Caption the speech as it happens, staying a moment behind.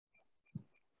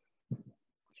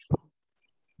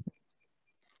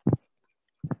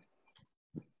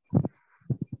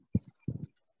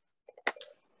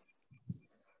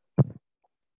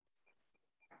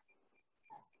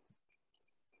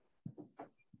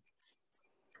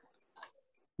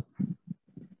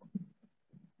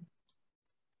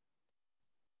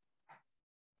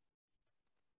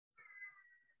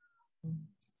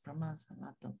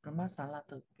Brahma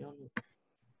Salato Piolu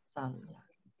Salia.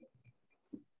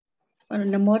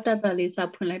 Namo Tata Lisa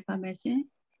Punai Pameshi.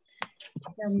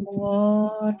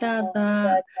 Namo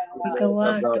Tata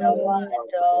Bhagavato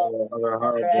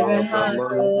Arahato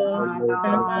Sanatana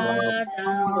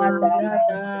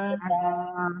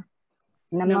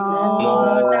Namo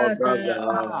Tata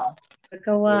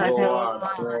Bhagavato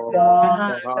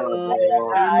Arahato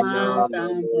Sanatana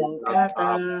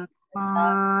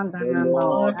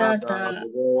Namo Tata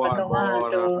Bhagavato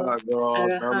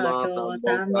Arahato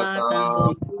Sanatana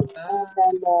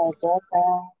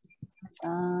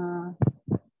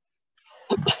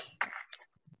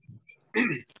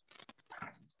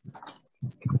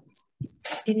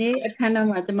ဒီနေ့အခမ်းအနား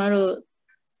မှာကျမတို့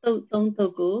သုတ်သုံးသု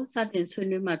တ်ကိုစတင်ဆွေး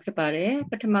နွေးမှာဖြစ်ပါတယ်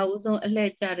ပထမဦးဆုံးအလှ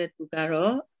ည့်ကျတဲ့သူက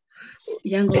တော့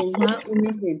ရန်ကုန်မှာဦးမ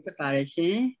င်းစင်ဖြစ်ပါတယ်ရှ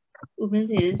င်ဦးမင်း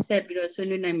စင်ဆက်ပြီးတော့ဆွေး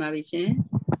နွေးနိုင်ပါပြီရှင်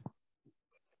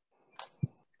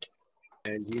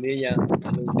ဒီနေ့ရအ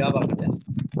လုံးကြားပါဗျာ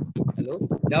ဟယ်လို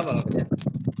ကြားပါလားဗျာ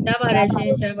ကြားပါတယ်ရှင်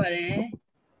ကြားပါတယ်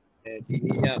ဒီ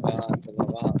နေ့ရကကျွန်တော်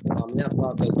ကဘာမြတ်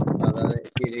သွားတော့ပါလာတဲ့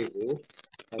အခြေလေးကို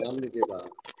15မိနစ်ပြပါ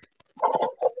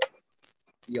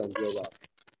ပြီးအောင်ပြောပါ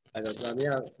အဲ့တော့ဘာမြ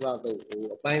တ်သွားတော့ဟို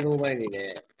အပိုင်း3ပိုင်းနေ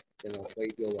နဲ့ကျွန်တော်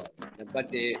ပြေးပြောပါနံပါတ်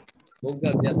1ဘု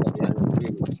ရားမြတ်စွာဘုရားနဲ့ပြ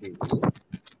ည့်လို့ရှိပြီ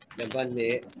နံပါတ်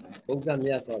2ဘုရားမြ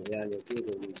တ်စွာဘုရားနဲ့ပြည့်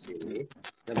လို့ရှိပြီ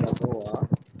နံပါတ်3က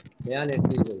ဘုရားနဲ့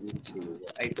ပြည့်လို့ရှိပြီ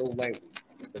အဲ့3ပိုင်းကို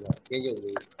ကျွန်တော်ကျင်းရုပ်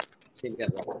လေးရှင်းပြ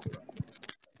သွားပါမယ်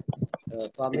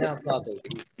ပါမရပါတော့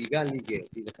ဒီကလိကေ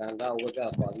ဒီကံကဝက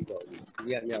ပါပြီးတော့ဒီ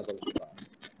ရမြောက်တော့ဒီပါ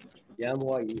ရမ်း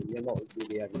ဘွားကြီးမျက်မှောက်အကျိုး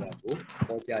တရားတွေကို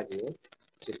ပေါ်ကြခြင်း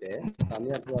ဖြစ်တယ်ပါမ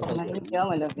ရပါတော့ပြော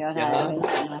မလို့ပြောတာလေ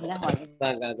လက်ဟောတ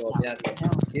န်ကတော့ပြတယ်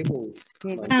ခြေဖို့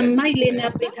မိုက်လေး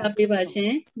နဲ့ပိတ်ထားပေးပါရှ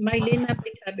င်မိုက်လေးနဲ့ပိ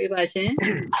တ်ထားပေးပါရှင်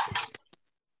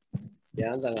ရ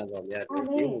မ်းတန်ကတော့ပြတယ်ခြေ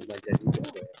ဖို့မှချက်ကြီးဖြစ်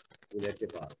တယ်ဒီလည်းဖြ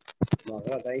စ်ပါတယ်မှာ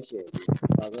တော့တိုင်းရှင်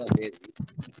ပါတော့တဲ့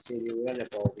ရှင်ဒီဝရနဲ့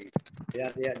ပေါ်ပြီးတ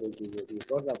ရားလူကြီးတွေဒီ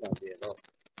သောတာပန်တွေတော့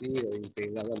ဒီလိုပင်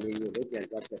ကတော့မင်းတို့လုတ်ပြန်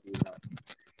သွားဖြစ်ပြီးတော့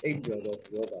အိတ်ကျော်တော့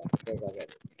ရောတာဆောက်ခဲ့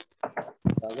တယ်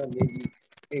ဒါကမင်းကြီး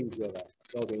အိတ်ကျော်တာ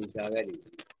တော့ပင်ရှားခဲ့တယ်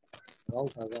ကော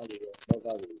င်းဆန်းကားတွေဆောက်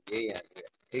ကားတွေရေးရတယ်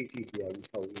အိတ်ကြီးဆရာကြီး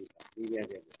ဆောက်ပြီးပြီးရ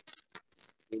ခဲ့တယ်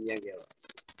ပြီးရခဲ့တော့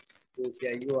ကိုဆ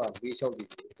ရာကြီးကဘေးလျှောက်ပြီး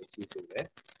ကြည့်ဆိုတယ်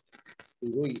သူ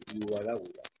တို့ဒီဝါဒ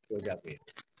ကိုပြောကြတယ်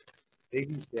ဒိဋ္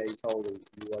ဌိဆရာကြီးဆောက်လို့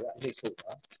ဒီဝါဒအနှိမ့်ချုပ်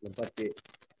တာနံပါတ်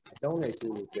1အကြောင်းနဲ့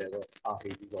ကျိုးကိုပြောတော့အာဟိ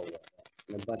ပြီးတော့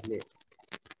နံပါတ်2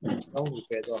တောင်းကို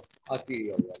ပြောတော့အတိ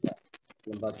ရောလာတာ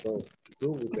နံပါတ်3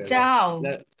ကျိုးကိုပြောတော့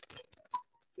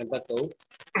နံပါတ်3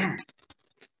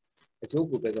အကျိုး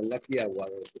ကိုပြောတော့လက်ပြရဝါ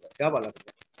တော့ဆိုတာကြားပါလားခင်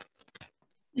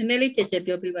ဗျနည်းနည်းလေးကြက်ကြက်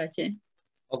ပြောပြပါရှင်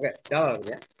ဟုတ်ကဲ့ကြားပါလားခင်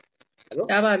ဗျဟယ်လို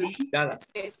ကြားပါပြီကြားလား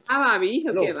ကြားပါပြီ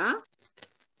ဟုတ်ကဲ့ပါ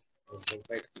ဟုတ်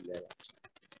ကဲ့ပြီလေ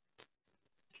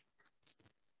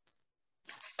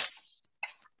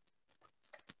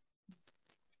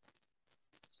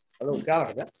ဟယ်လိုကြားပါ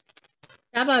ဗျာ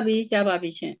ကြားပါပြီ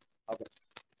ရှင်ဟုတ်ကဲ့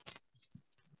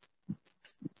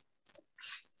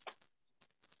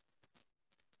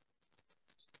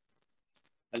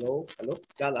ဟယ်လို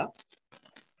ကြားလား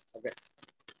ဟုတ်ကဲ့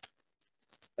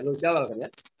ဟယ်လိုကြားပါလားခင်ဗျာ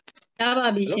ကြားပါ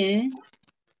ပြီရှင်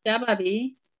ကြားပါပြီ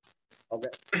ဟုတ်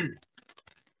ကဲ့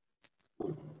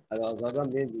အဲ့တော့ဇာတ်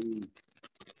မင်းဒီ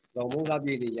လောင်မုန်းလာ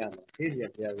ပြေးနေရမှာဆေးဆရာ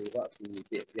ဆရာကြီးကအစီအ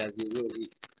စဉ်ဆရာကြီးတို့ဒီ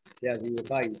ဆရာကြီးကို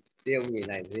ကိုက်တရုံနေ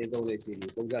နိုင်သေးသုံးလေးစီ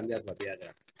ပြီးပုံစံမြတ်စွာဘုရား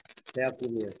တဲ့ဆရာကု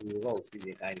မြေစီကိုစီ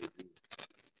နေတိုင်းနေပြီ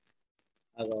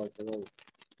အဲ့တော့ကျွန်တော်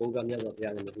ပုံစံမြတ်စွာဘု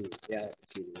ရားနဲ့မသိဆရာအ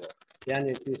စီတော့ဘုရား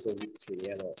နဲ့ပြည့်စုံပြီးအစီရ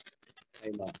တော့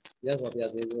အဲ့မှာမြတ်စွာဘု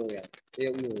ရားသိဆုံးရတ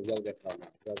ရုံကိုရောက်တဲ့အခါမှာ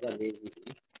ဇာတ်လေးကြီး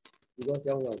ဒီတော့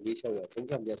ကျောင်းတော်ကြီးလျှောက်ရပုံ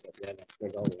စံမြတ်စွာဘုရားနဲ့ပြော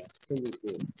တော့ရသူ့လူ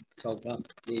ကို၆ခန်း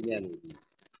လေးညနေပြီ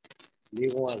ဒီ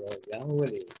ကောင်ကတော့ရဟန်းဝဲ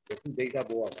လေဒီဒိဋ္ဌ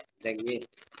ဘောကလည်းငင်း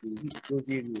ဒီကျိုး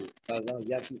ကြီးကိုသာသာ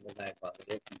ရရှိမနိုင်ပါ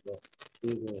တဲ့ဒီတော့ဒီ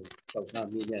ကို၆ခန်း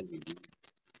လေးညနေပြီ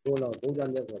ကိုတော့ပုံစံ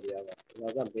မြတ်စွာဘုရားကငါ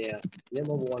ကဘယ်မျက်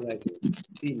မှောက်ဘဝလိုက်ကို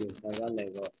ပြီးနေသာသာနို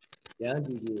င်တော့ရဟန်း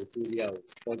ကြီးကိုကျိုးတရားကို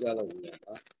ပေါ်ကြလို့နေ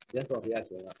တာမြတ်စွာဘုရား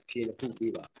ဆိုတာအဖြေတစ်ခု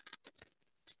ပေးပါ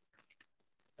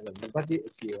အဲ့တော့နံပါတ်1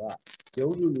အဖြေကရု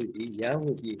ပ်လူလူကြီးရဟန်း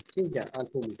ဝဲကြီးရှင်းကြံအ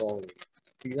ထုံးကောင်းတယ်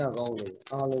ဒီကကောင်းတယ်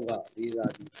အားလုံးကလေး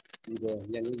စားပြီးဒီတော့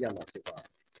ညနေကြမှာဖြစ်ပါတယ်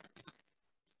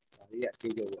။ဒါလေးကအရှ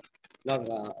င်းပြောပေါ့။နောက်က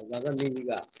ဇာတ်မင်းကြီး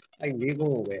ကအဲ့၄ခု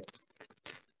ကိုပဲ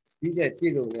ဒီချက်ပြ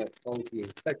ည့်လို့နဲ့ကောင်းစီ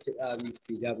ဆက်ချအားပြီး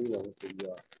ပြကြပြီးတော့ဆိုပြီး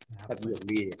တော့ဖတ်ပြီးတော့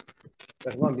မေးတယ်။ပ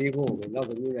ထမ၄ခုကိုပဲနောက်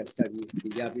တစ်မျိုးနဲ့ဆက်ပြီးပြ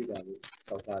ကြပြီးပါလို့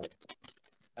ဆောက်ထားတယ်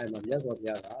။အဲ့မှာမြတ်စွာဘု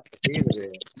ရားကတတိယ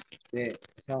နဲ့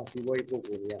အခြားစီဝိုင်းပုဂ္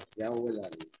ဂိုလ်တွေကရဟန်းဝဲလာ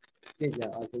တယ်။ရှင်းကြ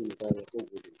အားထုတ်တော်တဲ့ပုဂ္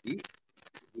ဂိုလ်တွေဒီ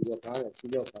တော့ကားကချ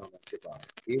င်းရောက်တာဖြစ်ပါတယ်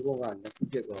။ဒီဘုံကနှစ်ခု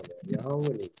ဖြစ်သွားတယ်။ရဟန်း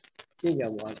ဝဲနေ现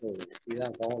象完后，其他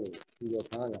高了，比较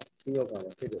看了，比较看了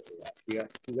这个是吧？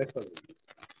这个说的，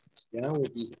然后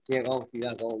健康其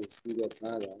他高了，比较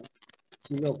看了，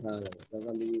比较看了，那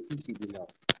个没必须的了，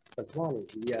不光了，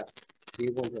这个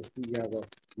是比较个，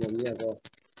我们那个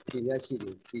比较系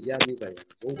统，比较那个，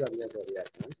我这边说的呀，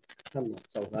他们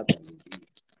少他点的，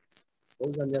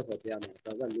我这边说的呀，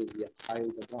少他点的，还有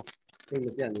什么？这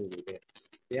个点的对，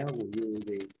这样我有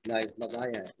的来不打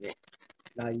呀的。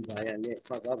나이 봐야 내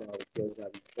화가 바로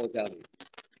보자리.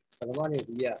 그러면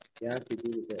이제 그냥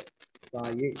기준으로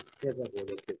사이 해서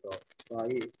보내서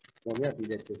사이 보면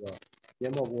비례해서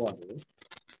예모 보아도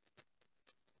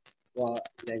와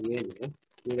내년에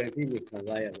우리 팀이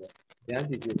가야 돼. 그냥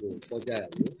기준으로 보자야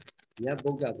돼. 그냥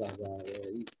보자다가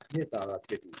이 회사가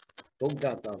되지.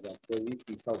 보자다가 거기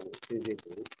비싸고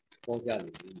세세고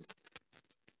보자리.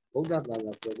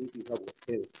 보자다가 거기 비싸고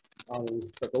세.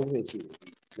 서동회치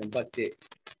넘버 1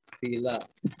 Sila,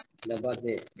 number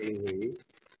 2,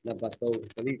 number 3,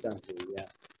 Palitan Puya,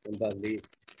 number 4,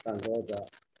 Sandoza,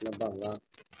 number 5,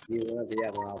 Nivana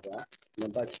Diababa,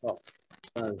 number 6,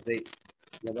 Sanzay,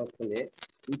 number 4,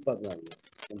 Upagana,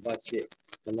 number 6,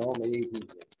 Manoma Yidi,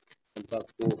 number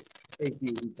 4,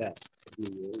 80 Vita,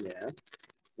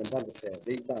 number 7,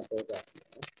 Vita Toda,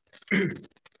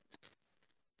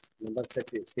 number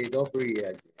 7,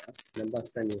 Sedobria, number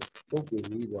 7, Boki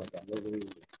Niwa,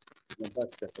 number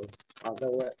 7,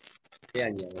 other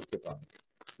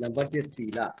number 8,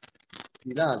 Tila,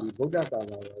 the Buddha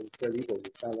Tana, Perigo,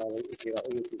 Tana, is your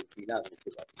own Tila.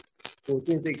 So,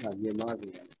 since they can be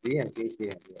Martin, they and Casey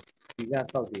and Tila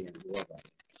Saudi and Water.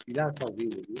 Tila Saudi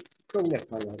will be from the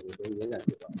Tana with the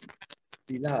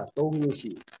Tila,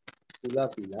 Tomushi, Tula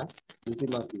Tila,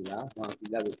 Musima Tila,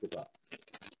 Tila with the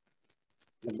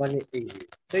number 8,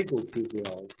 Seiko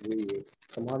Tila, we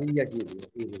Samari Yaji,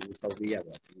 in Saudi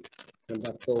Arabia.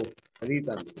 Number 2,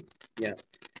 Ritan, yeah.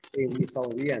 In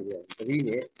Saudi Arabia,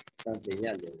 3, something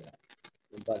else.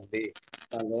 Number 3,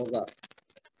 Sanoga,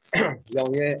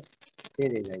 Young,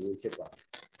 Kenny, and Chipa.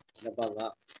 Number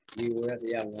 1, you were the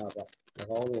young Nava, the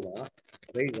Honora,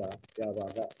 Reza,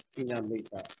 Java, Tina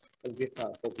Mita,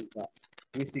 Ogita, Kopita,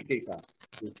 Missy Kesa,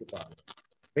 in Chipa.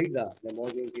 Reza, the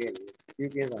morning game, you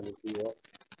can run it to work.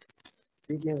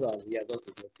 You can run the other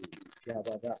to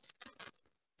Java.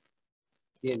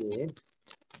 Kenny.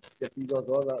 $50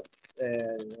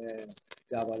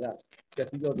 Java,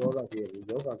 $50 here,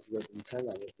 yoga in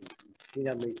China, in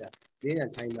America, then a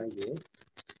time my day,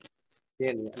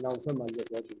 then announcement on the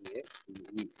body,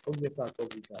 we focus on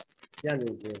Tokita,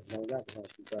 January, Nanga,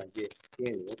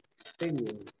 then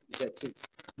that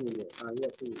I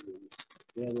let you,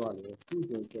 then one, 2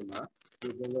 Jema,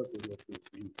 you don't know to the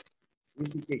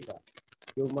Missy Kesa.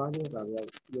 Your margin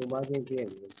gain,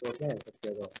 so can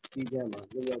the Jama,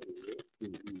 you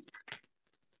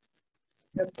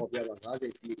that popular another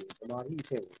period, the Mari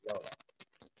said,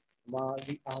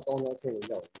 Mari out on the same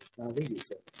level. Now, really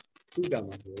said, 2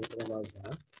 Gamma,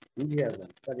 Ramazan, Indiana,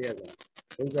 Kadiana,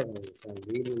 Benjamin, and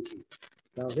Lady.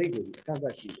 Now, they did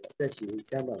Kadashi, Tashi,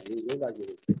 Jama, Yoga,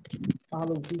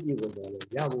 Alum Tiki was on the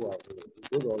Yahoo,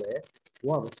 Godole,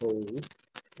 one soul.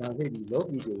 Now, they did not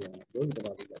be doing the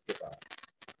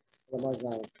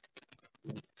Ramazan,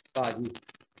 Party,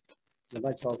 the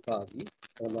much of party.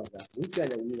 We can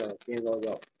use a cable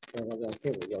of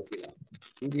several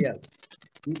India.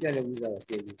 We can use a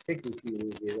cable, technically,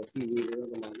 the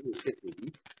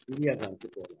India can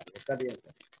support Cadia.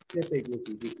 Let's take it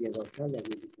to the cable of Canada,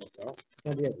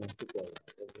 Cadia can support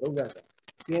Rogata.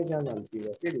 Sienna and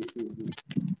Sierra, very soon,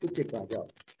 put it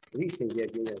out. Recently,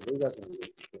 Rogata and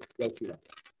Yokila.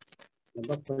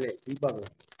 Number 4, Ibaba.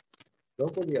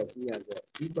 Locally of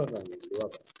Ibaba and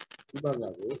Luaba. Ibaba.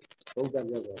 Program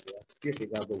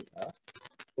Jessica Boga,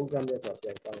 Program Jessica,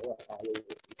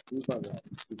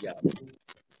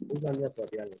 Program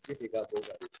Jessica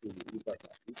Boga,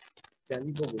 can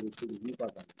you go with the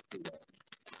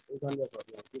Program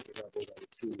Jessica Boga,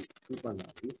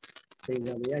 saying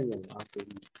that the onion after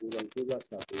the Program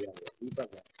Sabia,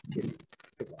 Ibaka,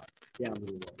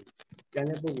 Yamu, can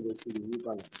you go with the city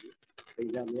Ibana,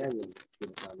 saying that the onion,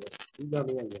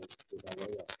 Ibana,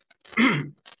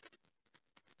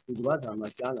 it was a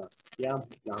Machana, Yam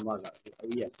Yamaga, a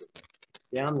year.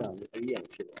 Yamna, a year.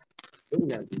 Don't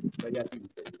let it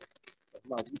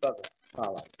Mabuka,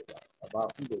 Sala,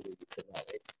 about people will be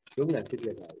provided. Don't let it be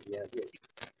a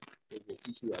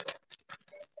tissue.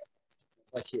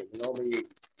 I say, normally,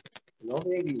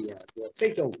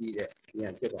 take on be there,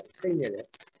 yeah, say there,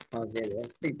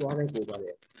 take one and go by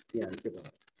there, yeah,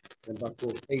 and but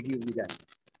for 80 with that.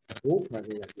 Both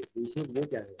we should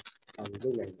look at it. I'm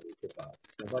doing it about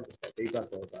the data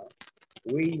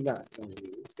we not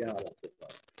only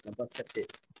Number 7.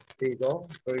 Say do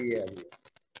very early.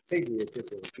 Take the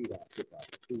people, feed up,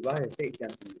 to buy a take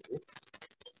something.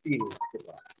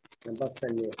 Number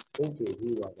 7. Okay,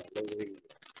 you are the lowering.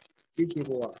 City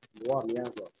war, one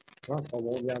younger, not for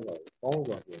one younger, all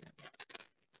of them.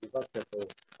 Number 7.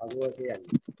 I was here.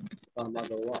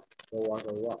 Mother walk, the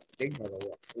water walk, take the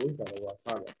walk, with the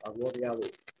water, I was there.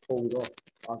 Hold on,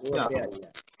 I was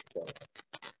there.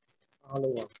 All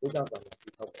put up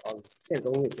on sent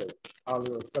only to all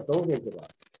set only to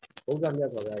that. Hold on,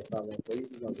 that's what I found. So you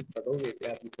know, but only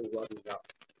people running out.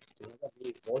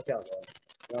 Watch out,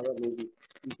 rather maybe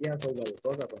if you have over the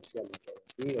product of them,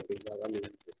 we will be running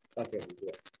back and do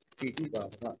it. People are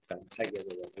not done, take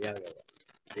it over the other.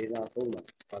 They are so much,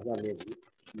 but not maybe.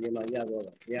 You might have a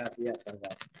yeah, and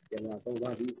that. You know, don't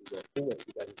want to do the forward to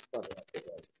that.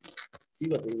 You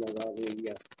will be around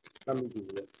the coming to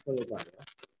the full.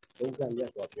 Don't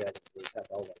get what they have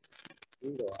over. You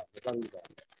know, the coming down.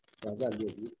 Now, you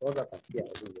all that here.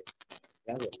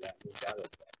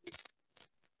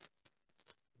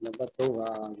 Number 2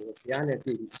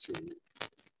 Yanati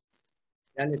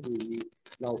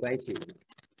now by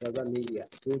the media,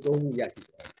 2 years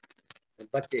ago.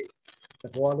 But the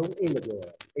following in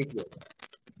the 8 years.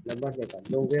 Number 7,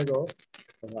 no zero,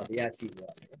 Yasi.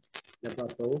 Number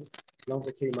 2, long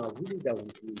the same out, we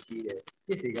don't see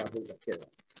this is a book of children.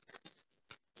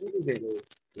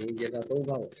 We get a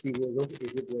total, see you look if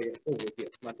you go over here,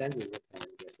 my daddy will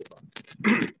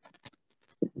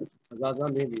rather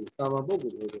maybe some of book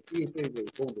with the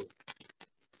favorite photo.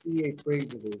 He a praise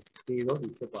the road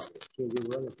is about it. So you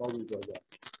run a phone to that.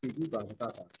 You do by the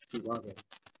data, you want it.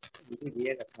 You did the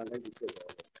other kind of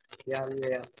yeah,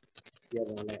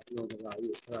 no,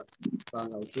 you found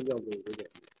out single way with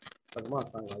it. But my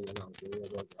son, I know,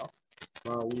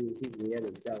 we did the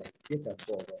other job, get that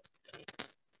border.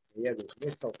 Yeah,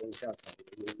 let's talk on shot.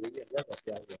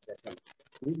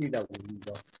 We did that.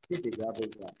 This is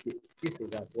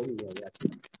that body.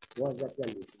 What that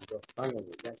is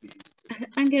finally that's it.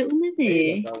 Anche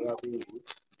umese.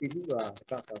 If you are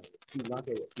the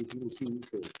market, if you see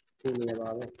so,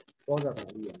 all the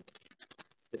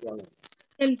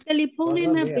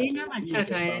Telephone na bena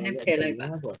machata ne phela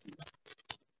ba.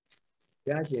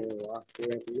 Yeah, she was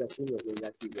going to see the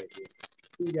activity.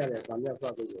 Two years, I'm not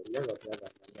going to never tell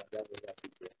them.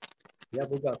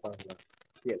 Yabuga Panga,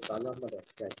 yes, I'm not a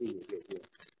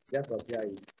that's what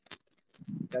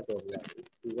that's all right.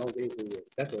 We won't be able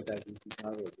that's what I think is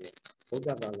how it is.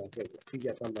 Oga Panga, see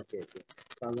ya from the case.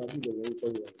 Panga, you don't know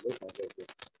look at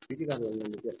it. You got to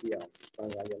just see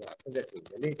Panga, the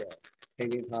later,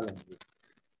 hanging talent.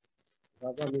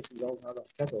 Panga Miss Long Hana,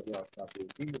 that's all right.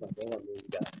 You don't know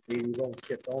that. We won't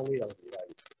ship only on the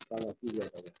right. Panga,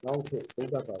 now,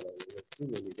 Oga Panga, too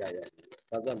many guys.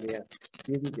 Panga,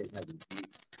 you didn't have it.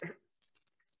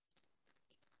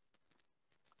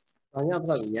 I have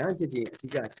a young kitty, she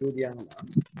got so young.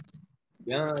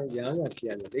 Young, she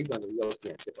and they got a young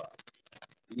about.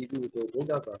 You do to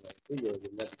hold up on a 3 year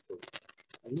in that so.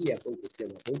 And he has also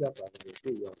been a hold up on a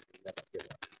 3 year in that.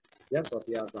 That's what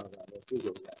the other 3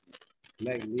 year.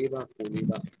 Like labor for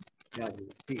labor, Yadi,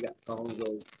 Tiga,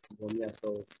 Congo, Bonia,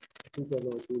 so 2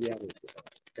 years.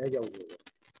 That's your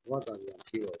what are your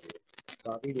children?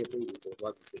 But it is to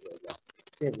what is the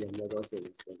same another thing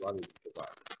for what is the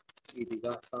bar. It is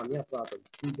a Tanya part of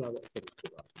 2 hours.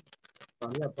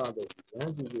 Tanya part of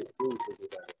 1 to go to the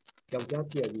other.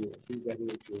 Jamjakia, you get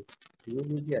into you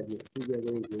get to get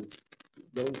into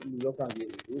don't look at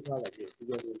it, you call it, you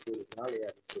get into the valley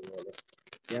at the water.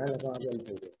 Yana,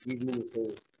 give me so,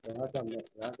 the Rata,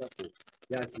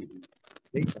 Yasi,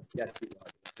 later, Yasi,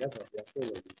 that's what they're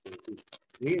going to do.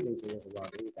 Really,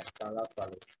 about it,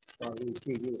 Salapalo, or we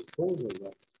see you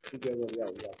soldier, together,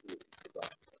 Yasi.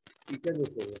 Because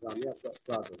of the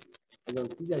problem, and then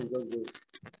see them go to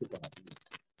the party.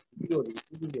 You know, the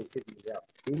city up,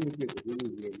 you need to do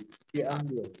the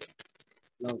army.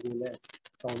 Now, we let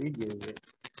Tommy do it.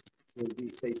 So,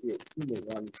 we say, you may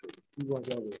run to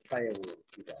 200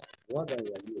 fireworks. What are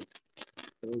you?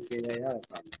 So, say, I have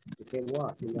come. You can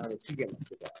walk in our cigarette.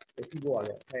 If you want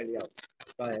to carry out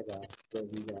fire, so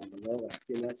we can know that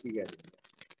you're not cigarette.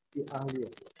 The army,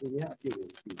 we have to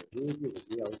see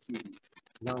the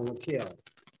now, chair,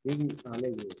 maybe I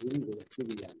let you read the TV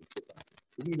and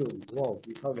we don't walk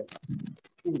without it.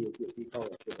 Who will get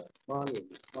without it? Money,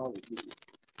 how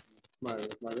my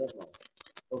level.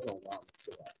 Okay, wow.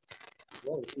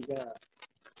 Well, she got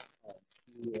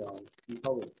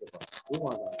without it. Who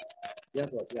want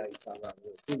that's what I found.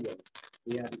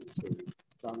 We have to say,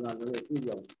 found out the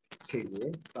video. Say,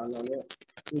 found out the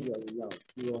video. You are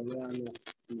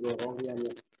you go wrong here.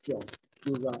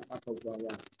 ကျိုးစားအထောက်သွားရ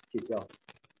ဖြစ်ကြောင်း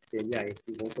တင်ပြရင်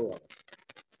ဒီကုန်းဆိုရပါ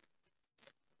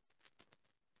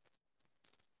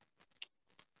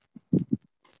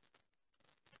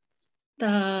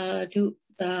တာဒု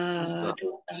တာဒု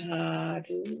တာ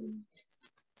ဒု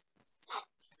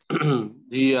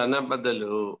ဒီအနာပတ်သက်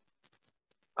လို့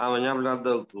အာမညာပလတ်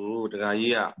တုတ်ကိုတခါ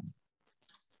ကြီးက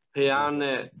ဖះ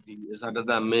နဲ့ဒီအစာတ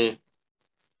သက်မင်း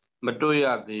မတွေ့ရ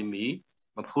သေးမီ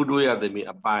မဖူးတွေ့ရသေးမီ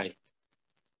အပိုင်း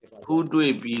ဖူး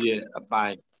တွေ့ပြီးတဲ့အပို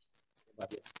င်း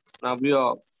နောက်ပြီး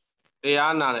တော့တ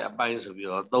ရားနာတဲ့အပိုင်းဆိုပြီး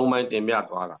တော့၃ပိုင်းတင်ပြ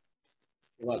သွားတာ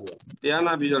တရား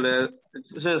နာပြီးတော့လည်း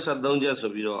73ချက်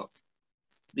ဆိုပြီးတော့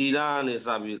တီလာကနေစ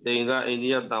ပြီးတိန်ကအိန္ဒိ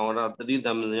ယတံဝရတတိသ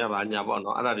မဏယဘာညာပေါ့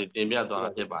နော်အဲ့ဒါတွေတင်ပြသွားတာ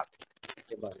ဖြစ်ပါတယ်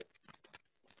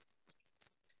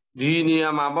ဒီနေရာ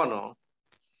မှာပေါ့နော်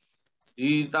ဒီ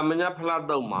တမညာဖလား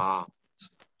တုံမှာ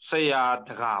ဆရာတ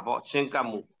ကာပေါ့ရှင်းကပ်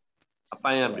မှုအ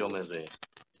ပိုင်းရပြောမယ်ဆိုရင်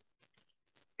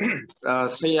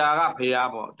ဆရာကဖះ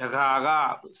ပေါ့တကာက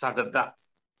ဇာတတ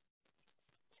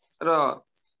အဲ့တော့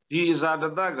ဒီဇာတ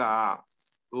တက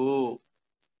ကို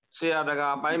ဆရာတကာ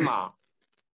အပိုင်းမှာ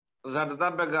ဇာတတ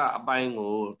ဘက်ကအပိုင်း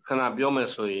ကိုခဏပြောမယ်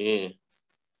ဆိုရင်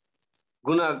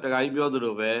ခုနတကာကြီးပြောသ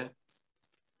လိုပဲ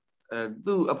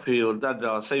သူ့အဖေကိုတတ်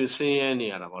တော့စိတ်ဆင်းရဲနေ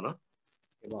ရတာပေါ့နော်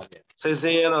စိတ်ဆ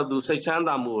င်းရဲတော့သူစိတ်ချမ်း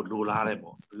သာမှုကိုလိုလားတယ်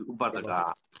ပေါ့ဥပဒက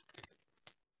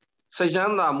စိတ်ချ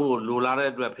မ်းသာမှုကိုလိုလားတဲ့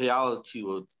အတွက်ဖះချီ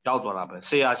ကိုရောက်သွားတာပဲ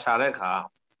ဆရာရှာတဲ့အခါ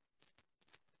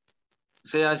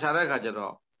ကျ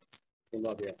တော့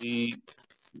ဒီ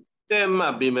တဲ့မှ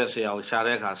တ်ပေးမဲ့ဆရာကိုရှာ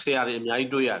တဲ့အခါဆရာတွေအများ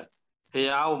ကြီးတွေ့ရတယ်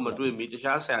ဖះကိုမတွေ့မီတ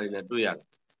ခြားဆရာတွေနဲ့တွေ့ရတယ်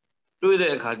တွေ့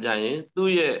တဲ့အခါကျရင်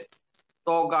သူ့ရဲ့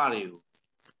တောကတွေကို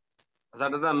အဇာ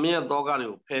တတမင်းရဲ့တောကတွေ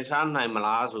ကိုဖယ်ရှားနိုင်မ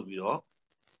လားဆိုပြီးတော့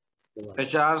ဖယ်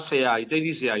ရှားဆရာကြီးတိတ်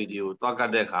တိဆရာကြီးတွေကိုတွားက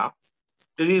တ်တဲ့အခါ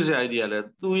တိတိဆရာကြီးတွေကလည်း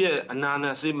သူ့ရဲ့အနာ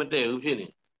နဲ့စိတ်မတည့်ဘူးဖြစ်နေ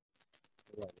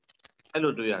အဲ့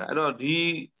လိုတွေ့ရတာအဲ့တော့ဒီ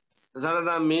အဇာတတ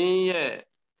မင်းရဲ့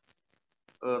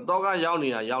တောကရောက်နေ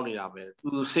တာပဲ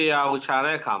သူဆရာကိုခြာ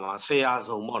တဲ့အခါမှာဆရာ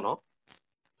ဆုံးပေါ့နော်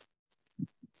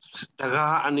တ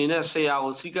ကားအနေနဲ့ဆရာ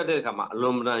ကိုစီးကတ်တဲ့အခါမှာအလွ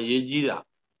န်မတန်ရေးကြီးတာ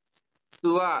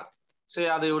သူကဆ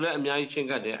ရာတွေကိုလည်းအများကြီးရှင်း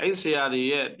ကတ်တယ်အဲ့ဆရာတွေ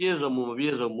ရဲ့ပြည့်စုံမှုမပြ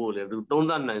ည့်စုံမှုလည်းသူသုံး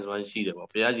သပ်နိုင်စွမ်းရှိတယ်ပေါ့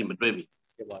ဘုရားကြီးမတွေ့ပြီ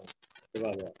ဖြစ်ပါ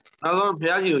ဗျာနောက်ဆုံးဘု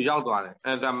ရားကြီးကိုရောက်သွားတယ်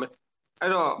အဲ့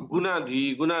တော့ခုနတရား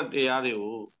တွေ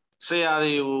ကိုဆရာ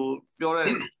တွေကိုပြောတဲ့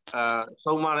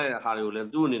ဆုံးမတဲ့အခါတွေကိုလည်း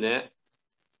သူ့အနေနဲ့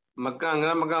မကန့်ကွ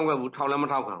က်ဘူးထောက်လည်းမ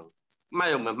ထောက်ခံဘူးမှတ်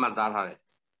ရုံပဲမှတ်သားထားတယ်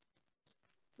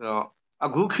အဲ့တော့အ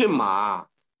ခုခေတ်မှာ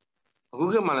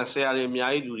လည်းဆရာတွေအ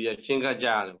များကြီးလူတွေရှင်းကတ်ကြ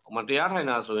ရတယ်ဟိုမှာတရားထိုင်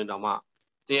တာဆိုရင်တော့မှ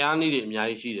တရားနည်းတွေအများ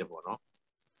ကြီးရှိတယ်ပေါ့နော်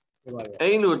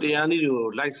အဲ့လိုတရားနည်းတွေကို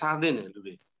လိုက်စားသင့်တယ်လူ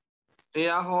တွေတ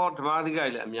ရားဟောဓမ္မသီက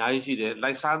ကြီးလည်းအများကြီးရှိတယ်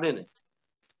လိုက်စားသင့်တယ်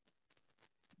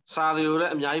စာတွေကိုလ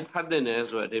ည်းအများကြီးဖတ်သင့်တယ်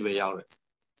ဆိုတဲ့အဓိပ္ပာယ်ရောက်တယ်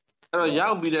အဲ့တော့ရော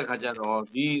က်ပြီးတဲ့အခါကျတော့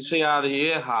ဒီဆရာတွေ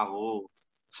ရဲ့ဟာကို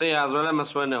ဆရာဆိုလည်းမ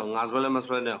ဆွဲနဲ့ငါဆိုလည်းမ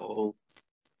ဆွဲနဲ့ဟုတ်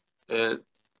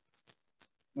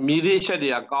မြည်သည့်ချက်တွေ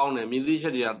ကကောင်းတယ်မြည်သည့်ချ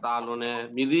က်တွေကတာလွန်တယ်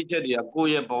မြည်သည့်ချက်တွေကကို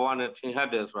ယ့်ရဲ့ဘဝနဲ့ထင်ဟပ်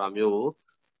တယ်ဆိုတာမျိုးကို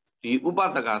ဒီဥပ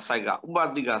ဒကစိုက်ကဥပ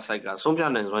တိကစိုက်ကဆုံးဖြ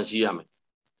တ်နိုင်စွမ်းရှိရမယ်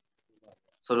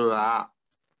ဆိုတော့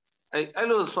အဲ့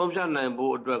လိုဆုံးဖြတ်နိုင်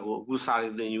ဖို့အတွက်ကိုအခုစာရ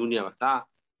ည်သင်ယူနေရပါဒါ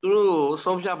သူတို့ကို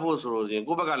ဆုံးဖြတ်ဖို့ဆိုလို့ရှင်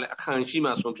ကိုယ့်ဘက်ကလည်းအခန့်ရှိ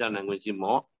မှဆုံးဖြတ်နိုင်ခွင့်ရှိ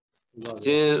မော့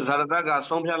ရှင်ဇာတတက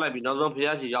ဆုံးဖြတ်လိုက်ပြီးနောက်ဆုံးဘု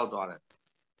ရားကြီးရောက်သွားတယ်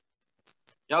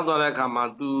ရောက်သွားတဲ့အခါမှာ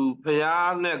သူဘု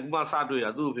ရားနဲ့ခုမှစတွေ့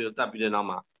တာသူ့အဖေကိုတတ်ပြီးတဲ့နောက်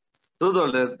မှာသို့တော်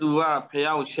လည်းသူကဘု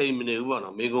ရားကိုချိန်မနေဘူးပေါ့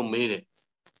နော်မိကုံမေးတယ်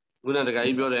ခုနတခါ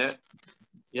ကြီးပြောတဲ့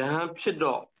ယဟန်ဖြစ်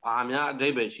တော့ဘာများအဓိ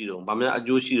ပ္ပာယ်ရှိတော့ဘာများအ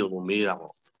ကျိုးရှိတော့ကိုမေးတာ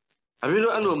ပေါ့အဖြစ်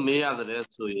လို့အဲ့လိုမေးရတယ်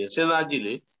ဆိုရင်စဉ်းစားကြည့်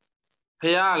လေ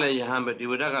ဖះကလည်းယဟန်ပဲဒီ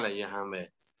ဝဒကလည်းယဟန်ပဲ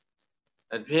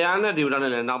ဖះနဲ့ဒီဝဒ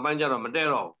နဲ့လည်းနောက်ပိုင်းကျတော့မတည့်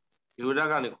တော့ဒီဝဒ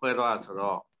ကနေခွဲသွားဆို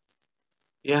တော့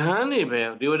ယဟန်နေပဲ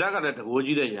ဒီဝဒကလည်းတကိုး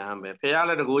ကြီးတဲ့ယဟန်ပဲဖះလ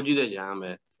ည်းတကိုးကြီးတဲ့ယဟန်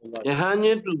ပဲယဟန်ချ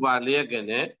င်းတူပါလျက်က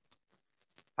နဲ့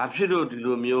ဘာဖြစ်လို့ဒီ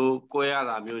လိုမျိုးကွဲရ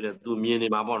တာမျိုးတဲ့သူမြင်နေ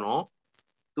မှာပေါ့နော်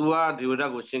သူကဒီဝဒ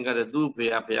ကိုရှင်းကတ်တယ်သူ့ဖေ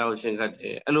ကဖះကိုရှင်းကတ်တ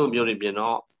ယ်အဲ့လိုမျိုးတွေပြင်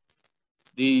တော့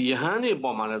ဒီယဟန်နေ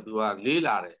ပေါ်မှာလည်းသူကလေး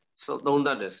လာတယ်သုံးသ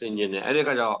ပ်တယ်ဆင်ခြင်တယ်အဲ့ဒီက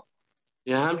ကြောင့်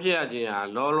ယဟန်ဖြစ်ရခြင်းဟာ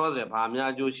လောလောဆယ်ဘာများ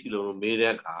အကျိုးရှိလို့မေး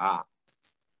တဲ့အခါ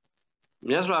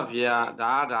မြတ်စွာဘုရား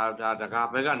ဒါတကား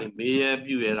ဘက်ကနေမေးရ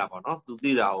ပြုရတာပေါ့နော်သူ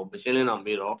သိတာကိုမရှင်းလင်းတော့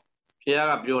မေးတော့ဘုရား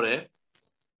ကပြောတယ်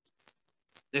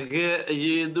တကယ်အ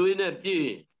ရေးသွေးနဲ့ပြည့်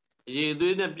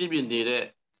နေတဲ့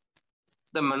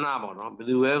တမနာပေါ့နော်ဘယ်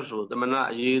သူပဲဆိုတမနာ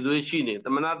အရေးသွေးရှိနေတ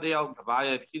မနာတယောက်တစ်ပါး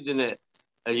ရဲ့ဖြစ်တဲ့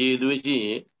အရေးသွေးရှိရ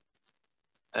င်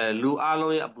လူအ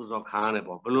လုံးရဲ့အပူဇော်ခံရတယ်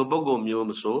ပေါ့ဘယ်လိုပုံကုမျိုး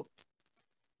မဆို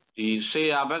ဒီဆေ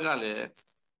ယာဘက်ကလည်း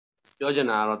ပြောချင်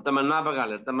တာကတော့တမနာဘက်က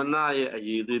လည်းတမနာရဲ့အ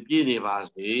ရေးသွေးပြည့်နေပါ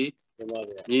စေ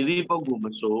မြည်သည့်ပုံကုမ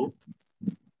ဆို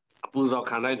အပူဇော်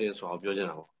ခံလိုက်တယ်ဆိုတော့ပြောချင်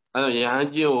တာပေါ့အဲတော့ယဟန်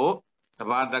ကျင့်ကို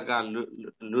ဘာတက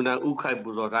လူနာဥခိုက်ပူ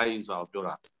ဇော်ထားကြီးဆိုတော့ပြော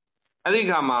တာအဲ့ဒီ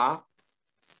ခါမှာ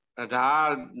ဒါ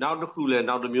နောက်တစ်ခုလဲ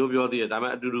နောက်တစ်မျိုးပြောသေးတယ်ဒါပေ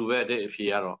မဲ့အတူတူပဲတဲ့အဖြေ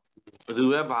ရတော့ဘယ်သူ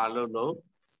ပဲဘာလို့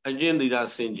အကျင့်သီလ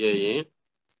စင်ကြယ်ရင်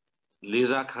လေး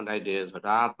စားခံတိုက်တယ်ဆို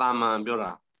တာဒါတာမန်ပြော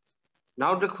တာ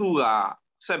နောက်တစ်ခုက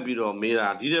ဆက်ပြီးတော့မေးတာ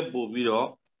ဒီတဲ့ပို့ပြီးတော့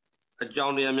အကြော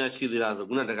င်းတရားများရှိသေးလားဆို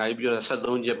ခုနတခါကြီးပြောတဲ့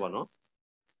73ချက်ပေါ့နော်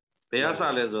ဘယ်ရစ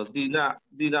လဲဆိုသီလ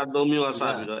3မျိုးအစ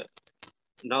ပြီးတော့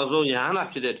နောက်ဆုံးယဟန္တာ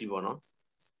ဖြစ်တဲ့အထိပေါ့နော်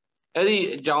အဲ့ဒီ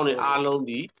အကြောင်းတွေအားလုံး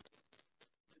ဒီ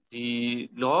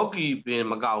လောကီပင်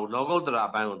မကဘူးလောကုတ္တရာ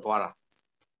ဘိုင်းကိုသွားတာ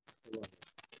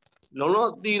လုံးလုံး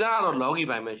သီလကတော့လောကီ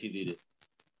ဘိုင်းပဲရှိသေးတယ်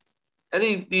အဲ့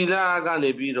ဒီသီလကနေ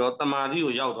ပြီးတော့တမာတိ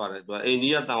ကိုရောက်သွားတယ်သူကအိန္ဒိ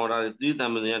ယတံဝရတွေသီတံ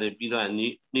မဏေတွေပြီးသွားရင်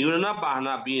နိဝရဏပါဏ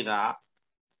ပြီးတာ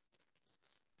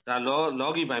ဒါ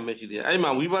လောကီဘိုင်းပဲရှိသေးတယ်အဲ့ဒီ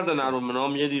မှာဝိပဿနာတို့မနော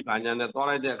မြေတိဘာညာနဲ့သွား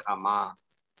လိုက်တဲ့အခါမှာ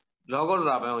လောကုတ္တ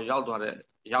ရာဘိုင်းကိုရောက်သွားတယ်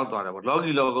ပေါ့လော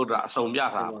ကီလောကုတ္တရာအစုံပြ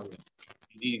တာ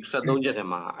ဒီ73ချက်ထဲ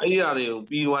မှာအဲ့ဒီအရာတွေကို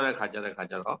ပြီးသွားတဲ့ခါကျ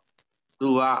တော့သူ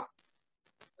က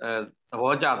သ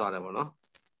ဘောကျသွားတယ်ပေါ့နော်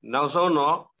နောက်ဆုံး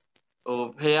တော့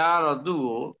ဖះကတော့သူ့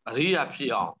ကိုအရိယာဖြ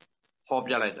စ်အောင်ဟော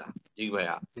ပြလိုက်တာဒီကွယ်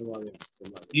က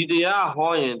ဒီတရား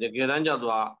ဟောရင်တကယ်တမ်းကျ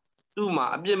တော့သူ့မှာ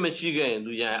အပြစ်မရှိခဲ့ရင်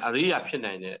သူရအရိယာဖြစ်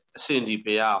နိုင်တဲ့အစဉ်ဒီ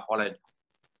ဖះဟောလိုက်တာ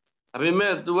ဒါပေ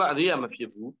မဲ့သူကအရိယာမဖြစ်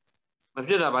ဘူးမ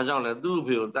ဖြစ်တာဘာကြောင့်လဲသူ့အ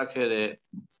ဖေကိုတတ်ခဲ့တဲ့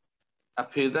အ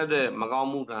ဖေတတ်တဲ့မကောင်း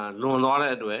မှုကလွန်သွား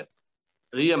တဲ့အတွက်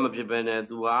အရိယာမဖြစ်ဘဲနဲ့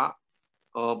သူက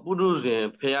ပုထုဇဉ်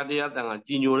ဖះတရားတန်က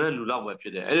ကြည်ညိုတဲ့လူလောက်ပဲဖြ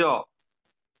စ်တယ်အဲ့တော့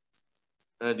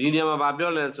ဒီနေရာမှာဗာ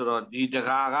ပြောလဲဆိုတော့ဒီတ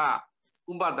ကာက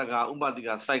ဥပတကာဥပတိက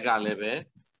စိုက်ကလည်းပဲ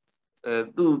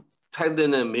သူထိုက်တဲ့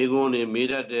မေကုန်းနေမေး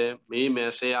တတ်တယ်မေးမ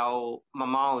ယ်ဆရာကိုမ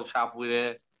မောင်းရှာဖွေတယ်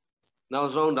နော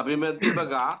က်ဆုံးဒါပေမဲ့သူ့ဘက်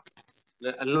က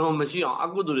အလွန်မရှိအောင်အ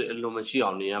ကုသိုလ်တွေအလွန်မရှိ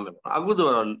အောင်နေရမယ်ပေါ့အကုသို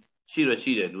လ်ကတော့ရှိ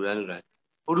တယ်လူတိုင်း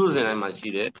ပုထုဇဉ်တိုင်းမှာရှိ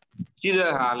တဲ့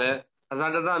ဟာလဲအဇာ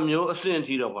တတမျိုးအဆင့်အ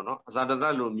ထိတော့ပေါ့နော်အဇာတတ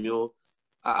လိုမျိုး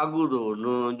အကုသိုလ်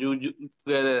လွန်ကျူး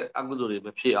ခဲ့တဲ့အကုသိုလ်တွေမ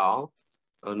ဖြစ်အောင်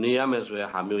နေရမယ်ဆိုရ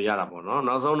ဟာမျိုးရတာပေါ့နော်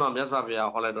နောက်ဆုံးတော့မြတ်စွာဘုရား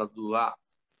ဟောလိုက်တော့သူက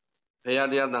ဘုရား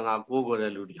တရားတန်ခါကိုးကွယ်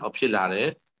တဲ့လူတယောက်ဖြစ်လာ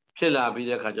ပြီး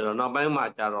တဲ့အခါကျတော့နောက်ပိုင်းမှာ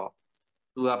ကျတော့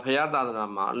သူကဘုရားသာသနာ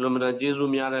မှာအလွန်မတန်ကျေး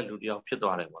ဇူးများတဲ့လူတယောက်ဖြစ်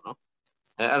သွားတယ်ပေါ့နော်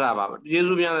အဲ့ဒါပါကျေး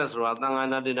ဇူးများတယ်ဆိုတာသံဃာ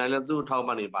နာတင်တိုင်းလည်းသူ့အထောက်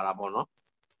ပံ့နေပါတာပေါ့နော်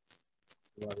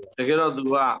တကယ်တော့သူ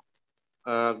က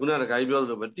ခုနကတခါကြီးပြောသ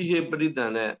လိုပဲတိဟိပရိတ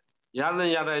န်နဲ့ရ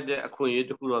တဲ့အခွင့်အရေး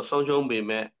တစ်ခုတော့ဆုံးရှုံးပေ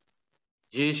မဲ့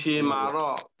ရေရှည်မှာ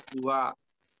တော့သူက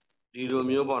ဒီလို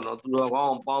မျိုးပေါ့နော်သူတော်ကော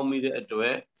င်းပေါင်းမိတဲ့အတွ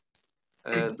က်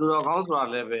သူတော်ကောင်းဆိုတာ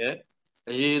လည်းပဲ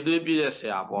အရေးသွေးပြည့်တဲ့ဆ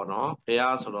ရာပေါ့နော်ဘု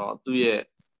ရားဆိုတော့သူ့ရဲ့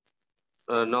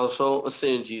နောက်ဆုံးအဆ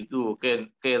င့်ကြီးသူ့ကို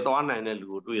ကယ်သွားနိုင်တဲ့လူ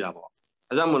ကိုတွေ့တာပေါ့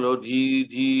အဲကြောင့်မလို့ဒီ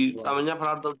တာမညဖ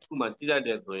လားတုတ်ခုမှကြည့်လိုက်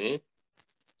တဲ့ဆိုရင်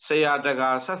ဆရာတကာ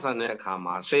ဆက်ဆံတဲ့အခါ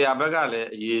မှာဆရာဘက်ကလည်း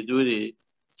အရေးသွေးတွေ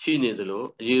ရှိနေသလို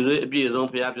အရေးသွေးအပြည့်ဆုံး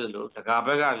ဘုရားဖြစ်သလိုတကာဘ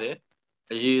က်ကလည်း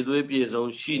အရေးသွေးပြည့်စုံ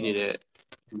ရှိနေတဲ့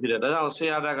ဖြစ်တယ်ဒါကြောင့်ဆ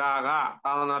ရာတကာက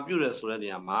သာသနာပြုတယ်ဆိုတဲ့နေ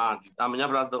ရာမှာဒီတာမည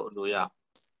ဖလားတုတ်အလိုရ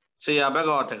ဆရာဘက်က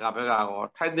ရောတကာဘက်ကရော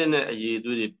ထိုက်တဲ့အရေး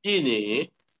သွေးတွေပြည့်နေရင်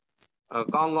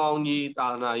ကောင်းကောင်းကြီးသာ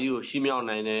သနာကြီးကိုရှင်းမြောက်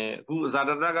နိုင်တယ်အခုဇာ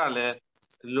တတကလည်း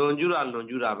လွန်ကျူး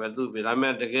တာပဲသူ့ပဲဒါပေ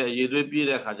မဲ့တကယ်အရေးသွေးပြည့်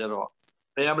တဲ့အခါကျတော့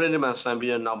တရားပြိဋိဘံဆံ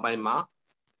ပြီးတဲ့နောက်ပိုင်းမှာ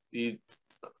ဒီ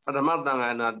ပထမသံဃာ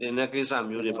နာတင်တဲ့ကိစ္စ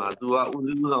မျိုးတွေမှာသူကဥစ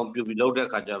ည်းဥဆောင်ပြုပြီးလုပ်တဲ့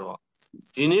အခါကျတော့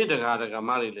ဒီနေ့ဒကာမ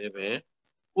တွေလည်းပဲ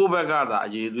ကိုယ့်ဘက်ကသာအ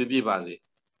ရေးသွေးပြည့်ပါစေ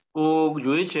ကို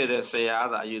ရွေးချယ်တဲ့ဆရာ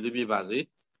သာအရေးသွေးပြည့်ပါစေ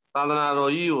သာသနာ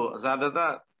တော်ကြီးကိုအဇာတတ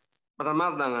ပထမ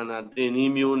သံဃာနာတင်န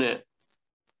ည်းမျိုးနဲ့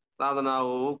သာသနာ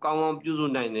ကိုကောင်းကောင်းပြုစု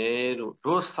နိုင်တယ်လို့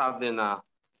တို့စာသင်တာ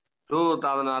တို့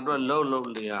သာသနာအတွက်လှုပ်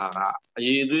နေရတာအ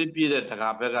ရေးသွေးပြည့်တဲ့ဒကာ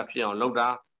ဘက်ကဖြစ်အောင်လုပ်တာ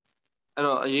အဲ့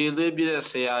တော့အရေးသွေးပြည့်တဲ့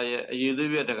ဆရာရဲ့အရေး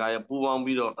သွေးပြည့်ဒကာရဲ့ပူပေါင်း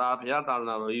ပြီးတော့ဘုရားသာသ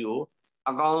နာတော်ကြီးကို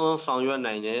အကောင်းဆုံးဆောင်ရွက်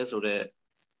နိုင်တယ်ဆိုတော့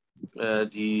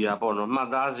ဒီဟာပေါ့နော်မှတ်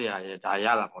သားစရာရဲ့ဒါရ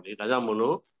တာပေါ့လေဒါကြောင့်မို့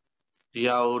လို့ဒီ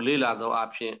ဟာကိုလေ့လာသောအ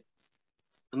ဖြစ်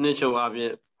အနှစ်ချုပ်အဖြ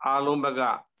စ်အားလုံးဘက်က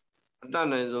အတတ်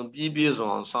နိုင်ဆုံးပြည့်စုံ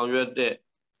အောင်ဆောင်ရွက်တဲ့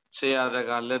ဆရာတ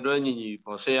ကာလက်တွဲညီ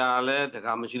ပေါ့ဆရာလည်းတ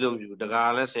ကာမရှိလို့မဖြစ်ဘူးတကာ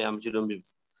လည်းဆရာမရှိလို့မဖြစ်ဘူး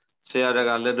ဆရာတ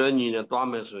ကာလက်တွဲညီနဲ့သွား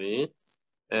မယ်ဆိုရင်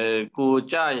ကို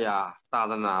ကြရာသာ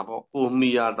သနာပေါ့ကိုမိ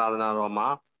ယာသာသနာတော်မှာ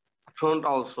အထွန်း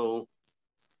တောက်ဆုံး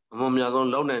အမှန်များဆုံး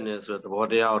လုံနိုင်တယ်ဆိုတဲ့သဘော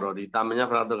တရားတော့ဒီတာမည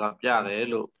ဖလားတုတ်ကပြတယ်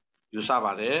လို့ယူဆ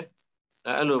ပါတယ်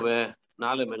အဲ့လိုပဲ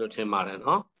နားလည်မယ်လို့ထင်ပါတယ်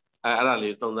နော်အဲ့ဒါ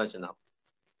လေးသုံးသပ်ချင်တာ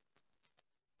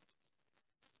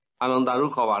အနန္တရု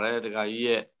ခေါ်ပါတယ်တခါကြီး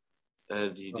ရဲ့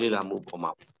ဒီလေ့လာမှုပုံ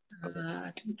မှာ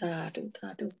ဒုတာ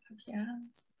ပါဗျာ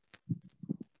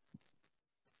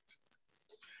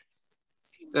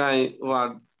အဲဟို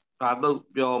ဟာတော့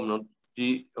ပြောမလို့ဒီ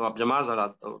ဟိုဗြဟ္မဇာ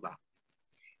တ်တုတ်လား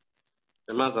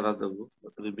ဗြဟ္မဇာတ်တုတ်ကိုဘ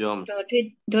ယ်လိုပြောမလဲဒေါ်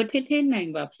ထစ်နို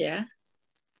င်ပါဗျာ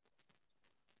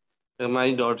ဗ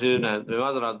mai đó thì này tôi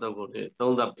bắt đầu tôi cũng đi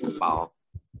đông tập bảo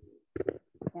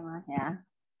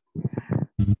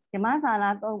cái má xà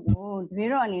là tôi cũng thấy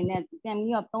rồi này em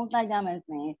như tông tay ra mà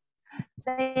này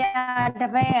đây đập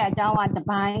về cháu ăn đập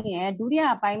bài này đuôi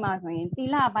à bài mà rồi tì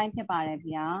la bài thế bài này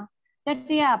bia tết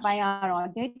à bài rồi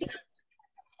tết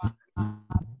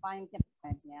bài thế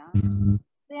bài bia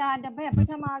đây đập về bây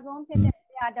giờ mà giống thế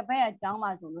đây đập về cháu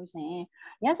mà rồi lúc này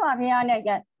nhớ sao bia này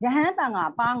cái hàng tàng à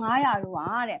ba ngài à rồi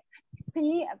à đấy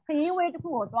khi quay được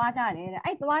của toa ra đấy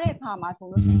ai toa đấy tham mà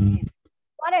rồi lúc này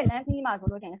toa đấy là khi mà rồi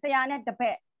lúc này xây này đập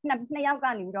về này giao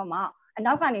cái gì đó mà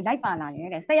နောက်ကနေလိုက်ပါလာတ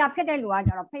ယ်ဆရာဖြစ်တဲ့လူက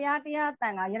ကျတော့ဖရာတရားတ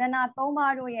န်ခါယရဏ3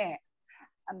ပါးတို့ရဲ့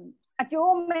အ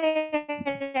ကျိုးမဲ့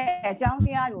တဲ့အကြောင်းတ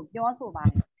ရားကိုပြောဆိုပါ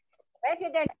တယ်ဘယ်ဖြ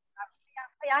စ်တဲ့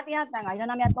ဖရာတရားတန်ခါယရ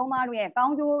ဏမြတ်3ပါးတို့ရဲ့ကော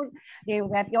င်းကျိုးတွေကို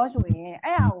ပဲပြောဆိုတယ်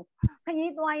အဲ့ဒါကိုခ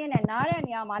ကြီးသွားရင်းနဲ့နားတဲ့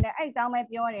နေရာမှာလည်းအဲ့အကြောင်းပဲ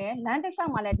ပြောတယ်လမ်းတစ်လျှော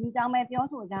က်မှာလည်းဒီအကြောင်းပဲပြော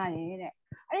ဆိုကြတယ်တဲ့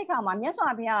အဲ့ဒီခါမှာမြတ်စွာ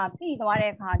ဘုရားတည်သွား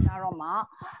တဲ့ခါကျတော့မှ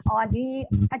ဒီ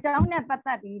အကြောင်းနဲ့ပတ်သ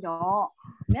က်ပြီးတော့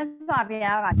မြတ်စွာဘု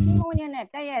ရားကချီးမွမ်းခြင်းနဲ့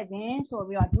ကဲ့ရဲ့ခြင်းဆို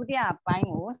ပြီးတော့ဒုတိယပိုင်း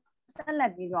ကိုဆက်လ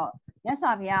က်ပြီးတော့မြတ်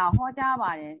စွာဘုရားဟောကြား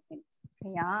ပါတယ်ခင်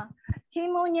ဗျာချီး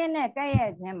မွမ်းခြင်းနဲ့ကဲ့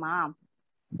ရဲ့ခြင်းမှာ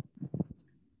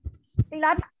သီလ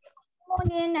ချီးမွမ်း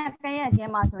ခြင်းနဲ့ကဲ့ရဲ့ခြ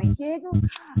င်းမှာဆိုရင်ကျေးဇူး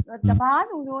တပါး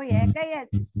သူတို့ရဲ့ကဲ့ရဲ့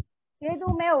ကျေး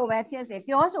ဇူးမဲကိုပဲဖြစ်စေ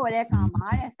ပြောဆိုတဲ့အခါမှာ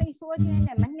တဲ့စိတ်ဆိုးခြင်း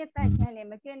နဲ့မနှစ်သက်ခြင်းနဲ့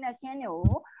မကျေနပ်ခြင်းတွေ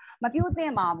ကိုမပြုသ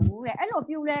င့်ပါဘူးတဲ့အဲ့လို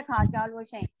ပြုတဲ့အခါကျလို့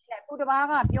ရှိရင်သူတစ်ပါး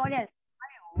ကပြောတဲ့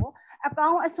အကော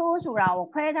င်းအဆိုးဆိုတာကို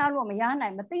ခွဲခြားလို့မရနို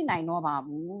င်မသိနိုင်တော့ပါ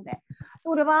ဘူးတဲ့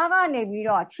သူတစ်ပါးကနေပြီး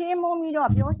တော့ချီးမွမ်းပြီးတော့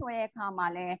ပြောဆိုတဲ့အခါမှာ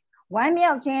လဲဝမ်း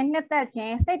မြောက်ခြင်းနှစ်သက်ခြ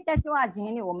င်းစိတ်တက်ကြွခြ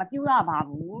င်းတွေကိုမပြုရပါ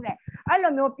ဘူးတဲ့အဲ့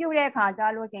လိုမျိုးပြုတဲ့အခါကျ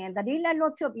လို့ရှိရင်သတိလက်လွ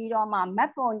တ်ဖြစ်ပြီးတော့မှမ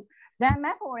တ်ဖို့ဇန်မ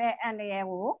တ်ဖို့တဲ့အန္တရာယ်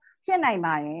ကိုဖြစ်နိုင်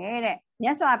ပါတယ်တဲ့မြ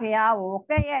တ်စွာဘုရားကို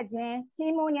ကဲ့ရဲ့ခြင်း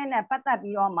ချီးမွမ်းခြင်းနဲ့ပတ်သက်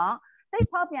ပြီးတော့မှစိတ်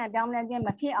ဖောက်ပြန်ပြောင်းလဲခြင်းမ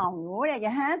ဖြစ်အောင်လို့တဲ့ယ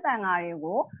ဟန်တန်ဃာတွေ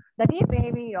ကိုသတိ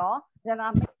ပေးပြီးတော့စ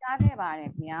ကားမိတ်ကြားခဲ့ပါတ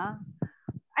ယ်ခင်ဗျာ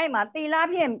အဲ့မှာတီလာ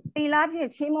ဖြစ်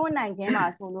ချီးမွမ်းနိုင်ခြင်းမှာ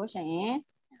ဆိုလို့ရှိရင်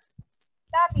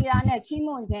တီလာနဲ့ချီး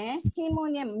မွမ်းခြင်း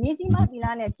မြစ္စည်းမတီ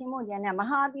လာနဲ့ချီးမွမ်းခြင်းနဲ့မ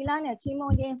ဟာတီလာနဲ့ချီးမွ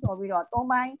မ်းခြင်းဆိုပြီးတော့၃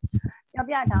ပိုင်းပြော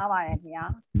ပြထားပါတယ်ခင်ဗျာ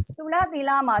သုလသီ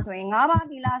လမှာဆိုရင်၅ပါး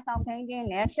သီလစောင့်ထိန်ခြင်း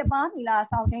နဲ့၈ပါးသီလ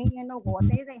စောင့်ထိန်ခြင်းတို့ကိုအ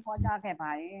သေးစိတ်ဟောကြားခဲ့ပါ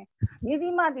တယ်မြစ္စ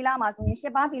ည်းမသီလမှာဆိုရင်၈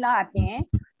ပါးသီလအပြင်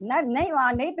နိဗ္ဗာ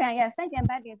န်ရဲ့စန့်ကျင်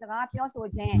ဘက်တွေစကားပြောဆို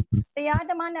ခြင်းတရား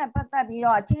ဓမ္မနဲ့ပတ်သက်ပြီး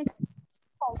တော့ချင်း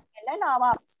ပုံလက်လာပါ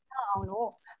အောင်လို့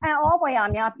အံ့ဩဖွယ်ရာ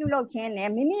များပြုလုပ်ခြင်းနဲ့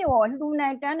မိမိကိုလှူနို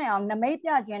င်တန်းနိုင်အောင်နမိတ်ပြ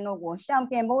ခြင်းတို့ကိုရှောင်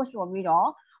ကျဉ်ဖို့ဆိုပြီးတော့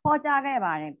ဟောကြားခဲ့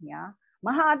ပါတယ်ခင်ဗျာမ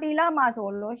ဟာသီလမှာဆို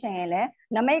လို့ရှိရင်လည်း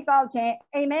နမိတ်ကောက်ခြင်း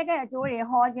အိမ်မဲကအကျိုးတွေ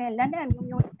ဟောခြင်းလက်နဲ့မျိုး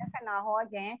မျိုးလက္ခဏာဟော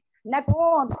ခြင်းလက်ကို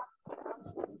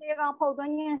ခြေကောင်ဖုတ်သွ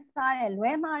င်းခြင်းစားတဲ့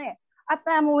လွဲမှားတဲ့အတ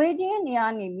န်မွေးခြင်းနေရာ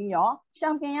နေပြီးတော့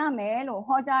ရှောင်ကျဉ်ရမယ်လို့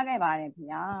ဟောကြားခဲ့ပါတယ်ခင်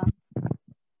ဗျာ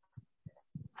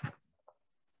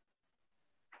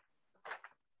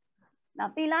နော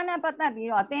က်သီလနဲ့ပတ်သက်ပြီး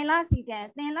တော့သီလစင်ကြ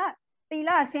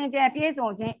ယ်ပြည့်စုံ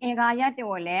ခြင်းအင်္ဂါရပ်တွေ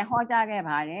ကိုလည်းဟောကြားခဲ့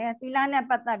ပါတယ်သီလနဲ့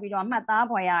ပတ်သက်ပြီးတော့မှတ်သား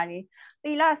ဖွယ်ရာတွေ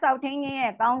သီလစောင့်ထိန်ခြင်း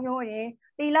ရဲ့ကောင်းကျိုးတွေ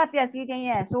သီလပျက်စီးခြင်း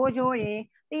ရဲ့ဆိုးကျိုးတွေ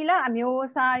သီလအမျိုးအ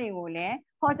စားတွေကိုလည်း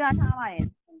ဟောကြားထားပါတယ်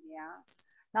ခင်ဗျာ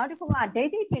နောက်တစ်ခုကဒိ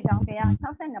ဋ္ဌိဖြစ်ကြောင်းတရား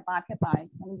62ပါးဖြစ်ပါတယ်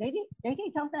ဒိဋ္ဌိ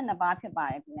62ပါးဖြစ်ပါ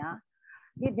တယ်ခင်ဗျာ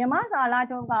ဒီမြမစာလာ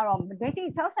တုံးကတော့ဒိဋ္ဌိ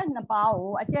62ပါး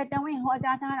ကိုအကျယ်တဝင်းဟော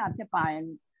ကြားထားတာဖြစ်ပါတယ်ခ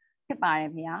င်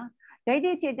ဗျာဒိဋ္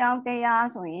ဌိဖြစ်ကြောင်းတရား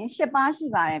ဆိုရင်၈ပါးရှိ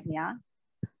ပါတယ်ခင်ဗျာ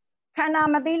ခန္ဓာ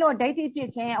မသိလို့ဒိဋ္ဌိဖြစ်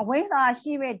ခြင်းအဝိဇ္ဇာ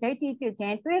ရှိတဲ့ဒိဋ္ဌိဖြစ်ခြ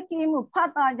င်းတွေးကြည့်မှုဖ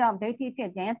တ်တာကြောင့်ဒိဋ္ဌိဖြ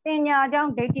စ်ခြင်းပညာကြော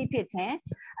င့်ဒိဋ္ဌိဖြစ်ခြင်း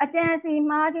အကြံစီ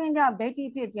မှားခြင်းကြောင့်ဒိဋ္ဌိ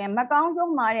ဖြစ်ခြင်းမကောင်း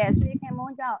ကျိုးမှာတဲ့ဆွေခင်မု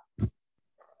န်းကြောင့်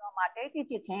ဒိဋ္ဌိ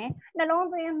ဖြစ်ခြင်းနှလုံး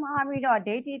သွင်းမှားပြီးတော့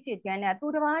ဒိဋ္ဌိဖြစ်ခြင်းနဲ့သူ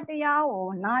တစ်ပါးတရားကို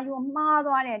နာယူမှား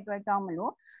သွားတဲ့အတွက်ကြောင့်မ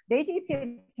လို့ဒိဋ္ဌိဖြစ်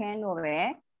ခြင်းတို့ပဲ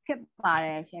ဖြစ်ပါတ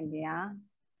ယ်ရှင်ဗျာ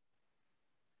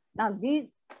နောက်ဒီ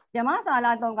ဓမ္မစာ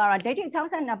လာတုံးကတော့ဒိဋ္ဌိ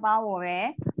62ပါးကိုပဲ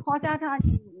ဟောကြားထား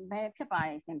ပဲဖြစ်ပါတ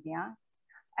ယ်ရှင်ဗျာ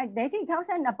အဲဒိဋ္ဌိ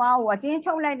62ပါးကိုအကျဉ်း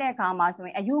ချုပ်လိုက်တဲ့အခါမှာဆိုရ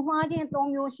င်အယူမှားခြင်း၃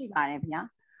မျိုးရှိပါတယ်ဗျာ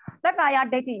တက္ကာယ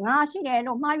ဒိဋ္ဌိငါရှိတယ်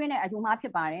လို့မှားယွင်းတဲ့အယူမှားဖြ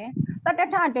စ်ပါတယ်တတ္တ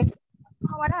ထဒိဋ္ဌိ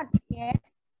ဘာဝရဒိဋ္ဌိရဲ့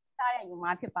စားတဲ့အယူ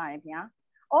မှားဖြစ်ပါတယ်ဗျာ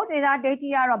ဩဒေသာဒိဋ္ဌိ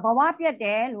ကတော့ဘဝပြတ်တ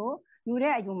ယ်လို့ယူ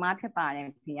တဲ့အယူမှားဖြစ်ပါတယ်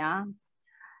ဗျာ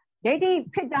ဒိဋ္ဌိ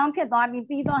ဖြစ်ကြောင်းဖြစ်သွား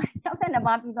ပြီးတော့62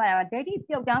ပါးပြီးသွားတယ်ဒိဋ္ဌိ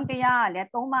ပြုတ်ကြောင်းတရားကလည်း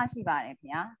3ပါးရှိပါတယ်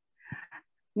ဗျာ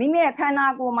မိမိရဲ့ခန္ဓာ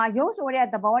ကိုယ်မှာရုပ်ဆိုတဲ့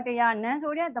သဘောတရားနာမ်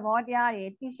ဆိုတဲ့သဘောတရားတွေ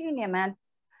သိရှိနေမှ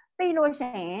သိလို့ရှိ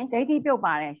ရင်ဒိဋ္ဌိပြုတ်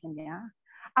ပါတယ်ရှင်ဗျာ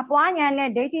အပွားဉာဏ်နဲ့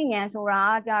ဒိဋ္ဌိဉာဏ်ဆိုတာ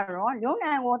ကြတော့ယုံ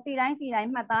ဉာဏ်ကိုသိတိုင်း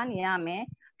မှတ်သားနေရမယ်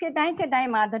ဖြစ်တို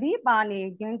င်းမှာသတိပါနေ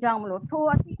ခြင်းကြောင့်မလို့ထို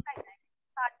အသိလိုက်တိုင်း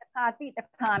တိတ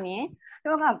ခါမြင်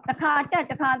တို့ကတခါတက်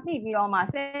တခါတိပြီးတော့မှ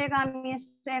ဆဲကမြင်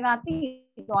ဆဲကတိ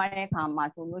သွားတဲ့အခါမှာ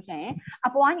ဆိုလို့ရှိရင်အ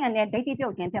ပွားဉာဏ်နဲ့ဒိဋ္ဌိပြု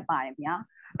တ်ခြင်းဖြစ်ပါတယ်ဗျာ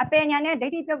အပယ်ဉာဏ်နဲ့ဒိ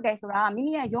ဋ္ဌိပြုတ်တယ်ဆိုတာမိ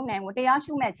မိရဲ့ယုံဉာဏ်ကိုတရား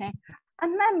ရှုမဲ့ခြင်းအ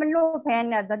မှတ်မလို့ဖဲ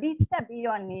နဲ့သတိတက်ပြီး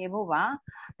တော့နေဖို့ပါ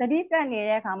သတိတက်နေ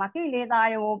တဲ့အခါမှာကိလေသာ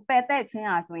တွေကိုပယ်သက်ခြင်း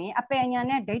ဟာဆိုရင်အပယ်ဉာဏ်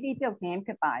နဲ့ဒိဋ္ဌိပြုတ်ခြင်းဖြ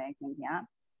စ်ပါတယ်ခင်ဗျာ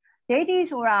ဒိဋ္ဌိ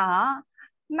ဆိုတာဟာ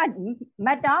မ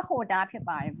တ္တာဖို့တာဖြစ်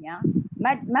ပါတယ်ဗျာ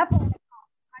မတ်ဖို့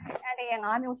အဲ့ဒီ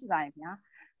၅မျိုးရှိပါတယ်ဗျာ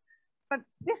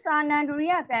ပစ္စာနန္ဒရိ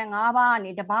ယကံ၅ပါးက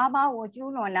နေတပါးပါးကို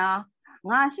ကျူးလွန်တာ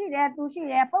ငါရှိတယ်သူရှိ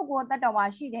တယ်ပုဂ္ဂိုလ်တ attva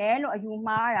ရှိတယ်လို့အယူ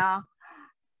မှားတာ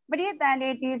ပရိသန္တိ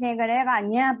တည်စဉ်ကလေးကဉာ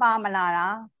ဏ်ပါမလာတာ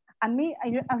အ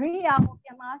ရိယာကိုပြ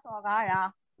မစော်ကားတာ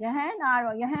ယဟန်တော်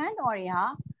တွေဟာ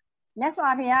မြတ်စွာ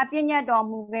ဘုရားပြည့်ညတ်တော်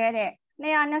မူခဲ့တဲ့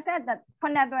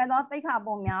229သွယ်သောသိက္ခာ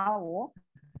ပုံများကို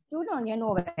ကျူးလွန်ခြင်း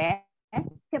တို့ပဲ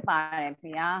ဖြစ်ပါတယ်ခ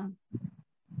င်ဗျာ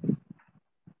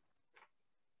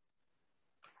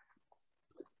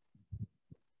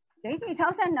ဒိဋ္ဌိ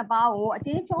62ပါးကိုအကျ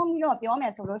ဉ်းချုံးပြီးတော့ပြောမ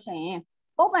ယ်ဆိုလို့ရှိရင်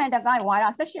ပုပ္ပန္တကဝါဒ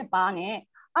18ပါးနဲ့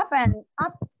အပရန္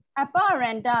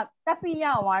တကပ္ပိယ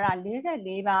ဝါဒ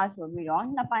44ပါးဆိုပြီးတော့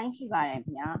နှစ်ပိုင်းရှိပါတယ်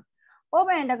ဗျာပုပ္ပ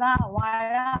န္တကဝါ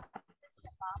ဒ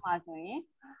18ပါးမှာဆိုရင်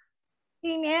တ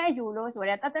ည်မြဲအယူလို့ဆို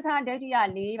တဲ့တတ္တထဒိဋ္ဌိက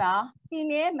4ပါးတည်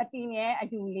မြဲမတည်မြဲအ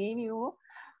ယူ4မျိုး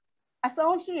အ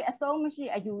ဆုံးရှိအဆုံးမရှိ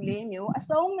အယူ4မျိုးအ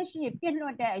ဆုံးမရှိပြည့်လွ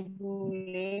တ်တဲ့အယူ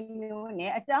4မျိုး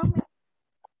နဲ့အကြောင်း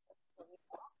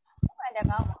တ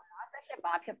ကဝါဒ18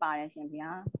ပါးဖြစ်ပါတယ်ရှင်ဗျာ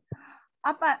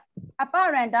အပ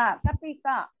ရန္တကပိက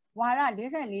ဝါဒ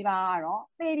44ပါးကတော့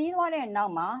သိပြီးသွားတဲ့နော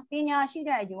က်မှာပညာရှိ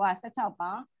တဲ့အယူက16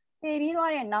ပါးသိပြီး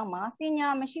သွားတဲ့နောက်မှာပညာ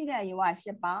မရှိတဲ့အယူက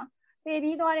10ပါးသိ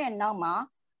ပြီးသွားတဲ့နောက်မှာ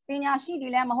ပညာရှိတ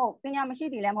ယ်လည်းမဟုတ်ပညာမရှိ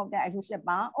တယ်လည်းမဟုတ်တဲ့အယူ10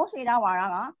ပါးဩစေတဝါဒ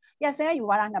ကပြည့်စဲယူ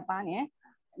ဝါဒ2ပါးနဲ့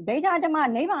ဒိဋ္ဌဓမ္မ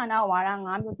နိဗ္ဗာန်ဝါဒ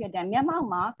5မျိုးဖြစ်တဲ့မျက်မှောက်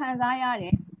မှာခံစားရ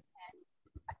တဲ့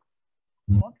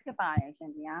ဟောဖြစ်ပါတယ်ရှ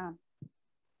င်ဗျာ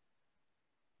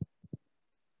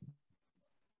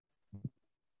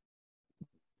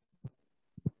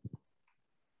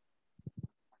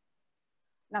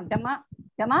နောက်ဓမ္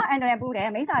မအန္တရာယ်ပူတယ်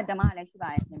မိစ္ဆာဓမ္မလည်းရှိပါ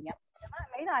တယ်ရှင်ဗျာဓမ္မ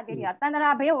မိစ္ဆာတိတိကတန္တ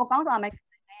ရာဘေးကိုကောင်းစွာမဲ့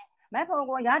ဖို့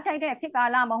ကိုရထိုက်တဲ့ဖြစ်ကာ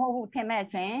လမဟုတ်ဘူးထင်မဲ့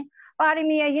ခြင်းပါရ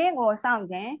မီအရေးကိုစောင့်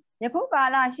ခြင်းယခုကာ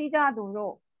လရှိကြသူ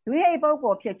တို့ဒွေဟိပုဂ္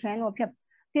ဂိုလ်ဖြစ်ခြင်းတို့ဖြစ်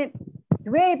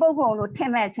ဒွေဟိပုဂ္ဂိုလ်လို့ထ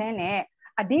င်မဲ့ခြင်းနဲ့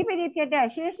အဓိပတိဖြစ်တဲ့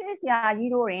ရှေးဆရာ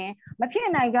ကြီးတို့တွင်မဖြစ်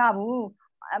နိုင်ကြဘူး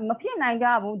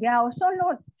ဒါကိုဆွတ်လွ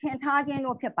တ်ချင်ထားခြင်း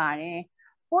တို့ဖြစ်ပါတယ်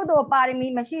ကိုယ်တို့ပါရမီ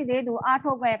မရှိသေးသူအား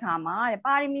ထုတ်တဲ့အခါမှာ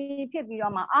ပါရမီဖြစ်ပြီး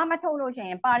တော့မှအားမထုတ်လို့ရှိ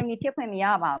ရင်ပါရမီဖြစ်ခွင့်မရ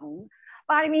ပါဘူး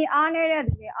ပါရမီအားနေတဲ့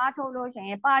သူတွေအားထုတ်လို့ရှိ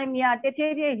ရင်ပါရမီကတဖြ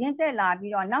ည်းဖြည်းရင့်သက်လာ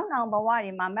ပြီးတော့နောက်ဘဝ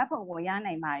တွေမှာမတ်ဖို့ကိုရ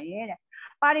နိုင်ပါတယ်တဲ့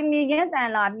ပါရမီရင့်တန်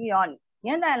လာပြီးလို့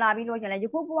ရှိရင်လည်းယ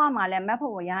ခုဘဝမှာလည်းမတ်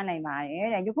ဖို့ကိုရနိုင်ပါတယ်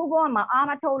တဲ့ယခုဘဝမှာအား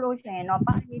မထုတ်လို့ရှိရင်တော့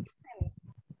ပါရမီဖြစ်နိုင်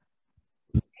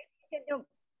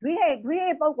ဒွိဟိ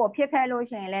ပုဂ္ဂိုလ်ဖြစ်ခဲ့လို့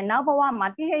ရှိရင်လည်းနောက်ဘဝမှာ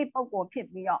တိဟိပုဂ္ဂိုလ်ဖြစ်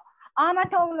ပြီးတော့အာမ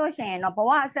ထုတ်လို့ရှိရင်တော့ဘဝ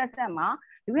အဆက်ဆက်မှာ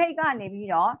ဒွိဟိကနေပြီး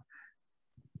တော့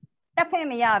တက်ခွင့်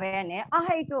မရဘဲနဲ့အ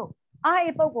ဟိ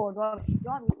ပုဂ္ဂိုလ်တော့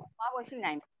ပြောပြီးပါဖို့ရှိ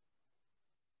နိုင်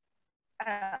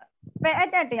ပယ်အပ်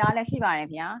တဲ့တရားလည်းရှိပါတယ်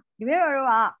ဗျာဒီလိုတို့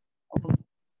က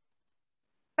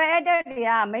ပယ်အပ်တဲ့တ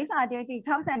ရားမိစ္ဆာဒိဋ္ဌိ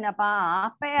62ပါး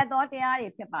ပယ်အပ်သောတရားတွေ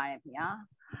ဖြစ်ပါတယ်ဗျာ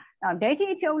ဒိဋ္ဌိ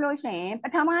ဖြုတ်လို့ရှိရင်ပ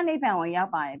ထမနိဗ္ဗာန်ကိုရော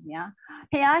က်ပါတယ်ဗျာ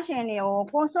ဘုရားရှင်တွေကို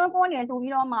ကိုစွန်းကိုနေတူ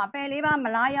ပြီးတော့မှပယ်လေးပါမ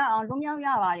လားရအောင်လွတ်မြောက်ရ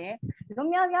ပါတယ်လွတ်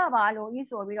မြောက်ရပါလို့ဤ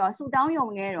ဆိုပြီးတော့ဆူတောင်းယုံ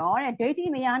နေတော့တဲ့ဒိဋ္ဌိ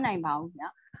မရနိုင်ပါဘူးဗျာ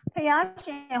ဘုရား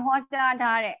ရှင်ဟောကြား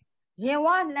ထားတဲ့ရေဝ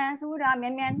လှန်ဆူတာမြ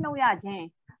န်မြန်နှုတ်ရခြင်း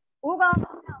ဥကောင်း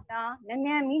နှောက်တာမြန်မြ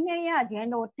န်မိနှိမ့်ရခြင်း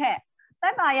တို့ထက်သ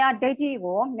က္ကာယဒိဋ္ဌိ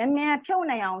ကိုမြန်မြန်ဖြုတ်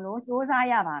နိုင်အောင်လို့ကြိုးစား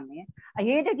ရပါမယ်အ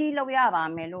ရေးတကြီးလုပ်ရပါ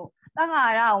မယ်လို့သက္ကာ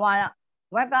ရဝါဒ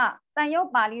ဝက်ကတန်ရုပ်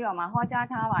ပါဠိတော်မှာဟောကြား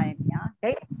ထားပါတယ်ဗျာ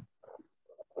ဒိဋ္ဌိ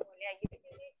ကိုလည်းရေး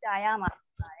ရေးရှာရမှာ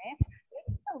ပါတယ်ဒိဋ္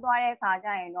ဌိထုတ်သွားတဲ့အခါကျ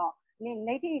ရင်တော့နိ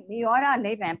ဋ္ဌိနိရောဓ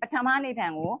နိဗ္ဗာန်ပထမနိဗ္ဗာ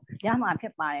န်ကိုရမှာဖြ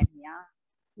စ်ပါတယ်ဗျာ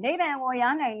နိဗ္ဗာန်ကိုရ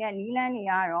နိုင်တဲ့နိလန်းတွေ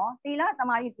ကတော့သီလသ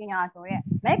မာဓိပညာဆိုတဲ့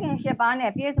မဲ့ခင်၈ပါး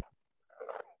နဲ့ပြည့်စုံ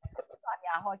စွာပြ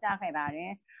ဟောကြားခဲ့ပါတ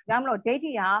ယ်ဒါမှမဟုတ်ဒိဋ္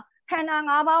ဌိဟာခန္ဓာ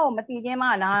၅ပါးကိုမသိခြင်းမှ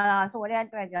လာတာဆိုတဲ့အ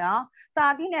တွက်ကြောင့်စာ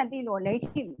တိနဲ့သိလို့ဒိဋ္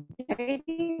ဌိ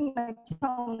မ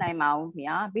ချုံနိုင်ပါဘူး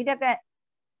ဗျာဘိဒက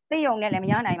သိယုံနဲ့လည်းမ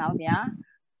ရနိုင်ပါဘူးဗျာ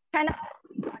ခန္ဓာ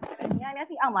ဉာဏ်မျက်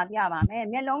စိအောက်မှာသိရပါမယ်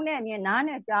မျက်လုံးနဲ့မြင်နား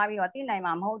နဲ့ကြားပြီးတော့သိနိုင်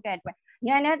မှာမဟုတ်တဲ့အတွက်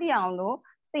ဉာဏ်နဲ့သိအောင်လို့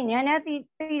ဉာဏ်နဲ့သိ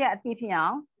တဲ့အသိဖြစ်အော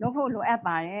င်လုပ်ဖို့လိုအပ်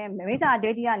ပါတယ်မိစ္ဆာဒိ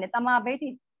ဋ္ဌိကနေတမာဘိဋ္ဌိ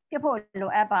ဖြစ်ဖို့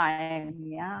လိုအပ်ပါတယ်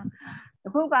ဗျာအ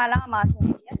ခုကာလမှာဆိုရ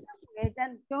င်မျက်စိ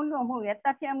ကျုံးလွန်မှုတွေတ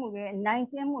က်ဖြတ်မှုတွေနိုင်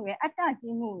ကျင့်မှုတွေအတ္တ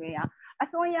ကြီးမှုတွေအ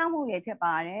စွန်းရောက်မှုတွေဖြစ်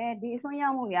ပါတယ်ဒီအစွန်းရော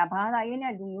က်မှုတွေကဘာသာရေး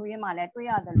နဲ့လူမျိုးရေးမှာလည်းတွေ့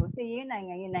ရတယ်လို့စစ်ရေးနိုင်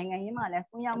ငံရေးမှာလည်း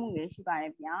စွန်းရောက်မှုတွေရှိပါတ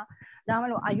ယ်ဗျာဒါမှမ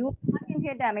ဟုတ်အယူချင်းဖြ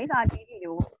စ်တဲ့မိစ္ဆာဒိဋ္ဌိတွေ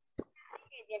ကို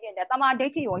ဖြစ်တဲ့တမာဒိ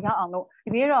ဋ္ဌိကိုရောက်အောင်လို့တ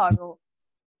ပည့်တော်တို့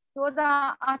စူးစ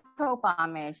မ်းအထောက်ပါ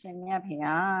မယ်ရှင်မြတ်ဖေ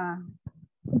ဟာ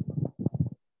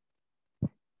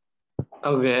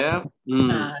ဟုတ်ကဲ့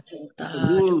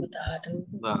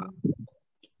တာ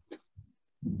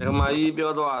ဒကမာကြီး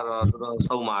ပြောသွားတော့တော်တော်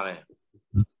ဆုံးပါတယ်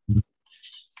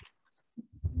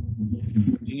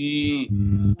ဒီ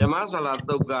ဓမ္မဆလာ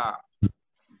တုတ်က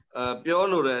ပြော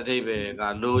လို့တဲ့အဓိပ္ပာယ်က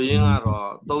လူရင်းကတော့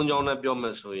၃ကြောင်းနဲ့ပြောမ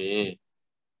ယ်ဆိုရင်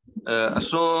အ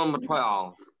စွန်းမထွက်အောင်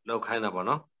လုပ်ခိုင်းတာပေါ့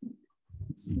နော်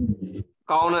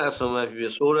ကောင်းတဲ့အစွန်းပဲဖြစ်ဖြ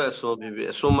စ်ဆိုးတဲ့အစွန်းဖြစ်ဖြစ်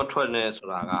အစွန်းမထွက်နဲ့ဆို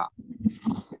တာက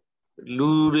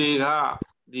လူတွေက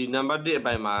ဒီနံပါတ်1အ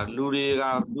ပိုင်းမှာလူတွေက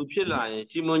လူဖြစ်လာရင်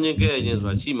ချီးမွမ်းခြင်းကဲ့ရဲ့ခြင်း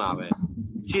ဆိုတာရှိမှာပဲ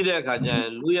ရှိတဲ့အခါကျရင်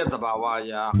လူရဲ့သဘာဝအ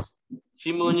ရာ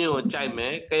ချီးမွမ်းခြင်းကိုကြိုက်မ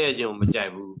ယ်ကဲ့ရဲ့ခြင်းကိုမကြို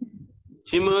က်ဘူး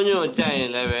ချီးမွမ်းခြင်းကိုကြိုက်ရ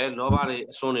င်လည်းပဲလောဘတွေ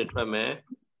အစွန်းတွေထွက်မယ်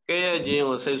ကဲ့ရဲ့ခြင်း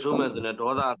ကိုစိတ်ဆိုးမယ်ဆိုရင်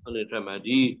ဒေါသအစွန်းတွေထွက်မယ်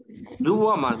ဒီလူဘ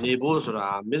ဝမှာနေဖို့ဆိုတာ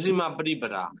မစ္စည်းမပရိပ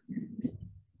ဒါ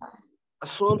အ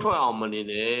စွန်းထွက်အောင်မနေ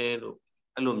နဲ့လို့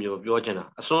အဲ့လိုမျိုးပြောချင်တာ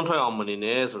အစွန်းထွက်အောင်မနေ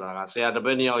နဲ့ဆိုတာကဆရာတပ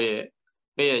ည့်နှစ်ယောက်ရဲ့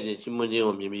ကဲ့ရဲ့ခြင်းချီးမွမ်းခြင်း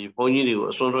ကိုမြင်ပြီးဘုန်းကြီးတွေကို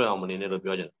အစွန်းထွက်အောင်မနေနဲ့လို့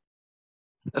ပြောချင်တာ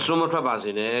အစွန်းမထွက်ပါ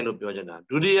စေနဲ့လို့ပြောချင်တာ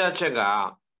ဒုတိယချက်က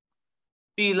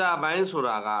တီလာပိုင်းဆို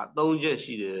တာက၃ချက်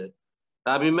ရှိတယ်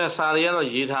ဒါပေမဲ့စာရီကတော့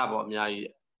ရေးထားပေါ့အများကြီး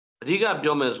အဓိက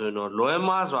ပြောမယ်ဆိုရင်တော့လွဲ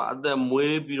မားစွာအသက်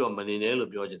မွေးပြီးတော့မနေနဲ့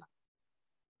လို့ပြောချင်တာ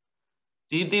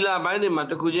ဒီတီလာပိုင်းတွေမှာ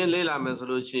တစ်ခုချင်းလေ့လာမယ်ဆို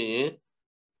လို့ရှိရင်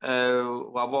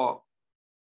ဟာပေါ့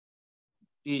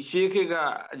ဒီရှေးခေတ်က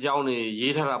အကြောင်းတွေ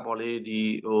ရေးထားတာပေါ့လေဒီ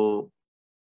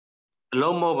အ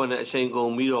လုံးမဟုတ်ဘဲနဲ့အချိန်ကု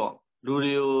န်ပြီးတော့လူ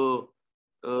တွေ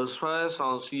ကိုဆွဲဆော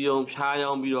င်စီယုံဖျား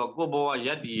ယောင်းပြီးတော့ကိုယ့်ဘဝရ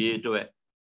က်တည်ရေးအတွက်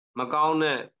မကောင်း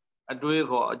တဲ့အတွေး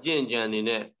ခေါ်အကျင့်ကြံနေ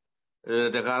နဲ့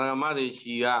ဒကာဒကမတွေ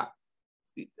ရှိက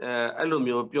အဲ့လို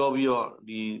မျိုးပြောပြီးတော့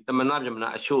ဒီတမနာပြမနာ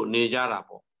အချို့နေကြတာ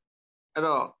ပေါ့အဲ့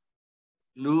တော့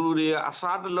လူတွေအ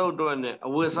စားတလုံးအတွက်နဲ့အ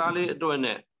ဝတ်စားလေးအတွက်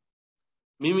နဲ့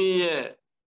မိမိရဲ့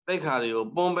တိတ်ခါတွေကို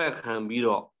ပွန်းဘက်ခံပြီး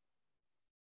တော့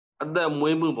အသက်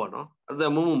မွေးမှုပေါ့နော်အသ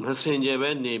က်မွေးမှုမစင်ကြယ်ပဲ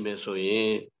နေမယ်ဆိုရ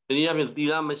င်ဒီနေ့အဖြစ်တီ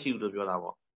လာမရှိဘူးလို့ပြောတာ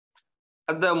ပေါ့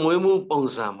အသက်မွေးမှုပုံ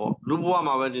စံပေါ့လူဘဝ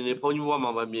မှာပဲနေနေဘုန်းကြီးဘဝ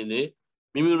မှာပဲမြင်နေ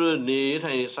မိမိတို့နေ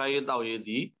ထိုင်စားရေးတောက်ရေး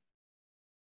စီ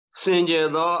စင်ကြယ်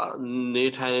သောနေ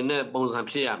ထိုင်တဲ့ပုံစံ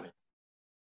ဖြစ်ရမယ်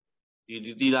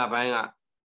ဒီတီလာပိုင်းက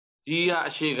ဒီက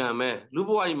အရှိခံပဲလူဘ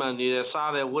ဝကြီးမှာနေတဲ့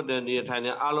စားတဲ့ဝတ်တဲ့နေထိုင်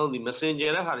တဲ့အားလုံးဒီမစင်ကြ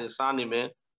ယ်တဲ့ခါတွေစားနေမယ်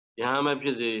ရဟန်းပဲဖြ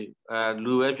စ်စေ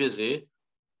လူပဲဖြစ်စေ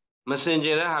မစင်ကြ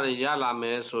ယ်တဲ့ဟာတွေရလာမ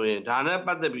ယ်ဆိုရင်ဒါနဲ့ပ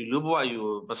တ်သက်ပြီးလူဘဝကြီး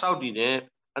ကိုမစောက်တည်နဲ့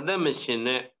အသက်မရှင်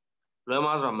နဲ့လွဲ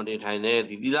မားစွာမနေထိုင်နဲ့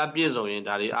ဒီသီလပြည့်စုံရင်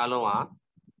ဒါတွေအားလုံးဟာ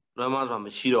လွဲမားစွာမ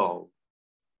ရှိတော့ဘူး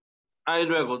အဲ့အ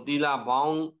တွက်ကိုသီလပေါ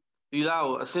င်းသီလ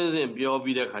ကိုအစဉ်စဉ်ပြော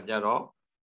ပြီးတဲ့ခါကျတော့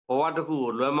ဘဝတစ်ခု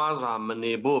ကိုလွဲမားစွာမ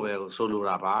နေဖို့ပဲကိုဆိုလို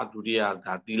တာပါဒုတိယ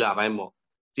ဒါသီလပိုင်းပေါ့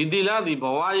ဒီသီလဒီဘ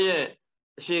ဝရဲ့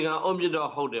အခြေခံအုတ်မြစ်တော့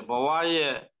ဟုတ်တယ်ဘဝ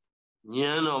ရဲ့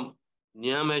ဉာဏ်တော့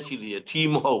ဉာဏ်ပဲရှိသေးတယ်ထီး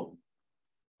မဟုတ်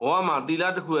ဘဝမှာသီလ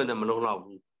တစ်ခုနဲ့မလုံးတော့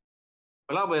ဘူးဘ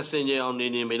ယ်တော့ပဲစင်ကြယ်အောင်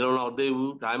နေမလုံးတော့သေး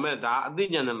ဘူးဒါပေမဲ့ဒါအသိ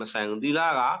ဉာဏ်နဲ့မဆိုင်ဘူးသီလ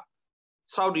က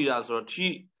စောက်တည်တာဆိုတော့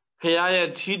ထီးဖရာရဲ့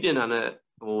ထီးတင်တာနဲ့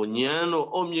ဟိုဉာဏ်တို့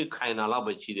အုတ်မြစ်ခိုင်တာလောက်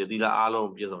ပဲရှိတယ်သီလအားလုံး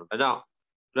ပြည့်စုံတယ်ဒါကြောင့်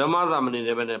လွယ်မစာမနေ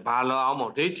တဲ့ဘက်နဲ့ဘာလောအောင်မ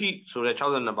ဒိဋ္ဌိဆိုတဲ့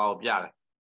62ပါးကိုပြတယ်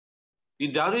ဒီ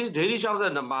ဒိဋ္ဌိ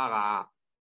62ပါးက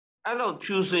အဲ့တော့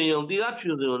ဖြူစင်ုံသီလ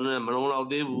ဖြူစင်ုံနဲ့မလုံးတော့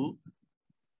သေးဘူး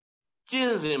ကျ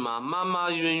င့်စဉ်မှာမာမာ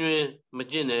ယွင်ယွင်မ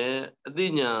ကျင့်နဲ့အသိ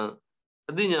ဉာ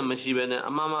ဏ်မရှိဘဲနဲ့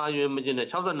အမာမာယွင်မကျင့်နဲ့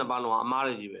62ပါးလုံးကအမား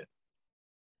တွေကြီးပဲ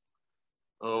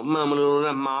မှန်မလို့လ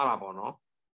ည်းမှားတာပေါ့နော်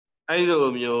အဲ့လို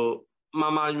မျိုးမာ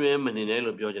မာယွင်မနေနဲ့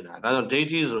လို့ပြောချင်တာဒါကြောင့်ဒိဋ္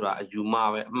ဌိဆိုတာအယူမှား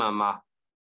ပဲအမှန်မှား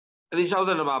အဲ့ဒီ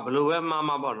62ပါးဘယ်လိုပဲမှား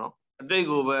မှာပေါ့နော်အတိတ်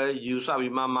ကိုပဲယူဆ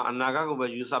ပြီးမှားမှာအနာဂတ်ကိုပဲ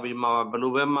ယူဆပြီးမှားမှာဘယ်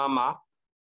လိုပဲမှား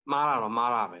တာတော့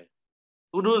မှားတာပဲ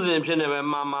ဥဒုဇဉ်ဖြစ်နေပဲ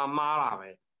မှားတာပဲ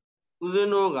ဦးဇ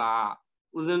င်းတို့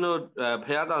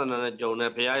ဘုရားသာသနာနဲ့ကြုံ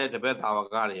တဲ့ဘုရားရဲ့တပည့်သာဝ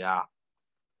ကတွေက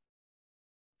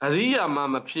အရိယာမ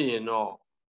မဖြစ်ရင်တော့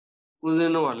ဦးဇ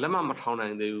င်းတို့ကလက်မထောင်နို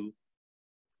င်သေးဘူး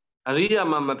အရိယာ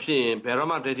မဖြစ်ရင်ဘယ်တော့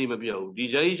မှဒိဋ္ဌိမပြောဘူးဒီ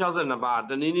ဒိဋ္ဌိ62ပါး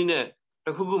တနည်းနည်းနဲ့တ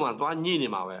စ်ခုခုမှသွားညှိနေ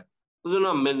မှာပဲဦးဇင်း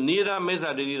တို့နိဒာမိစ္ဆာ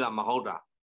ဒိဋ္ဌိသာမဟုတ်တာ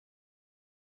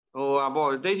ဟိုပေါ့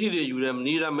ဒိဋ္ဌိတွေယူတယ်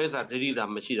နိဒာမိစ္ဆာဒိဋ္ဌိသာ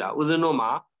မရှိတာဦးဇင်းတို့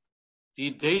မှာဒီ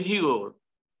ဒိဋ္ဌိကို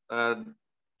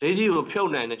ဖြုတ်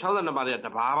နိုင်တယ်62ပါးတွေကတ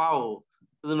ဘာဘာကို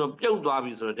ဦးဇင်းတို့ပြုတ်သွား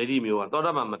ပြီဆိုတော့ဒိဋ္ဌိမျိုးကသော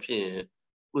တာပန်မဖြစ်ရင်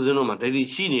ဦးဇင်းတို့မှာဒိဋ္ဌိ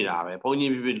ရှိနေတာပဲဘုန်း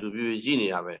ကြီးဖြစ်လူဖြစ်ရှိနေ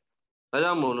တာပဲဒါ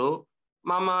ကြောင့်မို့လို့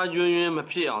မာမာယွင်ယွင်မ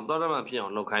ဖြစ်အောင်သောတာပန်ဖြစ်အော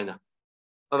င်လုပ်ခိုင်းတာ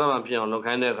သောတာပန်ဖြစ်အောင်လုပ်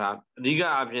ခိုင်းတဲ့အခါအဓိက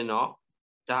အဖြစ်တော့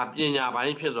ဒါပညာပို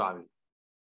င်းဖြစ်သွားပြီ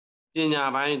ပညာ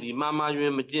ပိုင်းဒီမှားမှားယွ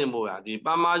င်းမကျင့်ဖို့ရဒီ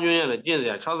ပါးမှားယွင်းရလည်းကျင့်စ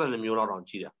ရာ62မျိုးလောက်တောင်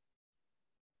ရှိတာ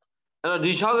အဲ့တော့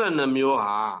ဒီ62မျိုး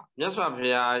ဟာမြတ်စွာဘု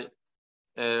ရား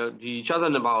ဒီ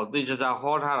62ပါးကိုသေချာ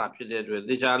ဟောထားတာဖြစ်တဲ့အတွက်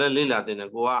သေချာလည်းလေ့လာတင်တ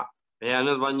ယ်ကိုကဘယ်ဟာ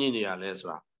နဲ့သွားညှိနေရလဲဆို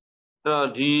တာအဲ့တော့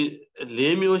ဒီ၄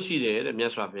မျိုးရှိတယ်တဲ့မြ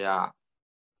တ်စွာဘုရား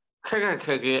ခ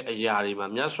က်ခဲအရာတွေမှာ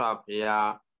မြတ်စွာဘုရား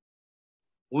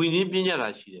ဝိနည်းပညာတာ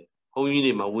ရှိတယ်ဘုန်းကြီး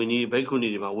တွေမှာဝိနည်းဘိက္ခုနီ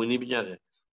တွေမှာဝိနည်းပညာတယ်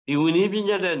ဒီဝိနည်းပ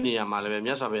ညာတဲ့နေရာမှာလည်းပဲ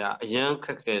မြတ်စွာဘုရားအယံခ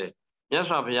က်ခဲတယ်မြတ်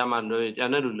စွာဘုရားမှာလည်းကျ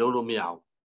န်တဲ့လူလုံးလို့မရဘူး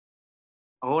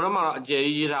အဟောတော့မှတော့အကျယ်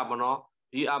ကြီးရေးတာပေါ့နော်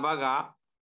ဒီအာဘကယ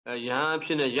ဟန်အဖြ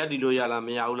စ်နဲ့ရက်တီလို့ရလားမ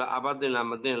ရဘူးလားအာဘတင်လား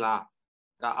မတင်လား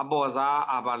ဒါအပေါ်စား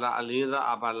အာဘလားအလေးစား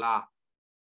အာဘလား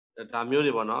ဒါမျိုး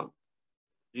တွေပေါ့နော်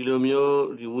ဒီလိုမျိုး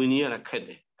ဒီဝိနည်းရတာခက်တ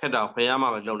ယ်ခက်တော့ဘုရားမှာ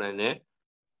ပဲလုံနိုင်တယ်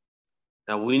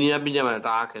ဒါဝိနည်းပညာမှာ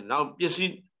တားခက်နောက်ပစ္စ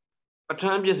ည်းပဋ္ဌာ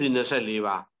န်းပစ္စည်း24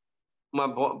ပါဥမာ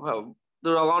သူ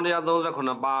တော်ကောင်း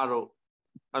139ပါးတို့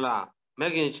ဟုတ်လားမ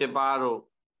ဂ်ခင်7ပါးတို့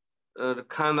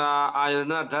ခန္ဓာအာယတ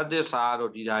နာဓာတ်သစ္စာ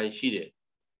တို့ဒီဓာတ်ရှိတယ်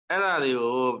အဲ့ဒါတွေ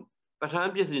ကိုပဋ္ဌာ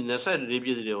န်းပစ္စည်း24ပ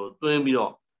စ္စည်းတွေကိုတွင်းပြီး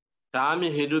တော့ဒါအမြ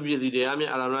င့်ဟေတုပစ္စည်းတရားမြ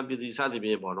င့်အာရဏပစ္စည်းစသဖြ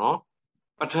င့်ပေါ့နော်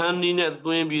ပဋ္ဌာန်းနည်းနဲ့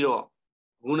တွင်းပြီးတော့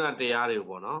ဂုဏတရားတွေကို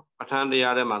ပေါ့နော်ပဋ္ဌာန်းတ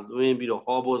ရားထဲမှာတွင်းပြီးတော့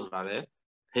ဟောဖို့ဆိုတာလေ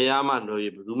ဘုရားမှတို့ရ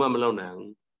ဘယ်သူမှမလုပ်နိုင်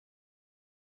ဘူး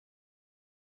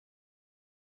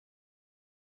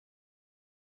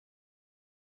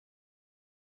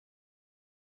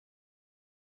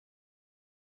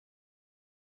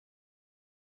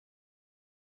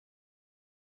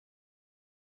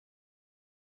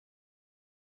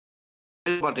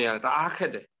အဲ့ဘာတရားတအားခ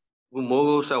က်တယ်အခုမိုး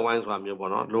ကုတ်ဆက်ဝိုင်းဆိုတာမျိုး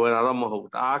ပေါ့နော်လွယ်တာတော့မဟုတ်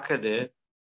ဘူးတအားခက်တယ်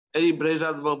အဲ့ဒီပရိစ္ဆ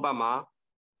သမုပ္ပါမှာ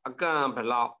အကန့်ဘ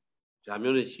လောက်ဒါ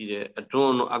မျိုးတွေရှိတယ်အတွ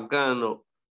န်းတို့အကန့်တို့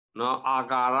နော်အာ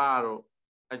ကာရတို့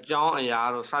အကြောင်းအရာ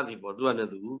တို့စသည်ပေါ့သူကလ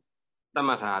ည်းသူသတ်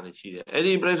မှတ်ထားတာရှိတယ်အဲ့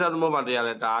ဒီပရိစ္ဆသမုပ္ပါတရားလ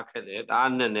ည်းတအားခက်တယ်တအား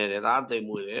နဲ့နေတယ်တအားသိမ်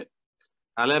မွေ့တယ်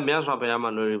ဒါလည်းမြတ်စွာဘုရား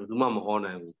မှာလွယ်ဘယ်သူမှမဟော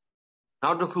နိုင်ဘူး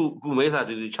နောက်တစ်ခုအခုမိစ္ဆာ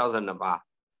တိတိ62ပါး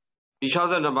ဒီ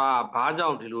62ပါးဘာကြော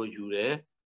င့်ဒီလိုယူတယ်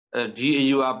ဒီအ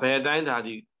ယူအဘယ်တိုင်းဒါ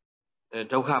ဒီ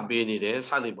ဒုက္ခပေးနေတယ်စ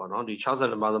သည်ပေါ့နော်ဒီ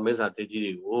62ပါးသောမိစ္ဆာဒိဋ္ဌိ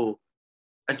တွေကို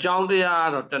အကြောင်းတရား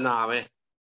တော့တဏှာပဲ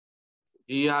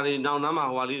ဒီဟာတွေနောက်နားမှာ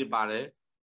ဟိုဟာလေးတွေပါတယ်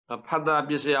ဖတ်တာ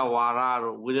ပစ္စယဝါရ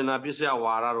တို့ဝေဒနာပစ္စယ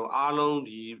ဝါရတို့အားလုံး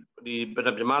ဒီ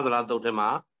ဗြဟ္မစရာတုတ်ထဲမှာ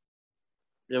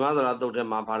ဗြဟ္မစရာတုတ်ထဲ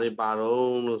မှာဘာတွေပါ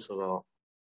တော့လို့ဆိုတော့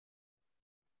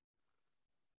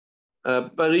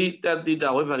ပရိတတိတ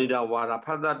ဝိပန္နိတဝါဒဖ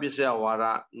တ်တာပစ္စယဝါဒ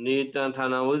နေတံဌာ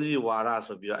နဝစီဝါဒ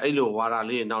ဆိုပြီးတော့အဲ့လိုဝါဒ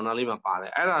လေးနောက်နားလေးမှာပါတ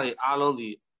ယ်အဲ့ဒါတွေအားလုံးဒီ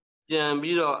ပြန်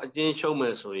ပြီးတော့အကျဉ်းချုပ်မ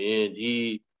ယ်ဆိုရင်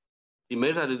ဒီမိ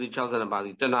စ္ဆာဒိဋ္ဌိ62ပါး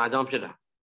ဒီတဏှာကြောင့်ဖြစ်တာ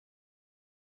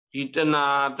ဒီတ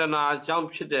ဏှာကြောင့်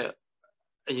ဖြစ်တဲ့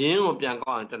အရင်းကိုပြန်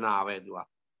ကောက်ရင်တဏှာပဲသူက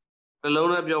နှလုံး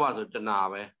ထဲပြောပါဆိုတဏှာ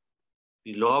ပဲ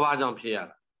ဒီလောဘကြောင့်ဖြစ်ရ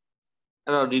တာ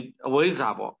အဲ့တော့ဒီအဝိဇ္ဇာ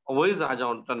ပေါ့အဝိဇ္ဇာကြော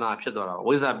င့်တဏှာဖြစ်သွားတာအ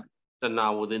ဝိဇ္ဇာတဏှာ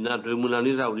ဝေဒနာဒွေမူလ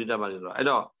နိစ္စဝိတ္တပါနေဆိုတော့အဲ့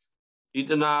တော့ဒီ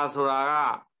တဏှာဆိုတာက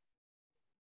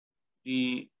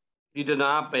ဒီတ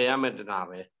ဏှာပယ်ရမယ့်တဏှာ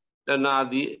ပဲတဏှာ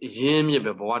ဒီအရင်းမြစ်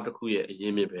ပဲဘဝတစ်ခုရဲ့အရ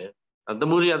င်းမြစ်ပဲသ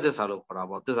မုဒိယသစ္စာလို့ခေါ်တာ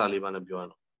ပေါ့သစ္စာလေးပါးနဲ့ပြောရအော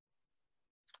င်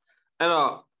အဲ့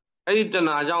တော့အဲ့ဒီတ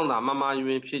ဏှာကြောင့်သာမမယွ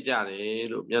င်ဖြစ်ကြတယ်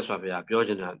လို့မြတ်စွာဘုရားပြော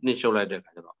ချင်တာနှိမ့်ရှုပ်လိုက်တဲ့အ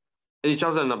ခါကျတော့အဲ့ဒီ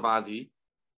62ပါးဒီ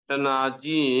တဏှာ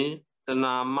ကြီးရင်တ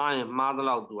ဏှာမှားရင်မှားသ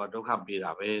လောက်သူကဒုက္ခပေး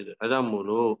တာပဲဒါကြောင့်မို့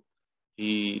လို့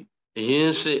ဒီအရ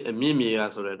င်းစစ်အမြင့်မြေက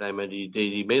ဆိုတဲ့အတိုင်းပဲဒီ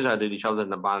မိစ္ဆာဒိဋ္ဌိ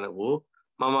62ပါးကို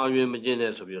မမယွင်မကျင့်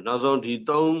တဲ့ဆိုပြီးတော့နောက်ဆုံးဒီ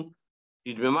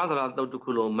ဗြဟ္မစရာတုတ်တစ်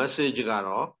ခုလုံး message က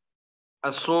တော့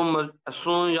အစွ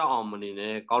န်းရောက်အောင်မနေ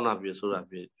နဲ့ကောင်းတာပြဆိုတာ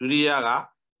ပြဒုတိယက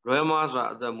လွဲမဆိုတာ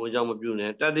အသက်မွေးကြောင်မပြု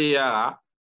နဲ့တတိယက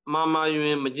မမယွ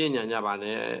င်မကျင့်ညာကြပါ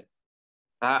နဲ့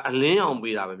ဒါအလင်းအောင်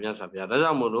ပေးတာပဲမြတ်စွာဘုရားဒါ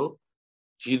ကြောင့်မို့လို့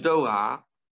ဒီတုတ်ဟာ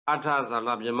အထဇာလ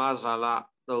ဗြဟ္မဇာလ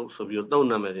တုတ်ဆိုပြီးတော့တုတ်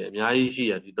နာမည်တွေအများကြီးရှိ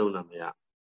ရဒီတုတ်နာမည်က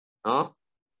နော်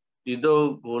ဒီတုတ်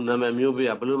ကိုနာမည်မျိုးပေး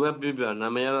ရဘယ်လိုပဲပြပြနာ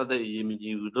မည်ရတော့တဲ့အရေးမ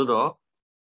ကြီးဘူးသို့တော့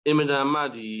အင်မတန်မှ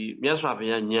ဒီမြတ်စွာဘု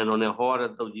ရားဉာဏ်တော်နဲ့ဟောရ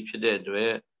တဲ့တုတ်ကြီးဖြစ်တဲ့အတွ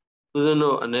က်ဦးဇင်း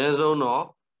တို့အ ਨੇ ဆုံးတော့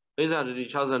မိစ္ဆာဒိဋ္ဌိ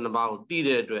62ပါးကိုသိ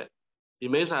တဲ့အတွက်ဒီ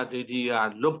မိစ္ဆာဒိဋ္ဌိက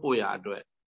လွတ်ဖို့ရအတွက်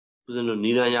ဦးဇင်းတို့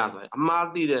နိဒန်းရဆိုအမှား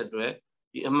သိတဲ့အတွက်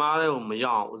ဒီအမှားတွေကိုမ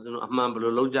ရောက်အောင်ဦးဇင်းတို့အမှန်ဘယ်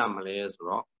လိုလုပ်ကြမလဲဆို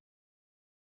တော့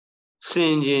စ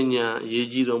င်ကြင်ဉာဏ်အရေး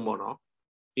ကြီးဆုံးပေါ့နော်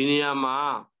ဒီနေရာမှာ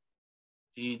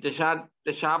ဒီတ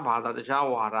ခြားဘာသာတခြား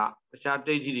ဝါဒတခြား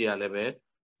ဒိဋ္ဌိတွေကလည်းပဲ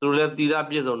သူတို့လည်းသီလ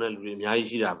ပြည့်စုံတဲ့လူတွေအများကြီး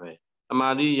ရှိတာပဲအ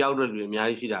မှားကြီးရောက်တဲ့လူတွေအများ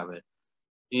ကြီးရှိတာပဲ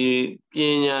ဒီပ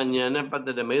ညာဉာဏ်နဲ့ပတ်သ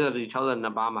က်တဲ့မိစ္ဆာဒိဋ္ဌိ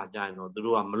62ပါးမှာကြာရင်တော့သူ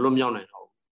တို့ကမလွတ်မြောက်နိုင်တော့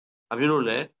ဘူး။ဘာဖြစ်လို့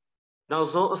လဲနောက်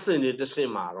ဆုံးအဆင့်တွေတစ်ဆ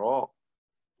င့်မှာတော့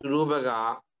သူတို့ဘက်က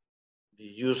ဒီ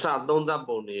ယူဆသုံးသပ်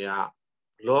ပုံတွေက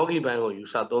လောကီပိုင်းကိုယူ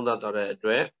ဆသုံးသပ်တော်တဲ့အတွ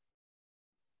က်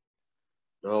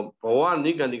ဘဝ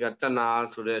နိဂန္ဒီကတဏှာ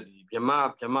ဆိုတဲ့ဒီဗြဟ္မာ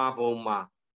ဘုံမှာ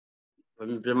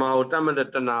ဗြဟ္မာကိုတတ်မှတ်တဲ့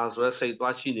တဏှာဆိုတဲ့စိတ်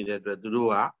သွားရှိနေတဲ့အတွက်သူတို့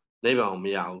ကနိဗ္ဗာန်ကိုမ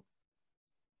ရဘူး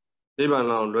နိဗ္ဗာန်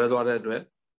လောက်လွဲသွားတဲ့အတွက်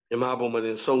ဗြဟ္မာဘုံမှာတ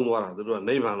င်ဆုံးသွားတာသူတို့က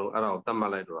နိဗ္ဗာန်လို့အဲ့ဒါကိုတတ်မှ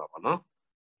တ်လိုက်တော့တာပေါ့နော်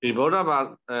ဒီဗုဒ္ဓဘာ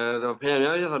ဘုရား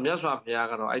များဆိုမြတ်စွာဘုရား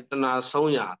ကတော့အဲ့တဏှာ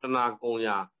ဆုံးရာတဏှာကုန်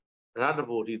ရာရတ္တ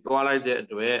ဘူဒီသွားလိုက်တဲ့အ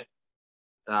တွက်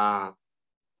ဒါ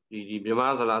ဒီဗြဟ္မာ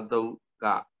ဇလာတုတ်က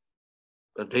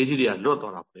ဒိဋ္ဌိတွေကလွတ်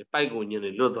သွားတာပဲပိုက်ကိုညင်း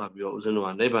တွေလွတ်သွားပြီးတော့ဦးဇင်းတို့က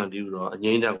နိဗ္ဗာန်တည်းပြီးတော့အ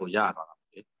ငြိမ့်တက်ကိုရသွားတာ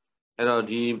ပဲအဲ့တော့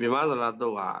ဒီဗြဟ္မာဇလာတု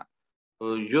တ်ဟာ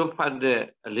ရွတ်ဖတ်တဲ့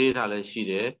အလေးထားလည်းရှိ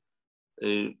တယ်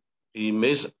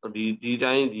ဒီ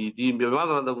တိုင်းဒီဗြဟ္မာ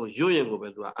ဇလာတုတ်ကိုရွတ်ရင်ကိုပဲ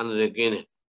သူကအန္တရာယ်ကင်းတယ်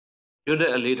ရွတ်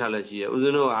တဲ့အလေးထားလည်းရှိတယ်ဦးဇ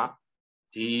င်းတို့က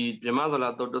ဒီဗြဟ္မာဇလာ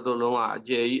တုတ်တစ်လုံးကအ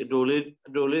ကျယ်ကြီးအတို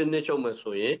လေးနှိမ့်ချုပ်မယ်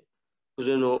ဆိုရင်ဦးဇ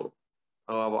င်းတို့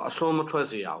အစွန်းမထွက်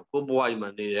စေရအောင်ကိုဘဝကြီးမှာ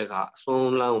နေတဲ့အခါအစွ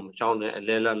န်းလမ်းကိုမချောင်းနဲ့အ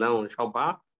လဲလမ်းကို၆ပါ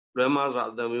လွဲမစွာ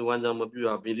အတမီဝမ်းကြောင်းမပြူရ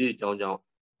ပြည်သည့်အကြောင်းကြောင့်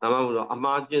ဒါမှမဟုတ်အ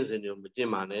မှားကျင့်စဉ်တွေကိုမကျင့်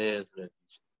ပါနဲ့ဆိုတဲ့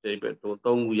ဒီပဲ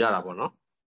သုံးခုရတာပေါ့နော်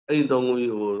အဲ့ဒီသုံးခုကို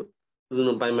ဦးဇင်း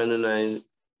တို့ပိုင်ပိုင်နိုင်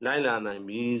လိုက်လာနိုင်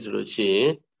ပြီဆိုလို့ရှိရင်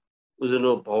ဦးဇင်း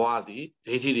တို့ဘဝသည်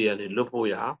ဒိဋ္ဌိတွေကနေလွတ်ဖို့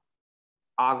ရ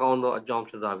အားကောင်းသောအကြောင်း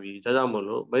ဖြစ်သွားပြီဒါကြောင့်မို့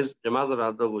လို့ဗြဟ္မာစရာ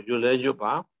တုတ်ကိုရွတ်လဲရွတ်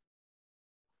ပါ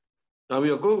နောက်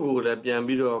ပြီးတော့ကိုယ့်ကိုယ်လည်းပြန်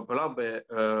ပြီးတော့ဘယ်တော့ပဲ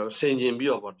ဆင်ခြင်ပြီး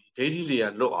တော့ပေါ့ဒီဒိဋ္ဌိတွေက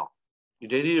လွတ်အောင်ဒီ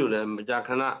ဒိဋ္ဌိတွေလည်းမကြာခ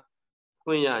ဏခွ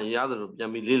င့်ရသလိုပြ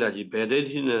န်ပြီးလေ့လာကြည့်ဘယ်ဒိဋ္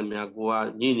ဌိနဲ့များကိုက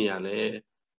ညှိနေရလဲ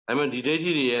ဒါပေမဲ့ဒီဒိဋ္ဌိ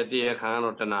တွေရဲ့တရားခံက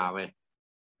တော့တဏှာပဲ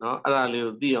เนาะအဲ့ဒါလေး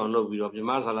ကိုသိအောင်လုပ်ပြီးတော့ဗြဟ္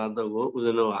မာဇာလာတုတ်ကိုဦးဇ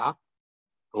င်းတို့က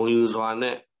ဂုဏ်ယူစွာ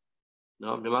နဲ့เน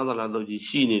าะဗြဟ္မာဇာလာတုတ်ကြီး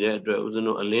ရှိနေတဲ့အတွက်ဦးဇင်း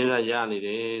တို့အလင်းရနေတ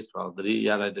ယ်ဆိုတော့သတိရ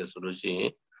လိုက်တယ်ဆိုလို့ရှိရ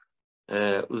င်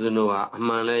ဦးဇင်းတို့ကအ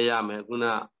မှန်လဲရမယ်ခုန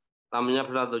တာမညဖ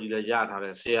လားတုတ်ကြီးလည်းရထားတ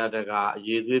ယ်ဆရာတကအ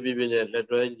ရေးသွေးပြပြနဲ့လက်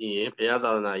တွဲကြည့်ရင်ဘုရားသာ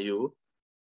သနာကြီးကို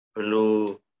ဘယ်လို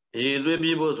အရေးသွေးပြ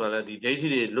ဖို့ဆိုတာလည်းဒီဒိဋ္ဌိ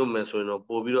တွေလွတ်မယ်ဆိုရင်တော့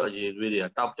ပို့ပြီးတော့အရေးသွေးတွေက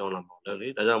တောက်ပြောင်းလာမှာလေ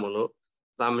ဒါကြောင့်မလို့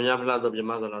တာမညဖလားတုတ်ဗြဟ္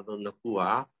မာဇာလာတုတ်နှစ်ခုဟာ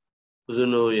ဦးဇ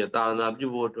င်းတို့ရဲ့သာသနာပြု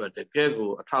ဖို့အတွက်တကယ့်ကို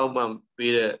အထောက်အပံ့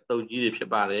ပေးတဲ့တုတ်ကြီးတွေဖြစ်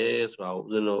ပါတယ်ဆိုတာကို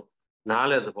ဦးဇင်းတို့နား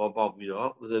လဲသဘောပေါက်ပြီးတော့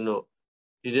ဦးဇင်းတို့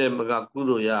ဒီတဲ့မကကု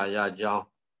သိုလ်ရကြောင်း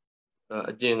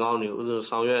အကျင့်ကောင်းတွေဦးဇင်း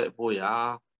ဆောင်ရွက်ဖို့ရ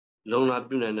လုံလာ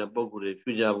ပြုနိုင်တဲ့ပုံကိုယ်တွေ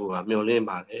ပြုကြဖို့ကမျှော်လင့်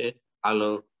ပါတယ်အ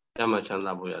လုံးကျမ်းမှချမ်း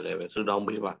သာဖို့ရလည်းပဲဆုတောင်း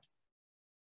ပေးပါ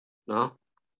နော်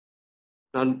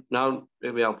နောက်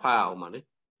ပြောဖတ်အောင်ပါလေ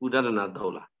ဥဒ္ဒနာထု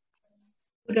တ်လား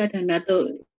ဥဒ္ဒနာထုတ်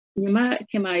ညီမ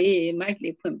ခင်မကြီးမိုက်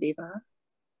လေးဖွင့်ပေးပါ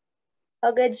ဟု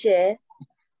တ်ကဲ့ကျေ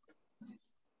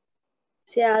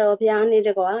ဆရာတော်ဘုရားနေတ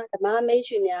ကွာဓမ္မမိတ်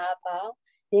ဆွေများအပေါင်း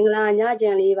မင်္ဂလာညချ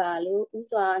မ်းလေးပါလို့ဥ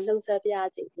စွာနှုတ်ဆက်ပြ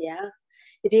စီဗျာ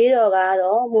ဒီပြေတော်က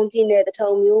တော့မွန်ပြည်နယ်တထုံ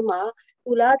မျိုးမှာ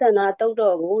ကုလဒနာတုတ်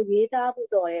တော်ကိုရေးသားပူ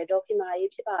ဇော်တဲ့ဒေါက်ခင်မာ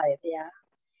ကြီးဖြစ်ပါတယ်ဗျာ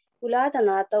ကုလဒ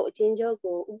နာတုတ်အချင်းချုပ်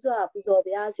ကိုဥစွာပူဇော်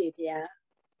ပြစီဗျာ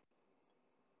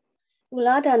ကုလ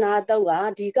ဒနာတုတ်က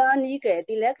ဒီကနီးကဲ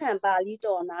တိလက်ခံပါဠိ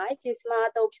တော်၌ပစ္စမ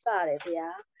တုတ်ဖြစ်ပါတယ်ဗျာ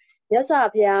မြတ်စွာ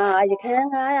ဘုရားရခန်း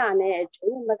900နဲ့အတူ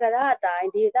မကရအတိုင်း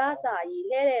ဒေသစာကြီး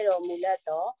လှဲ့တဲ့တော်မူလက်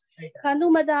တော်ခန္ဓု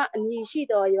မတအမည်ရှိ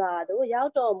တော်ရွာသို့ရော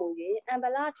က်တော်မူ၍အံပ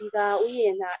လဒီကာဥယျာ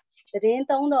ဉ်၌တည်င်း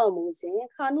သုံးတော်မူစဉ်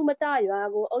ခန္ဓုမတရွာ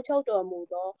ကိုအုပ်ချုပ်တော်မူ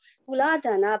သောကုလ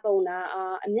ဒါနပုံနာ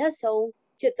အားအမျက်ဆုံး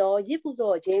ဖြစ်သောရစ်ပူ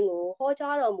ဇော်ခြင်းကိုဟော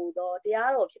ကြားတော်မူသောတ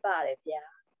ရားတော်ဖြစ်ပါတယ်ဗျာ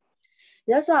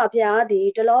မြတ်စွာဘုရားသည်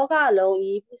တလောကလုံး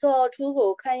ဤပူဇော်ထူး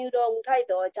ကိုခံယူတော်မူထိုက်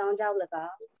သောအကြောင်းကြောင့်၎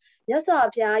င်းမြတ်စွာ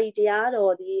ဘုရား၏တရား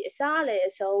တော်သည်အစအလယ်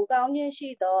အဆုံးကောင်းခြင်းရှိ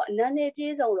သောအနန္တပြ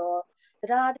ည့်စုံသော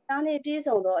တရားနှင့်ပြည့်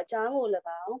စုံသောအကြောင်းကို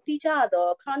၎င်းသိကြသော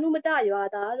ခန္ဓုမတရွာ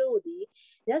သားတို့သည်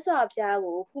မြတ်စွာဘုရား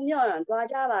ကိုဖူးမြော်ရန်သွား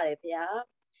ကြပါれဗျာ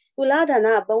ကုလဒါန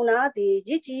ပုံနာသည်ရ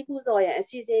စ်ကြီးပူဇော်ရန်အ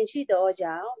စီအစဉ်ရှိသော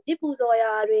ကြောင့်ရစ်ပူဇော်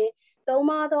ရာတွင်သုံး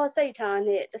ပါးသောစိတ်ထား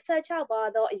နှင့်16ပါး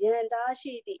သောအယံတား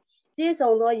ရှိသည့်ပြည့်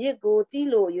စုံသောရစ်ကိုတီး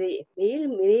လို၍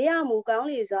မေးရမူကောင်း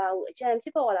လေစွာဟုအကြံဖြ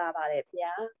စ်ပေါ်လာပါれ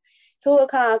ဗျာထိုအ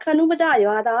ခါခန္ဓုမတ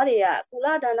ရွာသားတွေကကုလ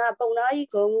ဒါနပုံနာ၏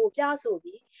ဂုဏ်ကိုပြဆို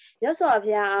ပြီးမြတ်စွာဘု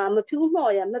ရားအားမဖူး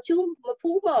မော်ရန်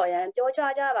ပြော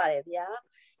ကြားကြပါလေဗျာ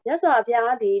မြတ်စွာဘု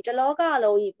ရားသည်တလောက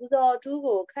လုံး၏ပူဇော်ထူး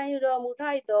ကိုခံယူတော်မူ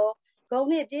ထိုက်သောဂုဏ်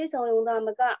နှင့်ပြည့်စုံရုံသာမ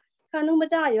ကခန္ဓုမ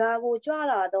တရွာကိုကြွ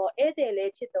လာသောဧည့်သည်လ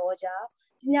ည်းဖြစ်သောကြောင့်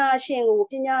ပညာရှင်က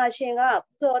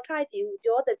ပူဇော်ထိုက်သည်ဟု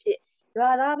ပြောသည်ဖြင့်ရွာ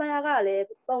သားများကလည်း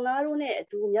ပုံနာတို့နှင့်အ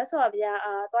တူမြတ်စွာဘုရား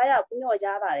အားတွားရောက်ပူဇော်ကြ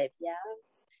ပါလေဗျာ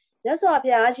မြတ်စွာဘု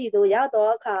ရားရှိသို့ရောက်သော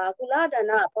အခါကုလဒါ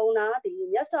နပုံနာသည်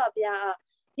မြတ်စွာဘုရား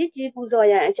ရစ်ကြီးပူဇော်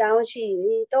ရန်အကြောင်းရှိ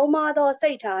၍သုံးပါးသောစိ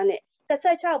တ်ထားနှင့်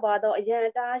16ပါးသောအယံ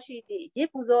တားရှိသည့်ရစ်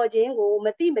ပူဇော်ခြင်းကိုမ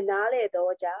တိမနာလဲသော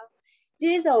ကြောင့်ပြ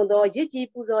ည့်စုံသောရစ်ကြီး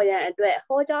ပူဇော်ရန်အတွက်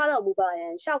ဟောကြားတော်မူပါရ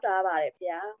န်လျှောက်ထားပါれ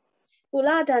ဗျာ ကုလ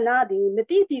ဒါနသည်မ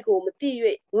တိပြီကိုမတိ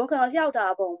၍ဝန်ခံလျှောက်တာ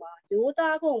ပုံမှာရိုး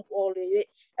သားကုန်ပေါ်လွင်၍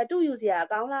အတူယူစရာ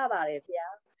ကောင်းလာပါတယ်ဗျာ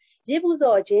ရစ်ပူ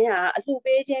ဇော်ခြင်းဟာအလှ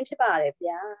ပေးခြင်းဖြစ်ပါတယ်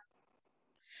ဗျာ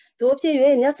တို့ဖြစ်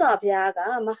၍မြတ်စွာဘုရားက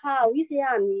မဟာဝိဇယ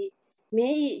မ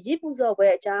င်း၏ရစ်ပူဇော်ပွဲ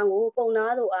အကြောင်းကိုပုံနာ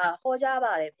တို့အားဟောကြား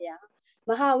ပါတယ်ဗျာမ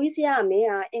ဟာဝိဇယမင်း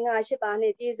ဟာအင်္ဂါ၈ပါး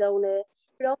နဲ့ပြည့်စုံတယ်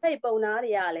ပရောဟိတ်ပုံနာ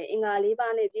တွေကလည်းအင်္ဂါ၄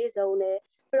ပါးနဲ့ပြည့်စုံတယ်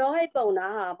ပရောဟိတ်ပုံနာ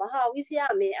ဟာမဟာဝိဇယ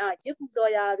မင်းအားရစ်ပူ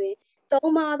ဇော်ရာတွင်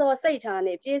သုံးပါးသောစိတ်ထား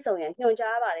နဲ့ပြည့်စုံရန်ညွှန်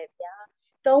ကြားပါတယ်ဗျာ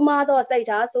သုံးပါးသောစိတ်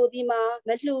ထားဆိုသည်မှာမ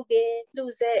လှူခင်လှူ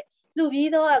ဆက်လှူပြီး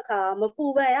သောအခါမပူ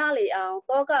ပန်ရလေအောင်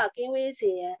တောကကင်းဝေး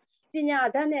စေရန်ပညာ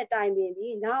ဓာတ်နဲ့တိုင်ပင်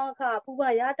ပြီးနောက်အခါပူပ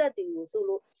န်ရတတ်သည်ကိုဆို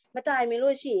လို့မတိုင်ပင်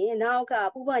လို့ရှိရင်နောက်အခါ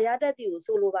ပူပန်ရတတ်သည်ကို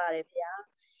ဆိုလိုပါတယ်ဗျာ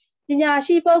ပညာ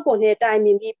ရှိပုဂ္ဂိုလ်နဲ့တိုင်ပ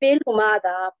င်ပြီးပေးလို့မှ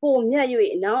သာပုံမြတ်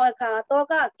၍နောက်အခါတော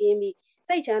ကကင်းပြီး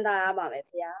စိတ်ချမ်းသာရမှာပဲ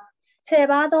ဗျာ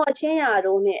10ပါးသောအချင်းရာ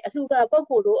တို့နှင့်အလှူခံပုဂ္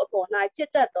ဂိုလ်တို့အပေါ်၌ဖြစ်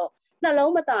တတ်သောနှ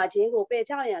လုံးမသာခြင်းကိုပယ်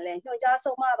ဖြောက်ရန်လည်းညွှန်ကြား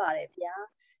ဆုံးမပါတယ်ဗျာ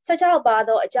16ပါး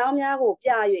သောအကြောင်းများကို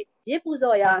ပြ၍ရစ်ပူ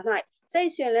ဇော်ရာ၌စိတ်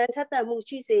ရှင်လန်းထက်သန်မှု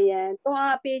ရှိစေရန်တွန်း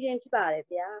အားပေးခြင်းဖြစ်ပါတယ်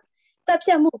ဗျာတပ်ဖြ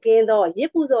တ်မှုကင်းသောရ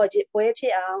စ်ပူဇော်ခြင်းပွဲဖြ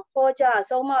စ်အောင်ဟောကြား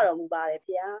ဆုံးမတော်မူပါတယ်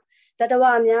ဗျာတတဝ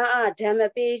များအားဓမ္မ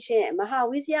ပေးခြင်းမဟာ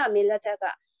ဝိဇယမင်းလက်ထက်က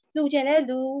လှူခြင်းတဲ့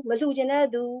လူမလှူခြင်းတဲ့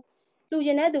သူလှူခြ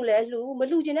င်းတဲ့သူလည်းလှူမ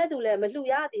လှူခြင်းတဲ့သူလည်းမလှူ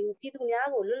ရသည်ဟုပြည်သူများ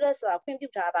ကိုလွတ်လပ်စွာခွင့်ပြု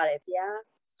ထားပါတယ်ဗျာ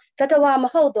တတဝမ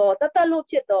ဟုတ်သောတသက်လို့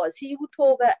ဖြစ်သောစီဦး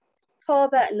ထိုးဘက်ထော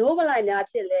ဘက်နိုးပလိုက်များ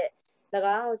ဖြစ်လေ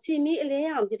၎င်းစီမီအလင်း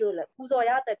ရောင်ဖြစ်လို့လည်းပူဇော်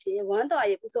ရသဖြင့်ဝမ်းတော်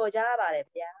ရည်ပူဇော်ကြရပါတယ်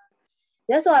ဗျာ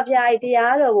မြတ်စွာဘုရား၏တ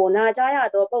ရားတော်ကိုနာကြားရ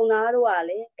သောပုံနာတို့ဟာ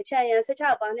လည်းအချမ်းရံ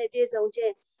16ပါးနှင့်ပြည့်စုံခြ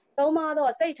င်းသုံးပါးသော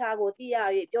စိတ်ထားကိုသိရ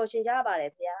၍ပျော်ရွှင်ကြပါတ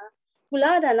ယ်ဗျာကုလ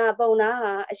ဒါနပုံနာ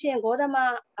ဟာအရှင်ဂေါတမ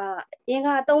အင်္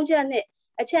ဂါ3ချက်နှင့်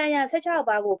အချမ်းရံ16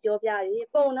ပါးကိုပြောပြ၍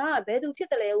ပုံနာဘယ်သူဖြစ်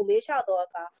တယ်လဲဟုမေးလျှောက်သောအ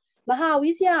ခါမဟာဝိ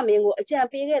ဇယမင်းကိုအကြံ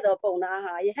ပေးခဲ့သောပုံနာ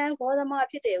ဟာယဟန်ဂေါတမ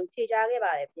ဖြစ်တယ်ဟုဖြေကြားခဲ့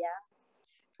ပါတယ်ဗျာ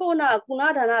ထို့နောက်ကုလ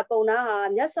ဒါနပုံနာဟာ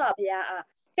မြတ်စွာဘုရားအား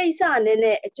ကိစ္စ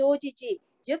နဲ့အကျိုးကြီး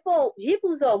ရစ်ပူ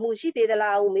ဇော်မှုရှိသေးသ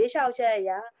လားဟုမေးလျှောက်ချက်အ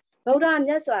ရာဗုဒ္ဓ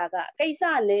မြတ်စွာကကိစ္စ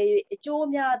နယ်၍အကျိုး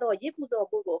များသောရစ်ပူဇော်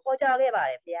မှုကိုဟောကြားခဲ့ပါ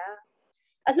တယ်ဗျာ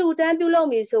အလှူဒန်းပြုလုပ်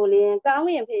မည်ဆိုရင်ကောင်းဝ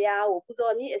င်ဖရာကိုပူ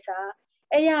ဇော်မည်အစား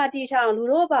အရာတီထောင်လူ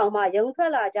တို့ပေါင်းမှယုံထွ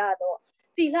က်လာကြသော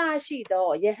တိလှရှိသော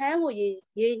ယဟန်ကို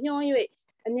ရေညွှန်း၍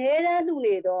အမြဲတမ်းလှူ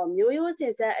နေသောမျိုးရိုးစ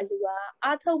င်ဆက်အလှူအား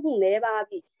အာထုတ်မှုနည်းပါ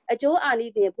ပြီးအကျိုးအာနိ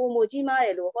သင်ပုံမကြီးမားတ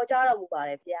ယ်လို့ဟောကြားတော်မူပါ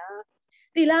တယ်ဗျာ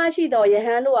တိလှရှိသောယဟ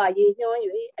န်တို့အားရေညွှန်း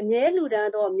၍အမြဲလှူဒ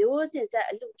န်းသောမျိုးရိုးစင်ဆက်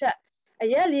အလှူထက်အ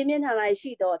ရက်လေးမျက်နှာ၌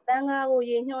ရှိသောတန်ဃာကို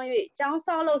ရေညွှန်း၍ကျောင်း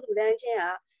ဆောက်လုပ်လှူဒန်းခြင်း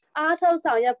အားအာထုတ်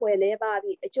ဆောင်ရွက်ဖွယ်နည်းပါ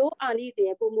ပြီးအကျိုးအာနိသ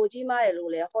င်ပုံမကြီးမားတယ်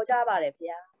လို့လည်းဟောကြားပါတယ်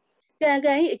ဗျာ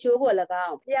ကံ၏အကျိုးကို၎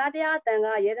င်းဘုရားတရားတန်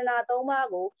ခါယေဒနာ3ပါး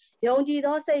ကိုယုံကြည်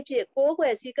သောစိတ်ဖြင့်ကိုးကွ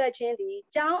ယ်စည်းကပ်ခြင်းသည်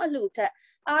ကျောင်းအလှထက်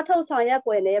အားထုတ်ဆောင်ရွက်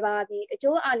ပွယ်နေပါပြီးအ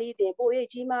ကျိုးအာနိသင်ပို၍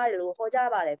ကြီးမားတယ်လို့ဟောကြား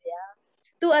ပါတယ်ဗျာ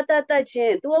သူအသက်သက်ခြ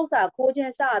င်းသူဥစ္စာခိုးခြ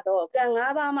င်းစသောကံ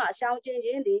5ပါးမှရှောင်ကျဉ်ခြ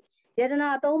င်းသည်ယေဒနာ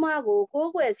3ပါးကို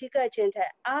ကိုးကွယ်စည်းကပ်ခြင်းထ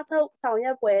က်အားထုတ်ဆောင်ရွ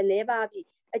က်ပွယ်နေပါပြီး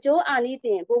အကျိုးအာနိသ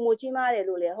င်ပိုမိုကြီးမားတယ်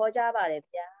လို့လည်းဟောကြားပါတယ်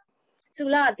ဗျာသု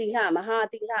လတိလမဟာ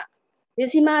တိလဝိ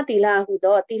စီမတိလဟု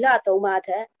သောတိလ3ပါးထ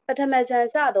က်ပထမဇန်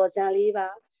စသောဇန်4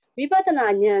ပါးဝိပဿနာ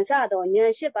ဉာဏ်စသောဉာ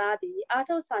ဏ်8ပါးသည်အာ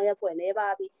ထုတ်ဆောင်ရွက်ဖွယ်နေပါ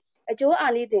ပြီးအကျိုးအာ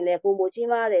နိသင်လည်းပုံမကြီး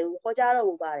မားတယ်ဟုဟောကြားတော်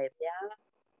မူပါတယ်ဗျာ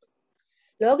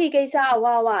လောကီကိစ္စအဝ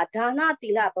ဝဒါနတိ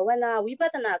လဘဝနာဝိပ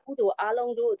ဿနာကုသိုလ်အ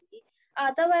လုံးတို့သည်အာ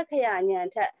တဝခယဉာဏ်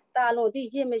ထက်တာလွန်သည့်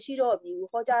ရင့်မရှိတော့ပြီဟု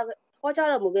ဟောကြား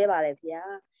တော်မူခဲ့ပါတယ်ဗျာ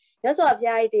မြတ်စွာဘု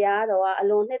ရား၏တရားတော်ကအ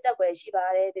လွန်နှစ်သက်ဖွယ်ရှိပါ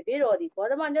တယ်တပည့်တော်သည်ဘော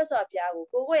ဓမမြတ်စွာဘုရားကို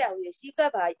ကိုးကွယ်ရဟုစည်းက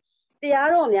ပ်ပါတရား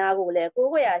တော်များကိုလည်းကိုး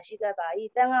ကွယ်ရာရှိတတ်ပါ၏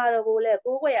တန်ဃာတော်ကိုလည်း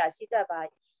ကိုးကွယ်ရာရှိတတ်ပါ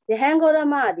၏ယဟန်ဂေါရ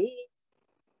မသည်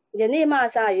ယနေ့မှ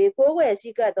စ၍ကိုးကွယ်စ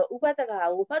ည်းကပ်သောဥပတ္တက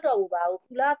ကိုဖတ်တော်မူပါဟု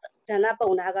ကုလဒါနပုံ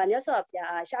နာကမြတ်စွာဘုရား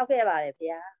အားလျှောက်ခဲ့ပါတယ်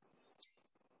ဗျာ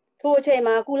ထိုအချိန်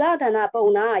မှာကုလဒါနပုံ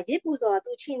နာရစ်ပူဇော်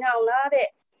သူချီနှောင်လာတဲ့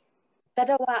တ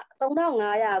တဝ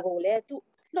3500ကိုလည်းသူ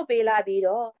လွှတ်ပေးလာပြီး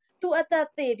တော့သူအသက်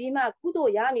သေးပြီးမှကုသို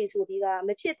လ်ရမည်ဆိုပြီးကမ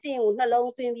ဖြစ်သင့်ကိုနှ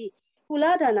လုံးသွင်းပြီးကုလ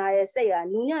ဒါနရဲ့စိတ်က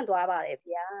နူးညံ့သွားပါတယ်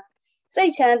ဗျာစိ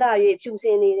တ်ချမ်းသာ၍ဖြူစ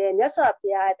င်နေတဲ့မြတ်စွာဘု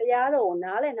ရားတရားတော်ကို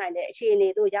နားလည်နိုင်တဲ့အခြေအနေ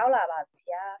သို့ရောက်လာပါပြီ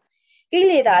ဗျာကိ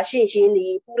လေသာရှင်းရှင်းသ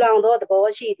ည်ပူလောင်သောသဘော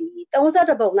ရှိသည်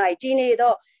32ပုံ၌ကြီးနေ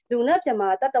သောလူနတ်မြမာ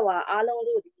တတ္တဝါအလုံး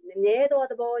တို့သည်မမြဲသော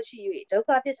သဘောရှိ၍ဒုက္ခ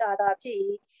သစ္စာသာဖြစ်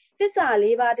၏သစ္စာ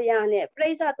4ပါးတရားနှင့်ပြိ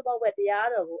ဿသမုပ္ပါဒ်တရား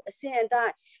တော်ကိုအစဉ်အတို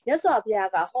င်းမြတ်စွာဘုရား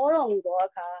ကဟောတော်မူသောအ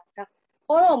ခါ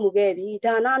ဟောတော်မူခဲ့ပြီး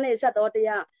ဒါနနှင့်ဆက်သောတ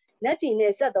ရားနတ်ပြည်နှ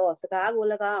င့်ဆက်သောစကားကို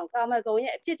၎င်းကာမဂုဏ်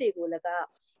ရဲ့အဖြစ်တွေကို၎င်း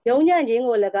ယုံညံ့ခြင်း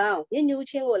ကို၎င်းညဉ့်ညူး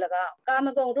ခြင်းကို၎င်းကာမ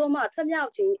ဂုဏ်တို့မှထွက်မြော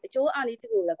က်ခြင်းအကျိုးအာနိသ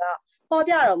င်ကို၎င်းဟော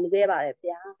ပြတော်မူခဲ့ပါတယ်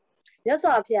ဗျာမြတ်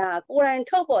စွာဘုရားကိုယ်တိုင်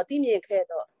ထုတ်ပေါ်သိမြင်ခဲ့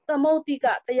သောသမုဒ္ဒိက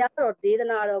တရားတော်ဒေသ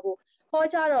နာတော်ကိုဟော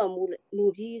ကြားတော်မူ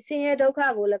ပြီးဆင်းရဲဒုက္ခ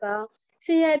ကို၎င်း ဆ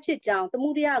င်းရဲဖြစ်ကြောင်းတမှု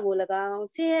တရားကို၎င်း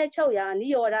ဆင်းရဲချုပ်ရာနိ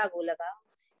ရောဓကို၎င်း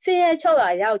ဆင်းရဲချုပ်ရာ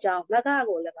ရောက်ကြောင်းမဂ္ဂ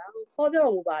ကို၎င်းဟောပြော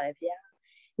မူပါတယ်ဗျာ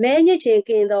မဲညစ်ခြင်း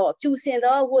ကင်းသောဖြူစင်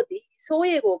သောဝတ်သည်ဆိုး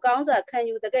ရည်ကိုကောင်းစွာခံ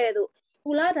ယူတဲ့ကဲ့သို့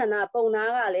ကုလဒါနပုံနာ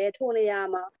ကလည်းထိုနေရာ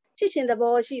မှာဖြစ်ခြင်းသ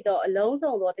ဘောရှိသောအလုံး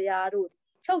စုံသောတရားတို့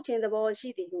ချုပ်ခြင်းသဘောရှိ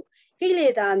သည်ဟုကိလေ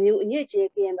သာမျိုးအညစ်ခြင်း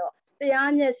ကင်းသောတ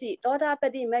ရားမျက်စိသောတာပ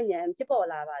တိမဉ္ဇဉ်ဖြစ်ပေါ်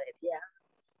လာပါတယ်ဗျာ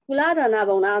ကုလဒါန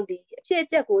ပုံနာသည်အဖြစ်အ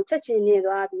ပျက်ကိုချက်ချင်းမြင်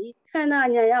သွားပြီးခန္ဓာ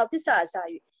ဉာဏ်ရောက်သစ္စာအစာ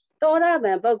၍သောတာပ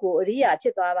န်ပုဂ္ဂိုလ်အရိယာဖြ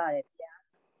စ်သွားပါတယ်ဗျာ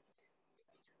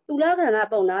ကုလဒါန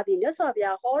ပုံနာသည်မြတ်စွာဘု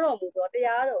ရားဟောတော်မူသောတ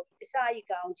ရားတော်အစာဤ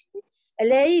ကောင်းခြင်းအ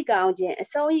လဲဤကောင်းခြင်းအ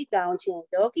ဆုံးဤကောင်းခြင်း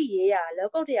လောကီရေးရာလော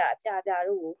ကုတ္တရာအပြာပြ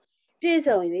တို့ကိုပြည့်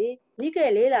စုံ၍နိကေ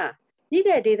လေးလာနိ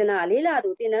ကေဒေသနာလေးလာသူ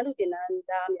တင်နန်းသူတင်နန်း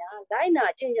သားများလိုက်နာ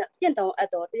ကျင့်သုံးအပ်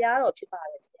သောတရားတော်ဖြစ်ပါ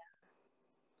တယ်ဗျာ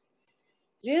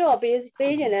ဒီတော့ပေး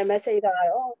ခြင်းတဲ့ message က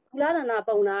တော့ကုလဒါန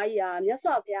ပုံနာကြီးဟာမြတ်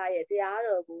စွာဘုရားရဲ့တရား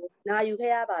တော်ကိုနာယူ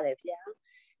ခဲ့ရပါတယ်ဗျာ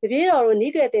တပည့်တော်တို့နိ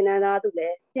ကေတင်နန်းသားသူလ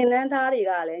ည်းတင်နန်းသားတွေ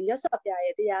ကလည်းမြတ်စွာဘုရား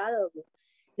ရဲ့တရားတော်ကို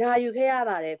နာယူခဲ့ရ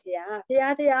ပါတယ်ဗျာဘု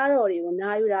ရားတရားတော်တွေကို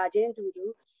နာယူတာချင်းတူတူ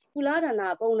ကုလဒါန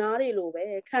ပုံနာတွေလိုပဲ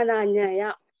ခန္ဓာဉာဏ်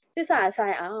ရောက်သစ္စာဆို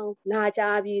င်အောင်နာ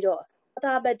ကြားပြီးတော့သော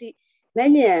တာပတိမဉ္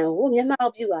ဇဉ်ကိုမျက်မှော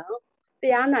က်ပြုအောင်တ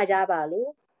ရားနာကြပါလို့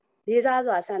လေးစား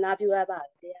စွာဆန္ဒပြုရပါတ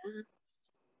ယ်ဗျာ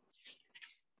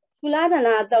ကုလဒါန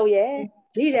အတုပ်ရဲ့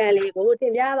ဒီတန်လေးကိုတ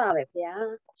င်ပြပါမယ်ဗျာ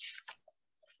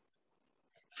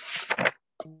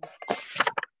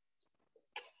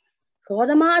ဂေါ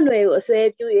တမအနွယ်ကိုအစွဲ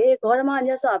ပြု၍ဂေါတမ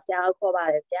မြတ်စွာဘုရားကိုခေါ်ပါ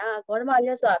တယ်ဗျာဂေါတမမြ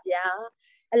တ်စွာဘုရား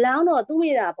အလောင်းတော်သူမိ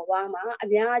တာဘဝမှာအ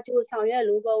များအကျိုးဆောင်ရွက်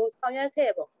လူပုံဆောင်ရွက်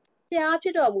ခဲ့ပုံဘုရားဖြ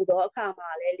စ်တော်မူသောအခါမှာ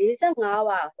လည်း45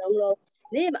ဝါလုံးလုံး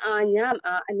နေ့မအားညမ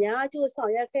အားအများအကျိုးဆော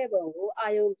င်ရွက်ခဲ့ပုံကိုအာ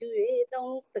ယုံပြု၍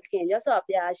သုံးသခင်မြတ်စွာ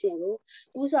ဘုရားရှင်ကို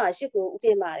ဥစွာရှိကိုဥတ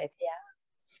င်ပါတယ်ဗျာ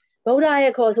ဗုဒ္ဓ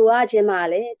ရဲ့ခေါ်ဆိုအခြင်းမှာ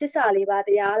လည်းတစ္ဆာလေးပါးတ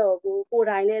ရားတော်ကိုကိုယ်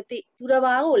တိုင်လည်းသိသူတစ်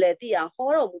ပါးကိုလည်းသိအောင်ဟော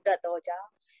တော်မူတတ်သောကြောင့်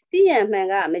သိရန်မှန်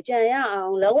ကမကြံရအော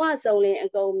င်လောကစုံလင်အ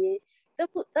ကုန်မြင်သ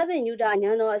ဗ္ဗညုတဉာ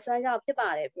ဏ်တော်အစွမ်းကြောင့်ဖြစ်ပါ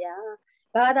တယ်ဗျာ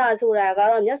ဘာသာဆိုတာက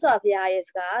တော့မြတ်စွာဘုရားရဲ့စ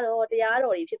ကားတော်တရား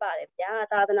တော်တွေဖြစ်ပါတယ်ဗျာ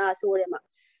သာသနာဆိုတဲ့မှာ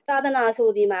သာသနာဆို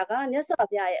ဒီမှာကမြတ်စွာ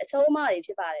ဘုရားရဲ့အဆုံးအမတွေ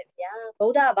ဖြစ်ပါတယ်ဗျာဗု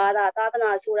ဒ္ဓဘာသာသာသ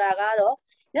နာဆိုတာကတော့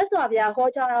မြတ်စွာဘုရားဟော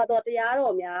ကြားတော်တရား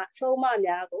တော်များအဆုံးအမ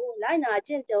များကိုလိုက်နာ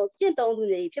ကျင့်သုံးသူ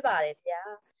တွေဖြစ်ပါတယ်ဗျာ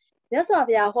မြတ်စွာ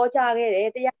ဘုရားဟောကြားခဲ့တဲ့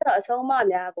တရားတော်အဆုံးအမ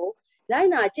များကိုလိုက်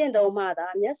နာကျင့်သုံးမှသာ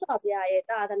မြတ်စွာဘုရားရဲ့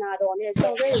သာသနာတော်နဲ့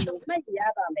ဆုံခဲ့လို့မှတ်ရ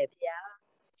ပါမယ်ဗျာ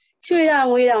ရွှေတောင်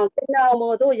ငွေတောင်စင်တောင်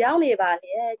မို့တို့ရောက်နေပါ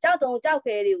လေကြောက်တုံကြောက်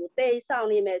ခဲတွေကိုတေးဆောင်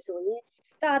နေမယ်ဆိုရင်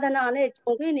သာသနာနဲ့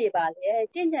ဂျုံတွေ့နေပါလေ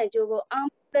ကျင့်ကြံကြိုးကိုအောင်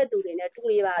တဲ့သူတွေနဲ့တူ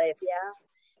နေပါတယ်ဗျာ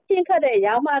ရှင်းခတ်တဲ့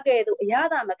ရောက်မှကဲ့သို့အရ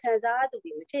သာမခံစားသူ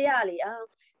တွေမဖြစ်ရလေအောင်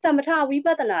သမထဝိပ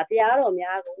ဿနာတရားတော်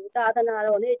များကိုသာသနာ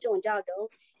တော်နဲ့ကြုံကြောက်တော့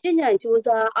ကျင့်ကြံကြိုး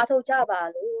စားအားထုတ်ကြပါ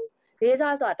လို့လေး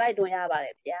စားစွာတိုက်တွန်းရပါတ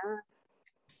ယ်ဗျာ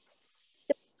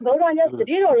ဗုဒ္ဓမြတ်တ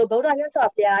ပည့်တော်တို့ဗုဒ္ဓမြတ်စွာ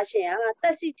ဘုရားရှင်ဟာတ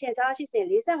က်ရှိထင်ရှားရှိစဉ်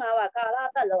45ဝါကာလ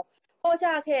ပတ်လုံးဟော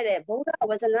ကြားခဲ့တဲ့ဗုဒ္ဓ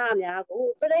ဝဇ္ဇနာများကို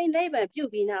ပြိဋိနိဗ္ဗာန်ပြု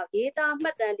ပြီးနောက်ရေးသားမှ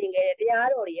တ်တမ်းတင်ခဲ့တဲ့တရား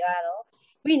တော်တွေကတော့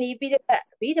ဝိနည်းပိဋကတ်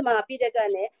အဘိဓမ္မာပိဋကတ်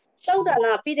နဲ့သုတ်တ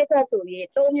နာပိဋကတ်ဆိုပြီး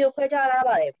၃မျိုးခွဲခြားထား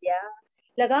ပါတယ်ဗျာ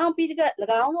၎င်းပိဋကတ်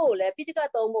၎င်းတို့ကိုလည်းပိဋကတ်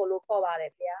၃မျိုးလို့ခေါ်ပါတ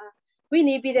ယ်ဗျာဝိန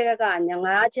ည်းပိဋကတ်က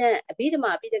5ကျမ်းအဘိဓမ္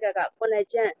မာပိဋကတ်က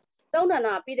9ကျမ်းသုံးတ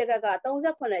နာပိဋကတ်က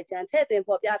38ကျမ်းထည့်သွင်း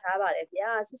ဖော်ပြထားပါတယ်ဗျာ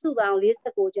စုစုပေါင်း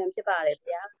49ကျမ်းဖြစ်ပါတယ်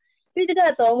ဗျာပိဋက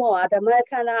တ်3ပေါ်ဟာဓမ္မ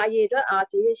ခန္ဓာအရေးအတွက်အား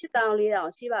ဖြင့်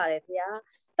8400ရှိပါတယ်ဗျာ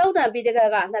သုတ်တံပိဋကတ်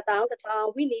က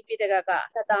2100ဝိနည်းပိဋကတ်က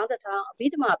2100အဘိ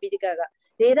ဓမ္မာပိဋကတ်က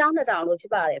4200လို့ဖြ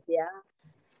စ်ပါတယ်ဗျာ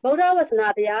ဗုဒ္ဓဝဆနာ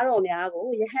တရားတော်များကို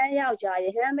ယဟန်ယောက်ျားယ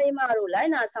ဟန်မိန်းမတို့လို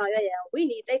က်နာဆောင်ရွက်ရန်ဝိ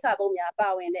နည်းတိက္ခာပုံများပါ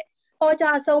ဝင်တဲ့ဟော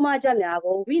ကြားဆုံးမချက်များ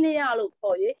ကိုဝိနည်းလို့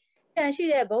ခေါ်၍တန်ရှိ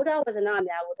တဲ့ဗုဒ္ဓဝဇ္ဇနာ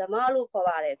များကိုဓမ္မလို့ခေါ်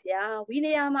ပါတယ်ဗျာဝိန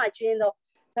ည်းမှကျွင်းသော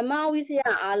ဓမ္မဝိစယ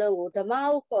အားလုံးကိုဓမ္မ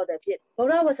ဟုခေါ်တဲ့ဖြစ်ဗု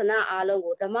ဒ္ဓဝဇ္ဇနာအားလုံး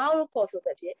ကိုဓမ္မဟုခေါ်ဆို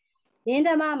တဲ့ဖြစ်ယင်းဓ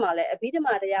မ္မမှာလည်းအဘိဓမ္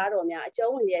မာတရားတော်များအ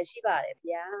ကျုံးဝင်ရရှိပါတယ်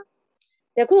ဗျာ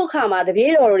ယခုအခါမှာတပ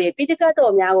ည့်တော်တွေပိဋကတ်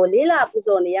တော်များကိုလေးလာပူ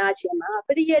ဇော်နေရခြင်းမှာပ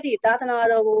ရိယတ္တိသာသနာ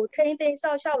တော်ကိုထိမ့်သိမ်း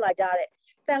ဆောက်ရှောက်လာကြတဲ့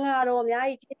တန်ဃာတော်များ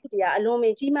၏ကျေးဇူးတရားအလွန်ပ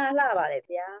င်ကြီးမားလှပါတယ်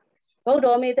ဗျာဗုဒ္ဓ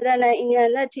မေတ္တရဏံအဉ္ဉံ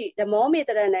လက်ထိဓမ္မောမေတ္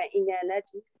တရဏံအဉ္ဉံလက်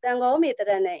ထိတန်ဃောမေတ္တ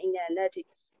ရဏံအဉ္ဉံလက်ထိ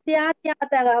တရား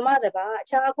တန်ဃာမတပါအ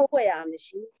ခြားခိုးခွဲရမ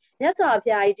ရှိမြတ်စွာဘု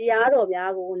ရား၏တရားတော်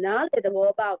များကိုနားလေသဘော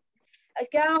ပေါက်အ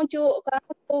ကောင်းကျိုးအကောင်း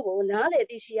ကျိုးကိုနားလေ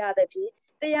သိရှိရသဖြင့်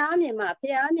တရားမြင်မှဘု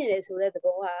ရားမြင်တယ်ဆိုတဲ့သ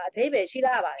ဘောဟာအဓိပ္ပာယ်ရှိ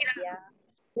လာပါတယ်ဗျာ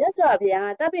မြတ်စွာဘု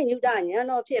ရားတပ္ပိညုတဉာဏ်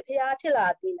တော်ဖြင့်ဘုရားဖြစ်လာ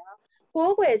ပြီးနောက်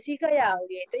ကိုးကွယ်စည်းကပ်ရအောင်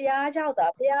၍တရားကြောင့်သာ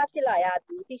ဘုရားဖြစ်လာရသ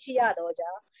ည်သိရှိရတော့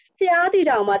ကြောင့်ဘုရားတည်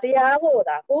တော်မှာတရားကို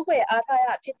သာကိုးကွယ်အားထားရ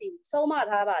ဖြစ်သည်ဆုံးမ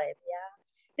ထားပါတယ်ဗျာ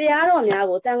တရားတော်များ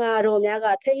ကိုတန်ဃာတော်များက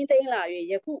ထိမ့်သိမ်းလာ၍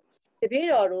ယခုတပည့်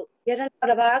တော်တို့ယတနာ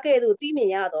တစ်ပါးကဲ့သို့သိမြင်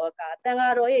ရတော့အခါတန်ဃာ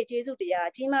တော်ရဲ့ကျေးဇူးတရား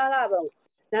ကြီးမားလာပုံ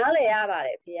နားလည်ရပါတ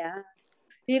ယ်ဗျာ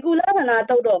ဒီကုလသနာ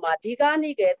တုတ်တော်မှာဒီက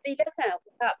နေ့ကတိလက်ခန္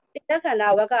ဓာ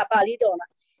ဝကပါဠိတော်မှာ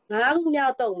၅ခုမြော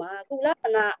က်တုတ်မှာကုလသ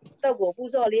နာတုတ်ကိုပူ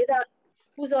ဇော်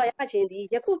ရခြင်းဒီ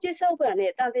ယခုပြစ္ဆုတ်ပံ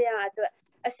နဲ့တန်တရားအတွက်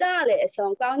အစလည်းအ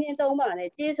ဆုံးကောင်းခြင်း၃ပါးနဲ့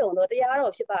ပြည့်စုံသောတရား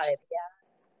တော်ဖြစ်ပါတယ်ဗျာ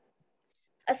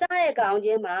အစရဲ့ကောင်းခြ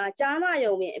င်းမှာဈာနာ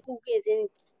ယုံမြင်အပူကင်းခြင်း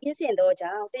ပြည့်စင်သော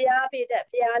ကြောင့်တရားပိတတ်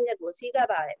ဘုရားမြတ်ကိုစီးကပ်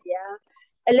ပါတယ်ဗျာ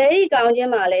အလေးဤကောင်းခြ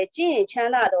င်းမှာလည်းကျင့်ရင်ချ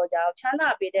မ်းသာသောကြောင့်ချမ်းသာ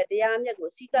ပိတတ်တရားမြတ်ကို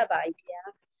စီးကပ်ပါ၏ဗျာ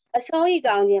အဆုံးဤ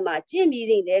ကောင်းခြင်းမှာကျင့်ပြီး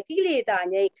တဲ့ကိလေသာ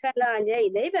ငြိမ်းခန္ဓာငြိမ်း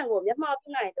နိဗ္ဗာန်ကိုမျက်မှောက်ပြု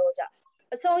နိုင်သောကြောင့်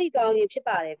အဆုံးဤကောင်းခြင်းဖြစ်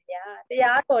ပါတယ်ဗျာတ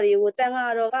ရားတော်တွေကိုတန်ခါ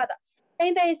တော်ကတိ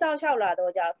မ့်သိမ့်ဆောက်ရှောက်လာသော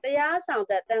ကြောင့်တရားဆောင်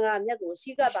တတ်တန်ခါမြတ်ကို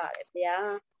စီးကပ်ပါတယ်ဗျာ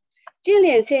ကျင့်လ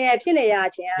င်ဆင်းရဲဖြစ်နေရ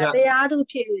ခြင်းတရားသူ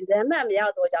ဖြစ်ရင်ဓမ္မမရော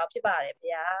က်သောကြောင့်ဖြစ်ပါတယ်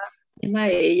ဗျာဒီမှာ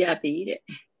ရပြီတဲ့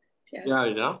ရ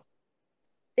ပြီနော်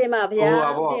တင်ပါဗျာ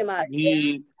တင်ပါဒီ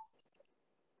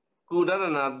ကုဒရ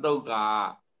ဏတုတ်က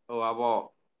ဟိုပါပေါ့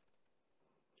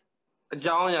အ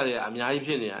ကြောင်းအရာတွေအများကြီး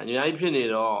ဖြစ်နေတာအများကြီးဖြစ်နေ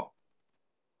တော့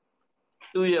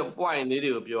သူ့ရဲ့ point လေးတွေ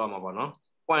ကိုပြောရမှာပေါ့နော်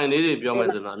point လေးတွေပြောမယ်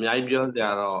ဆိုတော့အများကြီးပြောကြ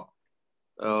တော့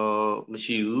မ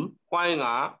ရှိဘူး point က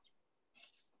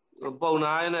ပုံ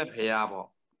နာနဲ့ဖရာပေါ့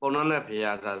ပုံနာနဲ့ဖ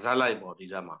ရာဇာတ်လိုက်ပေါ့ဒီ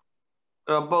ဇာတ်မှာ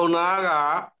အဲ့တော့ပုံနာက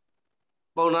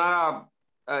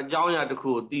အကြောင်းအရာတစ်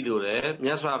ခုကိုသိလို့တယ်မြ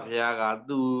တ်စွာဘုရားက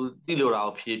သူသိလို့တာ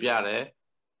ကိုဖြေပြတယ်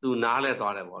သူနားလဲ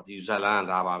သွားတယ်ပေါ့ဒီဇာတ်လမ်း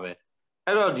ကဒါပါပဲ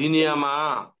အဲ့တော့ဒီနေရာမှာ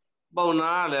ပုံ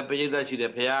နာကလည်းပရိသတ်ရှိတ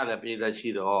ယ်ဖရာကလည်းပရိသတ်ရှိ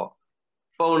တော့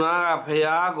ပုံနာကဖ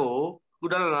ရာကိုကု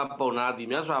ဒရဏပုံနာဒီ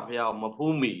မြတ်စွာဘုရားကိုမ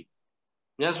ဖူးမီ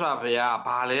မြတ်စွာဘုရား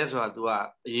ဘာလဲဆိုတာ तू က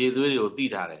အရေးသွေးတွေကိုသိ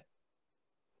ထားတယ်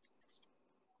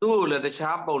သူ့ကိုလည်းတ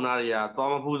ခြားပုံနာတွေက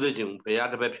သွားမဖူးစေချင်ဘူးဘုရား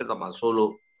တပည့်ဖြစ်သွားမှာဆို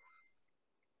လို့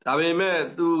ဒါပေမဲ့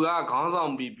तू ကခေါင်းဆော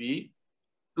င်ပြီး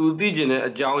तू သိကျင်တဲ့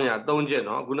အကြောင်းအရာ၃ချက်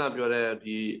နော်ခုနပြောတဲ့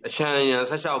ဒီအရှံရံ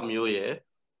16မျိုးရဲ့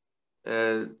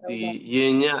ဒီရ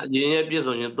င်ရဲ့ပြည့်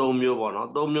စုံခြင်း3မျိုးပေါ့နော်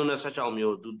3မျိုးနဲ့16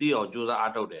မျိုး तू သိအောင်ကြိုးစား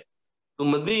အားထုတ်တယ် तू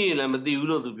မသိရင်လည်းမသိဘူး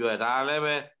လို့ तू ပြောတယ်ဒါလည်း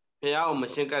ပဲဘုရားကိုမ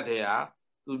ရှင်းကပ်တဲ့ဟာ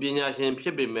तू ပညာရှင်ဖြ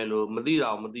စ်ပေမဲ့လို့မသိတာ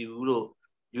ကိုမသိဘူးလို့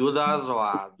ရိုးသားစွာ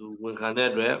तू ဝန်ခံတဲ့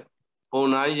အတွက်ပုံ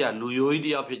နာကြီးကလူယိုကြီးတ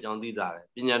ယောက်ဖြစ်ကြောင်းသိတာတယ်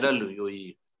ပညာတတ်လူယို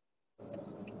ကြီး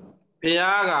ဘု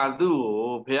ရားကသူ့ကို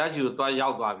ဘုရားရှိကိုသွားရော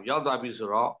က်သွားပြီဆို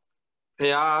တော့ဘု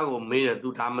ရားကိုမေးတယ် तू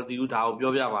ဒါမသိဘူးဒါကို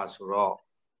ပြောပြပါဆိုတော့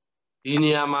ဒီ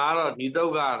နေရာမှာတော့ဒီတု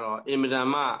တ်ကတော့အင်မတန်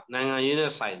မှနိုင်ငံရေး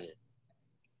နဲ့ဆိုင်တယ်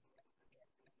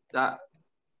ဒါ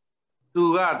तू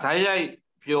ကဓာတ်ရိုက်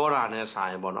ပြောတာနဲ့ဆို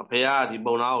င်ပေါ့နော်ဘုရားကဒီ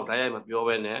ပုံနာကိုဓာတ်ရိုက်မပြော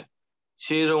ဘဲနဲ့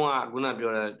ရှေးတုန်းကခုန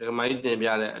ပြောတဲ့ဒကမကြီးတင်ပြ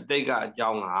တဲ့အတိတ်ကအကြော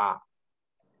င်းက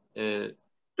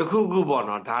တခုခုပေါ့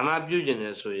နော်ဒါနပြုကျင်တ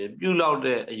ယ်ဆိုရင်ပြုလောက်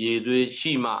တဲ့အရေးသွေး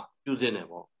ရှိမှပြုစင်တယ်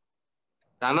ပေါ့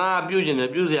ဒါနပြုကျင်တ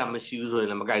ယ်ပြုစရာမရှိဘူးဆိုရင်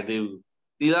လည်းမကြိုက်သေးဘူး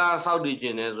သီလစောင့်တည်ကျ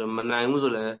င်တယ်ဆိုရင်မနိုင်ဘူး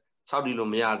ဆိုလည်းစောင့်တည်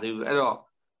လို့မရသေးဘူးအဲ့တော့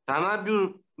ဒါနပြု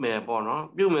မယ်ပေါ့နော်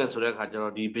ပြုမယ်ဆိုတဲ့အခါကျ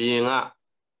တော့ဒီဘယင်က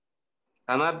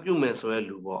ဒါနပြုမယ်ဆိုတဲ့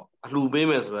လူပေါ့အလှူပေး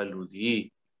မယ်ဆိုတဲ့လူဒီ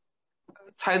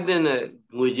ထိုက်တဲ့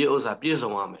ငွေကြေးဥစ္စာပြည့်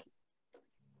စုံရမယ်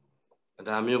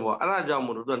ဒါမျိုးပေါ့အဲ့ဒါကြောင့်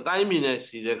မို့လို့သူတိုင်းပြည်နဲ့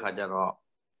ရှိတဲ့ခါကျတော့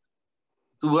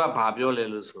သူကဘာပြောလဲ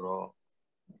လို့ဆိုတော့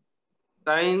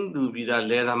တိုင်းသူပြည်သား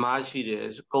လယ်သမားရှိတယ်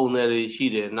ကုန်တယ်တွေရှိ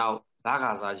တယ်နောက်ဓာတ်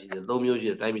ခါစားရှိတယ်၃မျိုးရှိ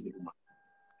တယ်တိုင်းပြည်တွေမှာ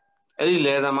အဲ့ဒီလ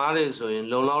ယ်သမားတွေဆိုရင်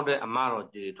လုံလောက်တဲ့အမတော်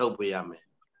ကြီးထုတ်ပေးရမယ်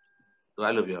သူ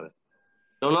အဲ့လိုပြောတယ်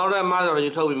လုံလောက်တဲ့အမတော်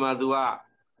ကြီးထုတ်ပြီးမှသူက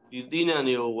ဒီသီးနှံ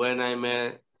တွေကိုဝယ်နိုင်မယ်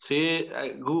ဆေးအ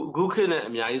ခုခေတ်နဲ့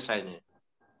အများကြီးဆိုင်တယ်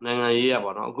နိုင်ငံရေးရ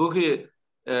ပါတော့အခုခေတ်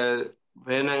ဘ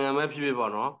ယ်နိုင်ငံပဲဖြစ်ဖြစ်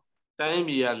ပေါ့နော်တိုင်း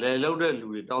ပြည်ကလယ်လုပ်တဲ့လူ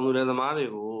တွေတောင်သူလယ်သမားတွေ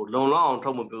ကိုလုံလောက်အောင်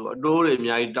ထုတ်မပေးဘူးအတိုးတွေအ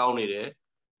များကြီးတောင်းနေတယ်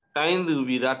တိုင်းသူ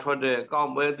ပြည်သားထွက်တဲ့အကော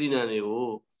င့်ပွဲသီးနှံတွေကို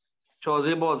ချော်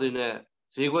စေးပေါ့စေးနဲ့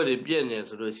ဈေးကွက်တွေပြည့်နေ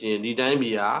ဆိုလို့ရှိရင်ဒီတိုင်းပြ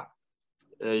ည်က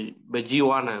မကြီး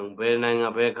ဝါနိုင်ဘူးဘယ်နိုင်ငံ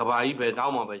ဘယ်ကဘာကြီးဘယ်တော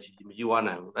င်းမှပဲရှိမကြီးဝါ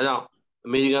နိုင်ဘူးဒါကြောင့်အ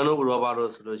မေရိကန်တို့ဥရောပ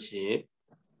တို့ဆိုလို့ရှိရင်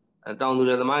တောင်သူ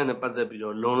လယ်သမားတွေနဲ့ပတ်သက်ပြီး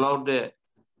တော့လုံလောက်တဲ့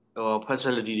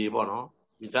facility တွေပေါ့နော်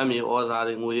ဒီတမ်းမြေဩဇာ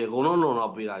တွေငွေတွေအကုန်လုံးလုံလော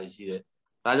က်ပေးတာရှိတယ်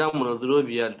ဒါကြောင့်မလို့သူတို့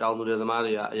ပြည်ကတောင်သူလယ်သမား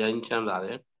တွေကအရင်ချမ်းသာတ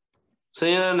ယ်ဆ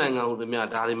င်းရဲနိုင်ငံဟိုသမ ्या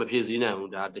ဒါတွေမဖြစ်စည်းနိုင်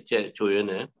ဘူးဒါတစ်ချက်ချိုးရင်း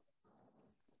တယ်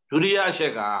ဒုတိယအချ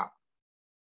က်က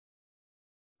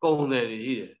ကုန်တယ်တွေ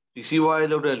ရှိတယ်ဒီစီးပွား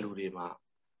ရေးလုပ်တဲ့လူတွေမှာ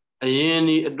အရင်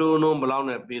ဒီအတိုးနှုန်းဘယ်လောက်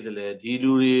နဲ့ပေးတယ်လဲဒီ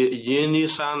လူတွေအရင်ဒီ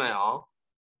စားနိုင်အောင်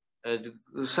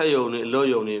ဆက်ယုံနေအလို့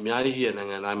ယုံနေအများကြီးရှိတဲ့နို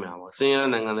င်ငံတိုင်းမှာပေါ့ဆင်းရဲ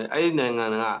နိုင်ငံတွေအဲ့ဒီနိုင်ငံ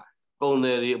ကကုန်တ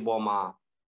ယ်တွေအပေါ်မှာ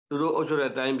သူတို့အုပ်ချုပ်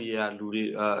တဲ့တိုင်းပြည်ကလူတွေ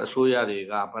အစိုးရတွေ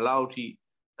ကဘယ်လောက်ထိ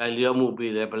လိုက်လျောမှု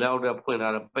ပေးလဲဘယ်လောက်တည်းဖွင့်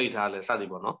ထားတယ်ပိတ်ထားလဲစသည်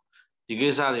ပေါ့နော်ဒီကိ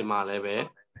စ္စတွေမှာလည်းပဲ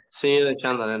ဆင်းရဲချ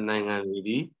မ်းသာတဲ့နိုင်ငံတွေ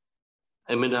ဒီ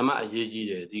အမြဲတမ်းအရေးကြီး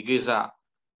တယ်ဒီကိစ္စ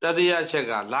တတိယချက်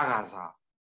ကလခါစား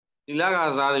ဒီလခါ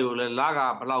စားတွေကိုလည်းလခါ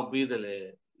ဘယ်လောက်ပေးတယ်လဲ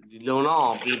ဒီလုံလောက်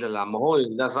အောင်ပေးတယ်လားမဟုတ်ရ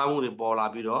င်လက်စားမှုတွေပေါ်လာ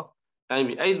ပြီးတော့တိုင်း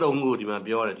ပြည်အဲ့သုံးခုဒီမှာ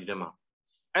ပြောရတယ်ဒီထဲမှာ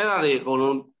အဲ့ဒါတွေ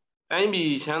အကုန်လုံးတို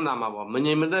င်းပြည်ချမ်းသာမှာပေါ့မ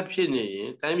ငြိမ်မသက်ဖြစ်နေရင်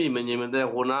တိုင်းပြည်မငြိမ်မသက်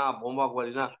ဟိုနာဘုံ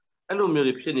ဘကွယ်ဒီနာအဲ့လိုမျိုး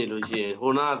တွေဖြစ်နေလို့ရှိ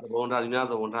ရင်ဟိုနာသဘုံ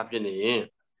ထားဒီနာသဘုံထားဖြစ်နေ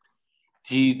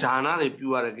ရင်ဒီဒါနတွေပြု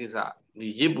ရတဲ့ကိစ္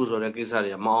စဒီရစ်ပူဆိုတဲ့ကိစ္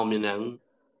စတွေကမအောင်မြင်နိုင်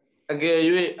ဘူးအကယ်၍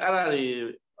အဲ့ဒါတွေ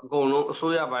အကုန်လုံးအ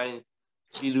စိုးရပို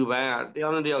င်းပြည်သူပိုင်းကတယော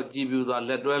က်နဲ့တယောက်ကြည်ပြူသွား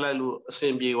လက်တွဲလိုက်လို့အ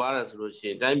စဉ်ပြေသွားတယ်ဆိုလို့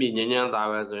ရှိရင်တိုင်းပြည်ငြိမ်းချ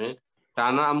မ်းသာပဲဆို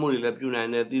ရင်ဒါနအမှုတွေလည်းပြု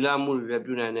နိုင်တယ်သီလမှုတွေလ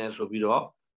ည်းပြုနိုင်တယ်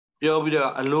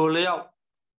ဆိုပြီးတော့ပြောပြီးတော့အ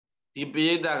လိုလျောက်ဒီပ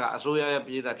ရိသတ်ကအစိုးရရဲ့ပ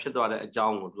ရိသတ်ဖြစ်သွားတဲ့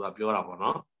အကြောင်းကိုသူကပြောတာပေါ့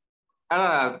နော်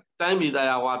အဲ့ဒါတို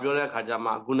င်းပြည်သားဟွာပြောတဲ့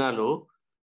အခါကျမှခုန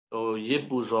လိုဟို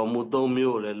ရစ်ပူဇော်မှု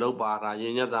၃မျိုးကိုလည်းလောက်ပါတာ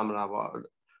ရင်းညက်တာမ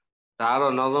လားပေါ့ဒါက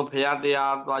တော့နောက်ဆုံးဖရာ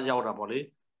တရားသွား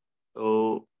ရောက်တာပေါ့လေဟို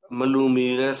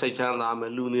မလူမီလည်းစိတ်ချမ်းသာ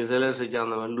မယ်လူနေစေလည်းစိတ်ချမ်း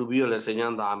သာမယ်လူပြီးတော့လ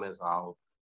ည်းစိတ်ချမ်းသာမယ်ဆိုတာဟုတ်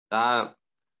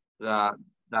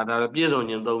ဒါပြည့်စုံ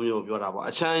ခြင်း၃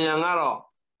မျိုးပြောတာပေါ့အချမ်းရံကတော့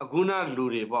အခုနလူ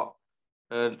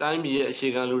တွေပေါ့တိုင်းပြည်ရဲ့အခြေ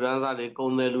ခံလူဒန်းစားတွေကု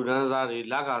န်တယ်လူဒန်းစား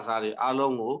တွေလက်ကာစားတွေ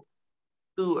အားလုံးကို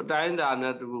သူ့အတိုင်း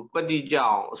အတာနဲ့သူကွက်တိကြ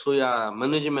အောင်အစိုးရ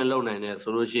management လုပ်နိုင်တယ်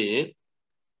ဆိုလို့ရှိ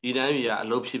ရင်ဒီတိုင်းပြည်က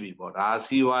အလုပ်ဖြစ်ပြီပေါ့ဒါ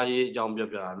စီးပွားရေးအကြောင်းပြော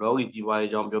ပြတာလောကီကြီးပွားရေး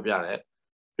အကြောင်းပြောပြ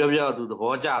တယ်ပြောသူသ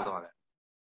ဘောကျသွားတယ်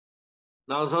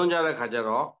နောက်ဆုံးကြတဲ့ခါကျ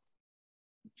တော့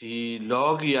ဒီ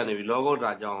လောကီကနေပြီးလောကုတ္တရာ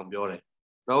အကြောင်းပြော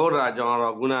တယ်လောကုတ္တရာအကြောင်းက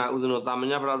တော့ခုနဥစဉ်တို့တာမ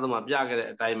ညပရသမပြခဲ့တဲ့အ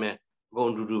တိုင်းပဲ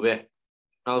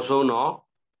အကုန်တူတူပဲနောက်ဆုံးတော့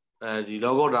ဒီ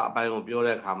လောကုတ္တရာအပိုင်းကိုပြော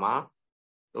တဲ့အခါ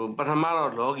မှာဟိုပထ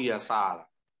မတော့လောကီကစား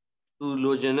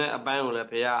ရတာသူလိုချင်တဲ့အပိုင်းကိုလ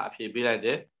ည်းဘုရားအဖြေပေးလိုက်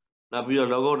တယ်နောက်ပြီးတော့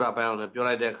လောကုတ္တရာအပိုင်းကိုလည်းပြော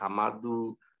လိုက်တဲ့အခါမှာသူ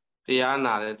တရား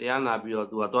နာတယ်တ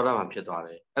ရားနာပြီးတော့သူကသောတာပန်ဖြစ်သွား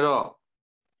တယ်အဲ့တော့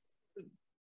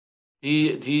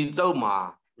ဒီတုတ်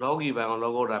မှာလောကီပိုင်း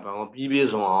ကိုလောကုတ္တရာပိုင်းကိုပြီးပြ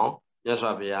ည့်စုံ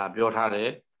အောင်မြတ်စွာဘုရားပြောထား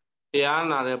တယ်တ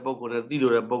ရားနာတဲ့ပုဂ္ဂိုလ်နဲ့သိ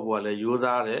လို့တဲ့ပုဂ္ဂိုလ်ကလ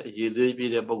ည်းရိုးသားတယ်အရေးသေးပြ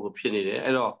ည့်တဲ့ပုဂ္ဂိုလ်ဖြစ်နေတယ်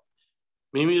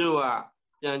အဲ့တော့မိမိတို့က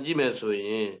ပြန်ကြည့်မယ်ဆိုရ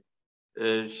င်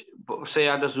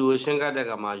ဆရာတဆူကိုရှင်းကတ်တဲ့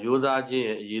ကမှာရိုးသားခြင်း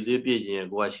ရဲ့အရေးသေးပြည့်ခြင်း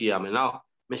ရဲ့ကိုယ်ကရှိရမယ်နော်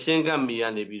မရှင်းကတ်မီက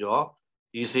နေပြီးတော့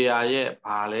ဒီဆရာရဲ့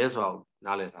ဘာလဲ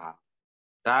ဆိုတော့နား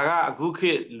လည်တာဒါက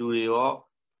အခုခေတ်လူတွေ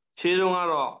ရောခြေတုံး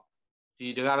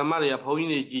ကတော့ဒီတရားဓမ္မတွေကဘုန်းကြီး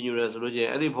တွေကြည်ညိုတယ်ဆိုလို့ချ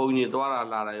င်းအဲ့ဒီဘုန်းကြီးတွေသွားတာ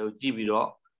လာတာကိုကြည့်ပြီးတော့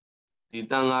ဒီ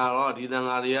တန်ဃာတော့ဒီတန်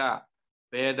ဃာတွေက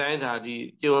ဘယ်တို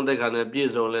င်းသာဒီကျင့်ဝတ်သက်ခါနဲ့ပြည့်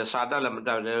စုံလဲစာတတ်လည်းမတ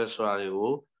တ်လဲဆိုတာတွေ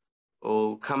ကိုဟို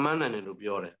ခံမှန်းနိုင်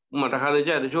တယ်လို့ပြောတယ်ဥပမာတခါတ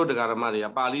ည်းကျတချို့တရားဓမ္မတွေ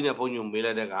ကပါဠိနဲ့ဘုန်းကြီးကို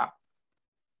မေးလိုက်တဲ့က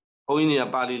ဘုန်းကြီးတွေ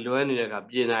ကပါဠိလွဲနေတဲ့က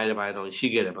ပြင်နိုင်တဲ့ဘာတော့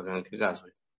ရှိခဲ့တယ်ပကံခေတ်ကဆို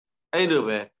ရင်အဲ့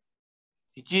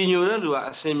လိုပဲဒီကြည်ညိုတဲ့လူက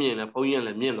အစင်းမြင့်တယ်ဘုန်းကြီး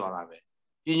ကလည်းမြင့်သွားတာပဲ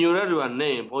ကြည်ညိုတဲ့လူ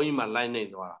ကနေရင်ဘုန်းကြီးမှလိုက်နေ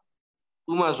သွားတာ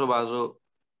ဥပမာ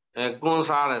ဆိုပါစို့ကွန်း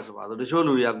စားတယ်ဆိုပါစို့တ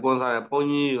ချို့လူတွေကကွန်းစားတယ်ဘု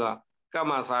န်းကြီးက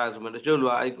ကတ်မစားရဆိုမှတ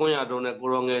ချို့လူကအဲ့ကွန်းရတုံးနဲ့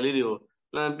ကိုရောငယ်လေးတွေကို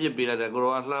လှမ်းပစ်ပေးလိုက်တယ်ကို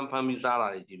ရောကလှမ်းဖမ်းပြီးစားတာ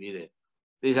တွေကြည့်ပြီး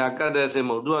တယ်တေချာကတ်တဲ့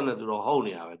စင်မဟုတ်သူကနဲ့သူတော့ဟုတ်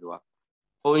နေရပဲသူက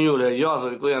ဘုန်းကြီးတို့လည်းရော့ဆို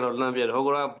ကိုရတော့လှမ်းပြတယ်ဟိုက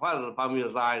ဖတ်ဖ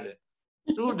မ်းပြီးတော့စားရတယ်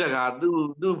သူ့တကာ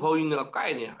သူ့ဘုန်းကြီးတော့ကြို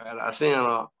က်နေရအဲ့ဒါအစင်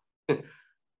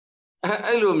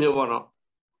ကတော့အဲ့လိုမျိုးပေါ့နော်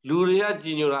လူတွေကကြ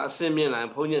ည်ညိုတာအစင်မြင့်လာ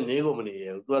ဘုန်းကြီးနေကိုမနေရ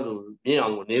ဘူးသူကသူမြင့်အော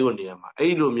င်ကိုနေကိုနေရမှာ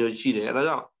အဲ့လိုမျိုးရှိ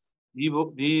တယ်အဲဒါကြောင့်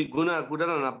ဒီခုနကုတ္တ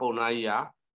ရဏ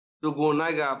ပုံနာကြီးဟာသူကို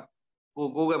နိုင်က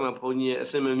ကိုကမှဘုန်းကြီးရဲ့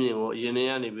အစင်မမြင့်ကိုအ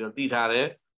ရင်ကနေပြီးတော့သိထားတယ်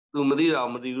သူ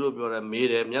မသိတော့မသိဘူးလို့ပြောတယ်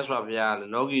မေးတယ်မြတ်စွာဘုရား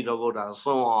ကလောကီလောကုတ္တရာ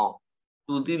ဆုံး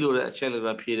အောင်သူသိလို့တဲ့အချက်လေး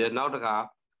ပဲဖြေတယ်နောက်တစ်ခါ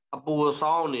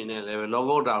အပူဆောင်းအနေနဲ့လည်းပဲလော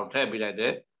ကုတ္တရာကိုထည့်ပေးလိုက်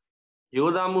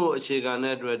တယ်ရိုးသားမှုအ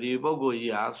ခြေခံတဲ့အတွက်ဒီပုဂ္ဂိုလ်ကြီး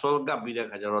ဟာဆုံးကပ်ပြီးတဲ့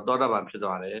ခါကျတော့သောတာပန်ဖြစ်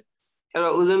သွားတယ်အဲ့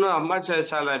တော့ဦးဇင်းတို့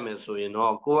ကမှတ်ချက်ချလိုက်မယ်ဆို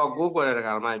ရင်တော့ကိုယ်ကွယ်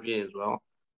တဲ့ခါမှပြည့်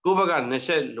ဆိုတော့ကိုယ့်ဘက်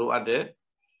ကနှစ်ချက်လိုအပ်တယ်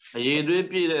အရေးသွေး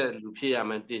ပြည့်တဲ့လူဖြစ်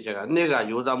ရမယ်တစ်ချက်ကနှစ်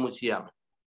ကရိုးသားမှုရှိရမယ်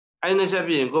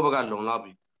အဲ့နှစ်ချက်ပြည့်ရင်ကိုယ့်ဘက်ကလုံ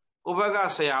လောက်ပြီကိုယ့်ဘက်က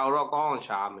ဆရာတော့ကောင်းအောင်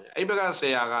ရှာရမယ်အဲ့ဘက်က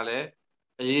ဆရာကလည်း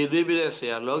အရေးသွေးပြည့်တဲ့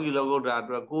ဆရာလောကီလောကုတ္တရာ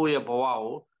အတွက်ကိုယ့်ရဲ့ဘဝ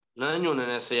ကိုလမ်းညွှန်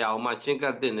နေတဲ့ဆရာအောင်မှချင်း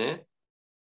ကပ်တဲ့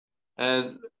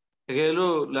နဲ့တ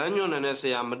ကယ်လို့လမ်းညွှန်နေတဲ့ဆ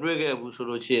ရာမတွေ့ခဲ့ဘူးဆို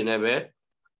လို့ရှိရင်လည်းပဲ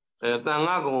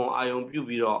တန်ခါကုံအာယုံပြု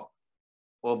ပြီးတော့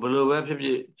ဟိုဘယ်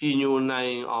လိုပဲဖြစ်ဖြစ်ကြည်ညို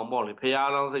နိုင်အောင်ပေါ့လေ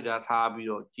ဖရာလောင်းစိတ်ဓာတ်ထားပြီး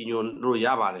တော့ကြည်ညိုလို့ရ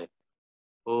ပါ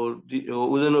တယ်ဟို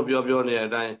ဦးဇင်းတို့ပြောနေတဲ့အ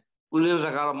တိုင်းဦးဇင်း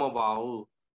စကားတော့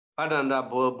မဟုတ်ပါဘူးဗဒ္ဒန္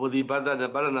တဘောဓိပတ္တ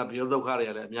နဲ့ဗဒ္ဒနာပြောဒုက္ခ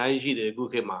တွေလည်းအများကြီးရှိတယ်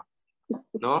အခုခေတ်မှာ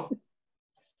နော်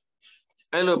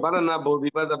အဲ့လိုဗဒ္ဒနာ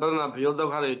ဘောဓိပတ္တဗဒ္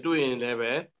ဒနာပြောဒုက္ခတွေတွေ့ရင်လည်း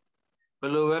ပဲ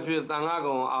ဘယ်လိုပဲဖြစ်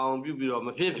တန်ခါကုံအောင်ပြုပြီးတော့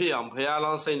မဖြစ်အောင်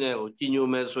ဖရာလောင်းစိတ်နဲ့ကိုကြည်ညို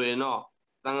မယ်ဆို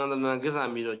ရင်တော့တန်ခါတဏကိစ္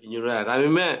စမီတော့ကြည်ညို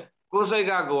ရဒါပေမဲ့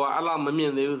ကိုယ်စိတ်ကကိုယ်ကအဲ့လောက်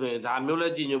မမြင်သေးဘူးဆိုရင်ဒါမျိုးလဲ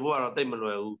ကြည်ညိုဖို့ကတော့တိတ်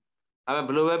မလွယ်ဘူးဒါပေမဲ့ဘ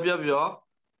ယ်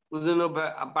လိုပဲပြောဦးဇင်းတို့ဘ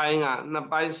က်အပိုင်းကနှစ်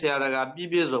ပိုင်းဆရာတကာ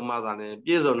ပြည့်စုံမှသာ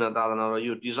နဲ့ပြည့်စုံတဲ့သာ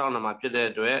သနာတော်ကြီးကိုတည်ဆောက်နိုင်မှာဖြစ်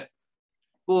တဲ့အတွက်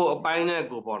ကိုယ်အပိုင်း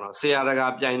နဲ့ကိုယ်ပေါ့နော်ဆရာတကာ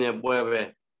ပြိုင်တဲ့ပွဲပဲ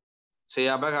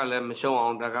ဆရာဘက်ကလည်းမရှုံးအော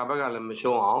င်တကာဘက်ကလည်းမ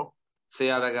ရှုံးအောင်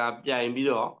ဆရာတကာပြိုင်ပြီး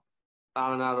တော့သာ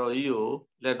သနာတော်ကြီးကို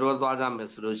လက်တွဲသွားကြ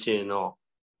မယ်ဆိုလို့ရှိရင်တော့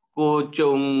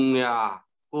ကိုကြုံရာ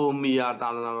ကိုမီယာတာ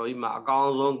နာတော်ကြီးမှာအကော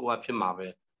င်းဆုံးကိုကဖြစ်မှာပဲ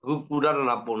အခုကုဒရ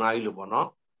ဏပုံနာကြီးလို့ပေါ့နော်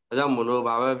ဒါကြောင့်မလို့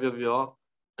ဘာပဲပြော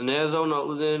အ ਨੇ ဆုံးတော့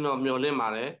ဥစဉ်တော့မျှော်လင့်ပါ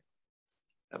တယ်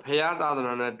ဖရာသာသ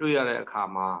နာနဲ့တွေ့ရတဲ့အခါ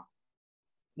မှာ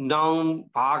နောင်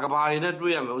ဘာကဘာတွေနဲ့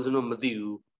တွေ့ရမယ်ဥစဉ်တော့မသိ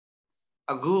ဘူး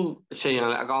အခုအချိန်က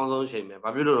လည်းအကောင်းဆုံးအချိန်ပဲဘာ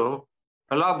ဖြစ်လို့လဲ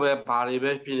ဘလောက်ပဲဘာတွေ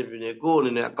ပဲဖြစ်နေကိုယ်အ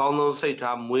နေနဲ့အကောင်းဆုံးစိတ်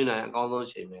ထားမွေးနိုင်အကောင်းဆုံးအ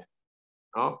ချိန်ပဲ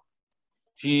နော်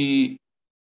ဒီ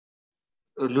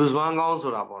လူစွမ်းကောင်း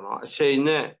ဆိုတာပေါ့နော်အချိန်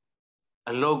နဲ့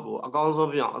အလုပ်ကိုအကောင်း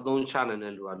ဆုံးပြအောင်အသုံးချနိုင်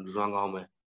တဲ့လူကလူစွမ်းကောင်းပဲ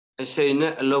အချိန်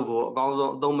နဲ့အလုပ်ကိုအကောင်း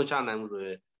ဆုံးအသုံးမချနိုင်ဘူးဆိုရ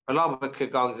င်ဘလောက်ပဲခ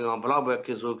က်ကောင်းဘလောက်ပဲခ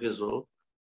က်ဆို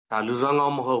ဒါလူစွမ်းကော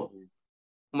င်းမဟုတ်ဘူး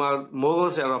ဥမာမိုးကု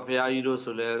တ်ဆရာတော်ဘုရားကြီးတို့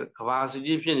ဆိုလဲကဘာစီ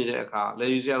ကြီးဖြစ်နေတဲ့အခါလေ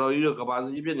ဆရာတော်ကြီးတို့ကဘာစီ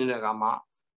ကြီးဖြစ်နေတဲ့အခါမှာ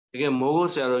တကယ်မိုးကု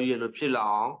တ်ဆရာတော်ကြီးလို့ဖြစ်လာ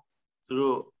အောင်သူ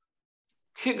တို့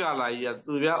ခေတ်ကာလကြီးက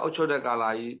သူပြအုပ်ချုပ်တဲ့ကာလ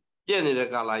ကြီးပြည့်နေတဲ့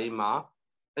ကာလကြီးမှာ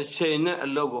အချိန်နဲ့အ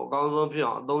လုပ်ကိုအကောင်းဆုံးဖြစ်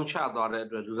အောင်အသုံးချသွားတဲ့အ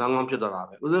တွက်လူစားကောင်းဖြစ်သွားတာ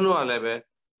ပဲဦးဇင်းတို့ကလည်းပဲ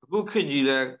အခုခေတ်ကြီး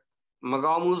လည်းမ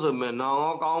ကောင်းဘူးဆိုပေမဲ့နောင်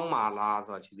ရောကောင်းမှာလား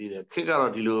ဆိုတာရှိသေးတယ်ခေတ်က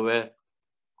တော့ဒီလိုပဲ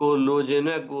ကိုလိုချင်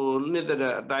တဲ့ကိုနှစ်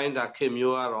တဲ့အတိုင်းဒါခေတ်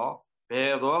မျိုးကတော့ဘ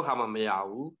ယ်တော့အခါမှမရ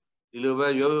ဘူးဒီလိုပဲ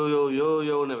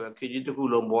ရိုးနဲ့ပဲခေတ်ကြီးတစ်ခု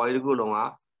လုံးဘွားကြီးတစ်ခုလုံး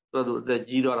ကသူအသက်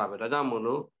ကြီးသွားတာပဲဒါကြောင့်မို့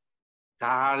လို့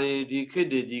ဒါတွေဒီခေတ်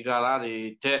တွေဒီကာလတွေ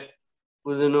တဲ့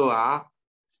ဦးဇင်းတို့က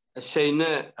အချိန်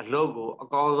နဲ့အလုပ်ကိုအ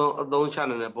ကောင်းဆုံးအသုံးချ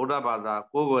နိုင်တဲ့ဗုဒ္ဓဘာသာ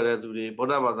ကိုးကွယ်တဲ့သူတွေဗု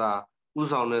ဒ္ဓဘာသာဥ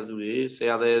ဆောင်တဲ့သူတွေဆ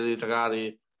ရာတွေတကားတွေ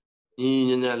ညီ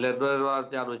ညီညာလက်တွဲသွား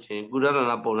ကြလို့ချင်းကုရဏ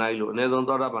နာပုံလိုက်လို့အနည်းဆုံး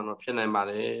သောတာပန်တော့ဖြစ်နိုင်ပါ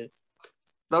တယ်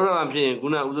သောတာပန်ဖြစ်ရင်ခု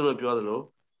နဦးဇင်းတို့ပြောသလို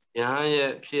ယဟန်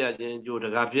ရဲ့ဖြစ်ရခြင်းအကျိုးတ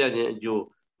ကားဖြစ်ရခြင်းအကျိုး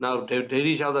နောက်ဒိဋ္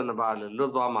ဌိ62ပါးလည်းလွ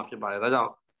တ်သွားမှာဖြစ်ပါတယ်ဒါကြော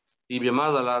င့်ဒီဗြဟ္မ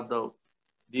ဇာလတုတ်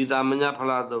ဒီတာမညဖ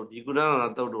လားတုတ်ဒီကုရဏနာ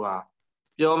တုတ်တို့ဟာ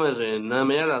ပြောမယ်ဆိုရင်နာ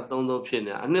မည်ရတာသုံးဖြစ်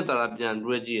နေအနှစ်သာရပြန်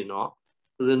တွဲကြည့်ရင်တော့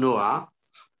ဦးဇင်းတို့ဟာ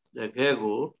တကယ်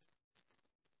ကို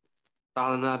သာ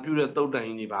သနာပြုတဲ့တုတ်တိုင်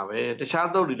ကြီးနေပါပဲတခြား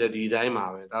တုတ်တွေလည်းဒီတိုင်းပါ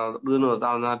ပဲဒါဦးဇင်းတို့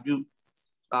သာသနာပြု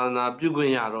ခွ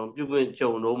င့်ရတော့ပြုခွင့်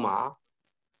ကြုံတော့မှာ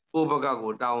ကိုယ့်ဘက်က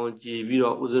ကိုတာဝန်ကြည်ပြီး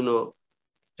တော့ဦးဇင်းတို့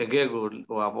တကယ်ကို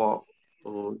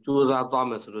စူးစမ်းသွား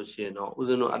မယ်ဆိုလို့ရှိရင်တော့ဦးဇ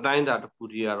င်းတို့အတိုင်းအတာတစ်ခု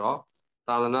တည်းကတော့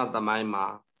သာသနာသမိုင်းမှာ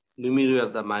မိမိတို့ရဲ့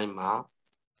သမိုင်းမှာ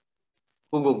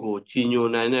ကိုကြည်ညို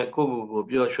နိုင်တဲ့ကို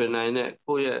ပျော်ရွှင်နိုင်တဲ့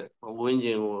ကိုယ့်ရဲ့ဝန်းကျ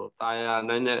င်ကိုတာယာ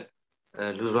နိုင်တဲ့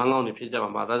လူစွမ်းကောင်းတွေဖြစ်ကြ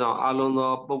မှာပါဒါကြောင့်အားလုံး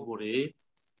သောပုဂ္ဂိုလ်တွေ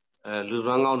လူ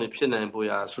စွမ်းကောင်းတွေဖြစ်နိုင်ဖို့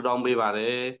ဆုတောင်းပေးပါတ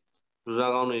ယ်လူစွ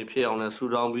မ်းကောင်းတွေဖြစ်အောင်လည်းဆု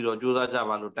တောင်းပြီးတော့ကြိုးစားကြ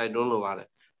ပါလို့တိုက်တွန်းလိုပါတယ်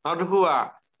နောက်တစ်ခုက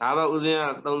ဒါတော့ဦးဇင်းက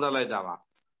သုံးသပ်လိုက်တာပါ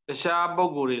တခြားပု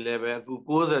ဂ္ဂိုလ်တွေလည်းပဲအခု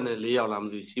94ယောက်လားမ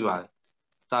သိရှိပါတယ်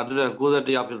ဒါတူတဲ့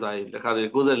91ယောက်ဖြစ်သွားပြီတစ်ခါတည်း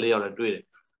94ယောက်လည်းတွေ့တယ်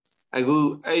အခု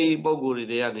အဲ့ဒီပုံကိုယ်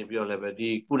တွေကနေပြောလဲပဲဒီ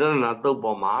ကုရဏနာတုတ်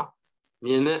ပေါ်မှာ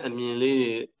မြင်တဲ့အမြင်လေး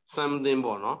တွေ something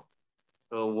ပေါ့နော်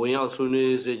ဝင်ရောက်ဆွေး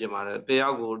နွေးစေချင်ပါတယ်တယော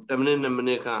က်ကို10မိနစ်2မိ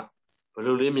နစ်ခန့်ဘယ်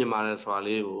လိုလေးမြင်ပါတယ်ဆိုတာ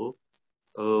လေးကို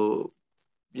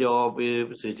ပြောပေး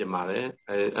စေချင်ပါတယ်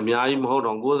အများကြီးမဟုတ်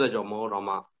တော့90ကျော်မဟုတ်တော့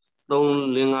မှ3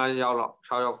 4 5ယောက်လောက်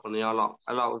6ယောက်9ယောက်လောက်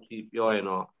အဲ့လောက်အထိပြောရင်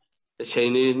တော့အချိန်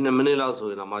လေး2မိနစ်လောက်ဆို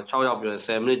ရင်တော့မှ6ယောက်ပြောရင်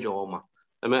10မိနစ်ကျော်အောင်ပါဒါ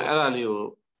ပေမဲ့အဲ့ဒါလေး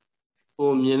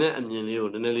ကိုမြင်တဲ့အမြင်လေးကို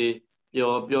နည်းနည်းလေး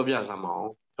ပြောပြစမ်းမအောင်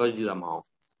ပြောကြည့်စမ်းမအောင်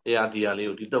တရားဒီဟာလေး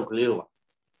ကိုဒီတုတ်ကလေးကိုပါ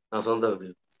နောက်ဆုံးတုတ်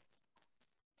လေး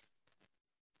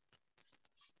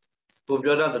ကို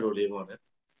ပြောတတ်တယ်လို့လေးပေါ့လေ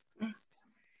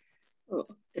ဟုတ်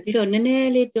တပီတော့နည်းန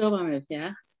ည်းလေးပြောပါမယ်ဗျာ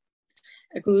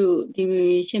အခုဒီ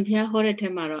ရှင်ဖျားဟောတဲ့ထ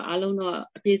က်မှာတော့အားလုံးတော့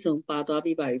အပြည့်စုံပါသွား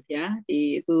ပြီပါပြီဗျာဒီ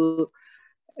အခု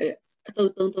အတု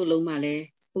တ်သုံးတုတ်လုံးမှာလဲ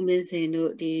ဦးမင်းစင်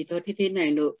တို့ဒီဒေါ်ထိထိနို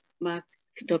င်တို့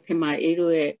ဒေါ်ခင်မာအေး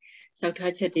တို့ရဲ့လျှောက်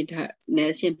ထားချက်တွေနဲ့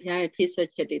အရှင်ဖျားရဲ့ဖြည့်ဆွတ်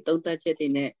ချက်တွေသုံးသပ်ချက်တွေ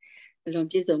နဲ့အလွန်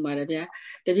ပြည့်စုံပါတယ်ဗျာ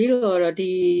တပည့်တော်တော့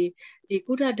ဒီ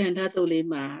ကုဋ္ဌဒန္တသုတ်လေး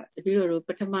မှာတပည့်တော်တို့ပ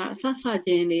ထမအစချ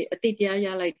င်းလေးအတိတရားရ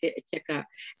လိုက်တဲ့အချက်က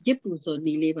ရစ်ပူဇော်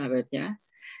နီးလေးပါပဲဗျာ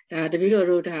ဒါတပည့်တော်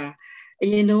တို့ဒါအ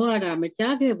ရင်တော့ကဒါမ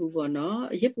ကြားခဲ့ဘူးပေါ့နော်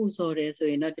ရစ်ပူဇော်တယ်ဆို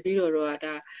ရင်တော့တပည့်တော်တို့က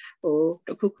ဒါတ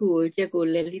စ်ခုခုကိုကြက်ကို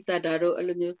လက်လိတတ်တာတို့အဲ့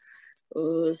လိုမျိုး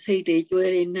စိတ်တွေကြွဲ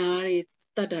တွေနားတွေ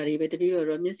တတ်တာတွေပဲတပည့်တော်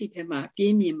တို့မျက်စိထဲမှာပြ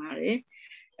င်းမြင်ပါတယ်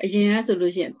အရင်ကဆို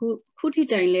လို့ရှိရင်ခုထိ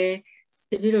တိုင်လဲ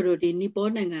တပည့်တော်တို့ဒီနီပေါ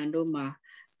နိုင်ငံတို့မှာ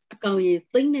အကောင်ကြီး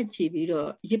သိမ့်နဲ့ချီပြီးတော့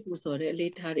ရစ်ပူစော်တဲ့အ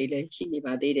လေးထားတွေလည်းရှိနေ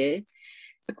ပါသေးတယ်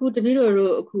အခုတပည့်တော်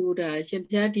တို့အခုဒါရှင်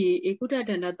ဖျားဒီဧကုဋ္ဌ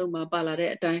ဒန္တသုတ်မှာပါလာ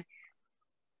တဲ့အတိုင်း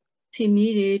စီမီ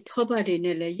တွေထောပတ်တွေ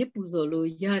နဲ့လည်းရစ်ပူစော်လို့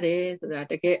ရတယ်ဆိုတာ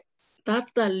တကယ်သား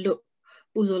သက်လို့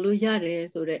ပူစော်လို့ရတယ်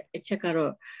ဆိုတဲ့အချက်က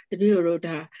တော့တပည့်တော်တို့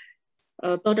ဒါ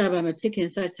သောတာပန်မဖြစ်ခင်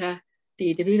စချာဒီ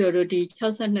တပည့်တော်တို့ဒီ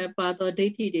62ပါသောဒိ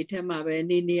ဋ္ဌိတွေထက်မှာပဲ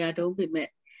နေရာတုံးပေမဲ့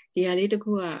ဒီဟာလေးတစ်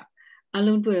ခုကအ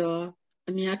လုံးတွေ့ရော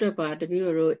အများအတွက်ပါတပည့်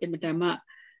တော်တို့အင်မတန်မှ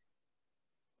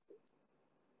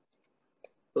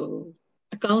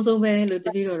အကောင်းဆုံးပဲလို့တ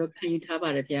ပည့်တော်တို့ခံယူထားပါ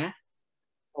တယ်ဗျာ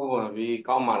ဟုတ်ပါပြီ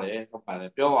ကောင်းပါလေဟုတ်ပါတ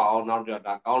ယ်ပြောပါအောင်နောက်တော့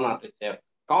ဒါကောင်းတာတစ်ချက်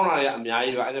ကောင်းလာတဲ့အများ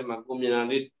ကြီးပါအဲ့ဒါမှာကိုမြင်တာ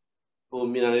လေး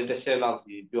တစ်ချက်လောက်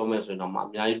စီပြောမယ်ဆိုရင်တော့မှအ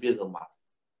များကြီးပြည့်စုံပါ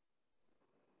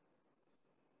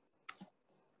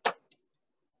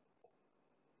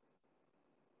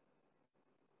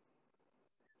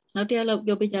နောက်တစ်ယောက်လောက်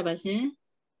ပြောပြကြပါရှင်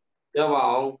ပြောပါ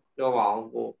အောင်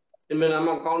ကိုအမှန်တ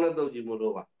မ်းကောင်းတဲ့တုတ်ကြီးမို့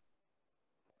လို့ပါ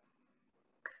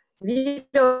ဒီ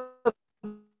တော့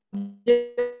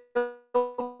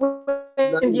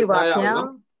ပြပါ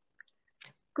ဗျာ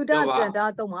ကုဒတန္တာ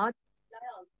တုံးမှာ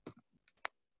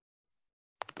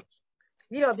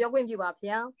ပြီးတော့ပြောခွင့်ပြပါ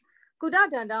ဗျာကုဒ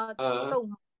တန္တာတုံး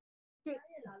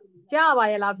ကြားပါ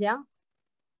ရဲ့လားဗျာ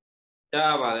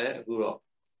ကြားပါတယ်အခုတော့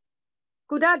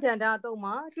ကုဒတန္တာတုံး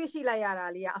မှာတွေ့ရှိလိုက်ရတာ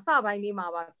လေးကအစပိုင်းလေးမှာ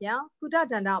ပါဗျာကုဒ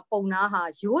တန္တာပုံနာဟာ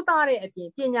ရိုးသားတဲ့အပြင်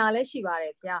ပညာလည်းရှိပါတ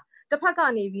ယ်ဗျာတစ်ဖက်က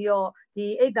နေပြီးတော့ဒီ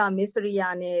အိတ်တာမစ္စရိယာ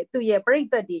နဲ့သူ့ရဲ့ပြိဿ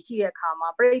တ်တွေရှိတဲ့အခါမှာ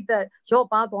ပြိဿတ်ရော့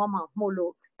ပါသွားမှာမှု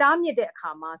လို့တားမြစ်တဲ့အ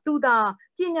ခါမှာသူသာ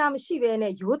ပညာမရှိဘဲ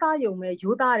နဲ့ရိုးသားယုံမဲ့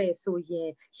ရိုးသားတယ်ဆိုရင်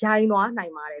ရိုင်းသွားနို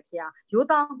င်ပါတယ်ဗျာရိုး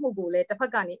သားမှုကိုလည်းတစ်ဖ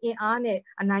က်ကနေအင်အားနဲ့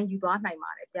အနိုင်ယူသွားနိုင်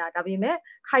ပါတယ်ဗျာဒါပေမဲ့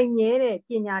ခိုင်မြဲတဲ့ပ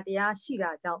ညာတရားရှိ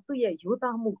တာကြောင့်သူ့ရဲ့ရိုး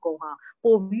သားမှုကုံဟာ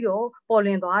ပို့ပြီးတော့ပေါ်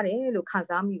လွင်သွားတယ်လို့ခန်း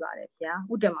စားမိပါတယ်ဗျာ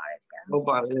ဥတ္တမပါတယ်ဗျာဟုတ်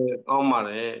ပါတယ်ကောင်းပါတ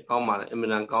ယ်အမှ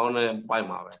န်တန်ကောင်းတဲ့ပိုက်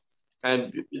ပါပဲအဲ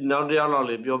နောက်တစ်ယောက်လောက်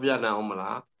လေးပြောပြနိုင်အောင်မ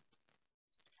လား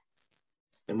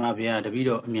ဓမ္မဗျာတပည့်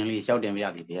တော်အမြင်လေးရှောက်တင်ပြ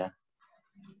သည်ဗျာ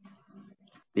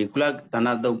ဒီကုလတဏ္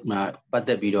ဍတုတ်မှာပတ်သ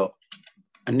က်ပြီးတော့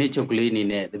အနည်းချုပ်ကလေးအနေ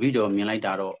နဲ့တပည့်တော်မြင်လိုက်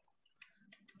တာတော့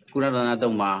ကုလတဏ္ဍတု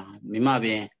တ်မှာမိမပ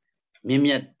င်မြင့်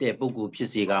မြတ်တဲ့ပုဂ္ဂိုလ်ဖြစ်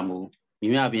စေကမူမိ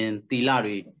မပင်သီလ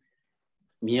တွေ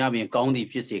မိမပင်ကောင်းသည်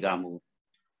ဖြစ်စေကမူ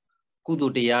ကုသို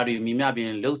လ်တရားတွေမိမပင်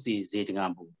လှုပ်စီစေက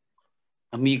မူ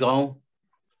အမိကောင်း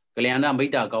ကလျာဏမိ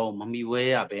တ္တာကောင်းမမီဝဲ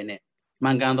ရပဲနဲ့မှ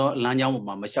န်ကန်သောလမ်းကြောင်းပေါ်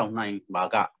မှာမလျှောက်နိုင်ပါ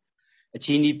ကအချ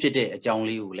င်းကြီးဖြစ်တဲ့အကြောင်း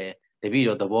လေးကိုလည်းတပည့်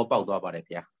တော်သဘောပေါက်သွားပါတယ်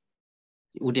ဗျာ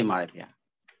ဥတင်ပါတယ်ဗျာ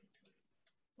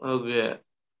ဟုတ်ကဲ့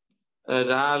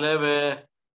ဒါလည်းပဲ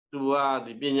သူက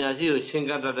ဒီပညာရှိကိုရှင်း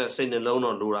ကပ်တတ်တဲ့စိတ်နှလုံး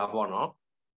တော့လိုတာပေါ့နော်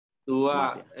သူက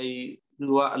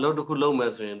အလုပ်တစ်ခုလုပ်မ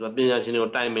ယ်ဆိုရင်သူကပညာရှင်တွေ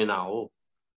ကိုတိုင်ပင်တာဟုတ်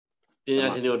ပညာ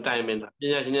ရှင်တွေကိုတိုင်ပင်တာပ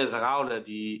ညာရှင်ရဲ့စကားကိုလည်း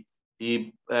ဒီ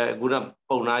ခုန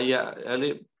ပုံနာကြီးကအဲ့လေ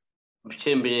ရှ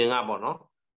င်ဘရင်ကပေါ့နော်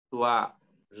သူက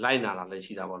လိုက်နာတာလည်း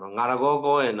ရှိတာပေါ့နော်ငါရ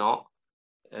ကောရင်တော့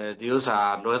ဒီဥစ္စာ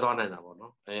လွဲသွားနိုင်တာပေါ့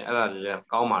နော်အဲ့ဒါလေးလည်း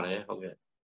ကောင်းပါလေဟုတ်ကဲ့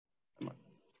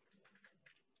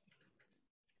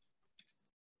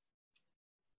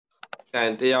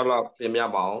တယောက်လောက်ပြင်ပြ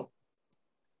ပါအောင်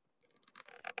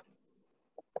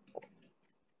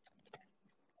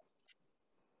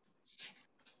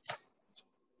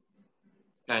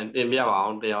တင်ပြပါ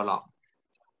အောင်တယောက်လောက်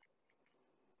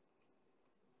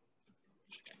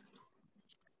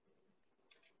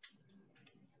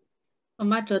အ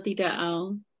မတော်တိတအောင်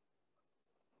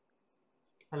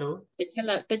ဟယ်လိုတစ်ချက်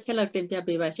လောက်တင်ပြ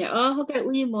ပေးပါရှင်အော်ဟုတ်ကဲ့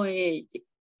ဦးကြီးမော်ရဲ့ဦး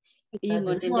ကြီး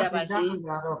မော်တင်ပြပါရှင်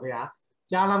တော့ဗျာ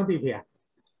ကြားလားမသိဗျာ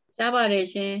ကြားပါတယ်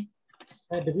ရှင်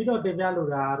တပည့်တော်တင်ပြလို့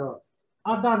တာကတော့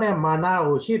အတ္တနဲ့မာန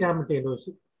ကိုရှေ့တန်းမတင်လို့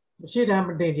ရှေ့တန်းမ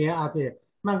တင်ခြင်းအဖြစ်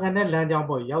မှန်ကန်တဲ့လမ်းကြောင်း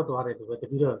ပေါ်ရောက်သွားတယ်လို့ပဲတ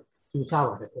ပည့်တော်ယူဆ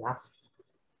ပါတယ်ဗျာ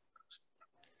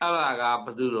အဲ့ဒါကဘ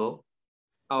ယ်သူလို့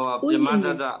ဟောပြမတ္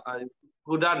တ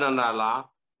ကုဒ္ဒနန္ဒလား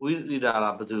ဝိသီတာ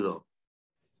လားဘယ်သူလို့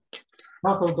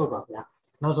နောက်ဆုံးတော့ပါဗျာ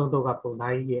နောက်ဆုံးတော့ကပုံ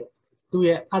သားကြီးရဲ့သူ့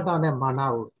ရဲ့အတ္တနဲ့မာန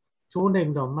ကိုချိုးနေ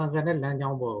ပြီးတော့မှန်ကန်တဲ့လမ်းကြော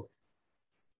င်းပေါ်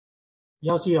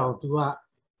ရောက်ရှိအောင်သူက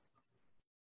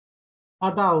အ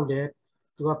တ္တကိုလည်း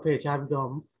သူကဖယ်ရှားပြီးတော့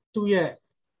သူ့ရဲ့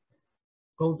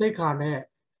ဂုဏ်သိက္ခာနဲ့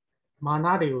မာန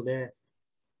တွေကိုလည်း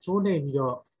ချိုးနေပြီး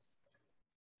တော့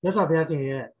မြတ်စွာဘုရားရှင်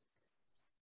ရဲ့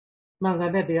မှန်က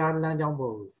န်တဲ့တရားလမ်းကြောင်း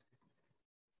ပေါ်ကို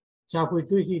ရှားဖွေ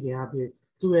တွေ့ရှိတဲ့အဖြစ်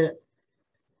သူ့ရဲ့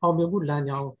အောင်မြင်မှုလမ်း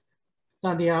ကြောင်းတ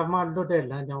န်တရားမှလွတ်တဲ့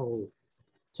လမ်းကြောင်းကို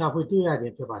ရှားဖွေတွေ့ရခြ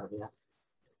င်းဖြစ်ပါတယ်ဗျာ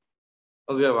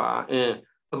ဟုတ်ကဲ့ပါ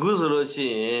အခုဆိုလို့ရှိ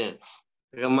ရင်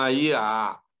ကမာ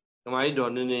ကြီး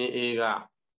တော်နေနေအေးက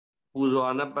ပူ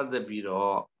ဇော်နဲ့ပတ်သက်ပြီး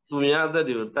တော့သူများအသက်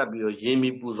တွေကိုတတ်ပြီးတော့ရင်း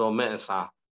ပြီးပူဇော်မဲ့အစား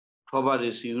ထောပါတွေ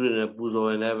စီဦးတွေနဲ့ပူဇော်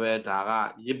ရင်လည်းပဲဒါက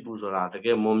ရစ်ပူဇော်တာတက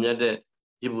ယ်မုံမြတ်တဲ့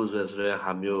ရစ်ပူဇော်ဆိုတဲ့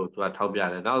ဟာမျိုးသူကထောက်ပြ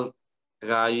တယ်နောက်ဒ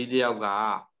ကာကြီးတယောက်က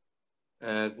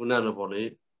ခုနလိုပေါ့လေ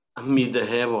အမိတ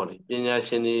ဟဲပေါ့လေပညာ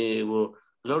ရှင်တွေကို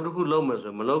အလုပ်တစ်ခုလုပ်မယ်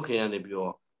ဆိုရင်မလုပ်ခင်ကနေပြီး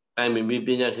တော့တိုင်ပင်ပြီးပ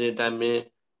ညာရှင်တွေတိုင်ပင်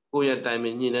ကိုယ့်ရဲ့တိုင်ပ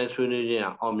င်ညှိနှိုင်းဆွေးနွေးခြင်း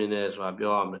အောင်မြင်တယ်ဆိုတာ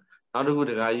ပြောရမယ်နောက်တစ်ခု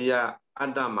ဒကာကြီးကအ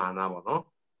တ္တမာနပေါ့နော်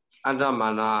အတ္တမာ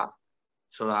န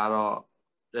ဆိုတာတော့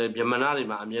ဗြဟ္မဏတွေ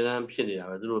မှာအများအားဖြစ်နေတာ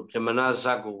ပဲသူတို့ဗြဟ္မဏဇ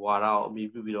တ်ကိုဝါဒကိုအမိ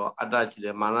ပြုပြီးတော့အတ္တကြည့်တ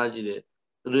ယ်မာနကြည့်တယ်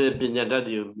သူတို့ရဲ့ပညာတတ်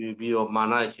တွေကိုမြည်ပြီးတော့မာ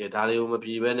နကြည့်တယ်ဒါတွေကိုမ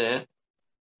ပြေဘဲနဲ့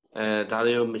ဒါ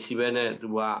တွေကိုမရှိဘဲနဲ့သူ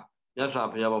ကမြတ်စွာ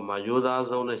ဘုရားပေါ်မှာရိုးသား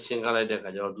ဆုံးနဲ့ရှင်းကားလိုက်တဲ့အခါ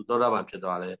ကျတော့သူသောတာပန်ဖြစ်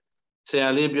သွားတယ်ဆရာ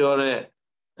လေးပြောတဲ့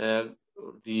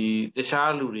ဒီတ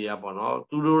ခြားလူတွေကပေါ့နော်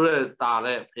သူတို့ရဲ့တာ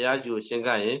တဲ့ဘုရားကြီးကိုရှင်း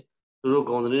ကြရင်သူတို့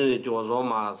ဂုဏ်သတင်းတွေကြော်စော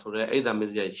မှာဆိုတဲ့အိတ်တမစ္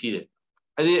စရိယရှိတယ်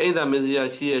အဲ့ဒီအိတ်တမစ္စရိယ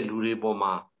ရှိတဲ့လူတွေပေါ်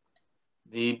မှာ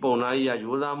ဒီပုံနာကြီးက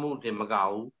ရိုးသားမှုတင်မက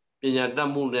ဘူးပညာတတ်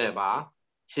မှုနဲ့ပါ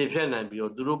ရှေ့ဖြတ်နိုင်ပြီး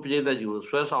တော့သူတို့ပြည့်တဲ့ကြီးကို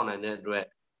ဆွဲဆောင်နိုင်တဲ့အတွက်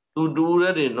သူတူ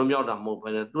တဲ့တွေလွတ်မြောက်တာမဟုတ်ဘဲ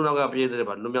နဲ့သူနောက်ကပြည့်တဲ့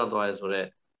ပါလွတ်မြောက်သွားရဲဆိုတော့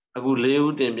အခု၄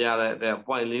ဦးတင်ပြတဲ့အတွက်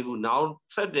point ၄ခုနောက်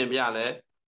ဆက်တင်ပြလဲ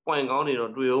point ကောင်းတွေ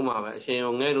တော့တွေ့အောင်ပါပဲအရှင်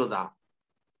ရောငဲ့လို့သာ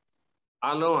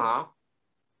အားလုံးဟာ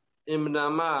အင်မတ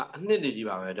န်မှအနှစ်တကြီး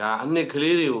ပါပဲဒါအနှစ်က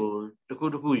လေးတွေကို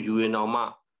တစ်ခုယူရင်တော့မှ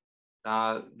ဒါ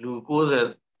လူ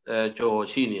90ကျော်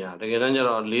ရှိနေတာတကယ်တမ်းကျ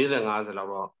တော့40 50လောက်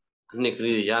တော့အနှစ်က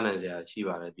လေးတွေရနိုင်စရာရှိ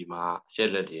ပါတယ်ဒီမှာအရှက်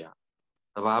လက်တွေက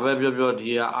ဒါဘာပဲပြောဒီ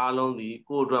အားလုံးဒီ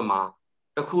ကိုယ့်အတွက်မှာ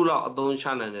တစ်ခုလောက်အသုံးချ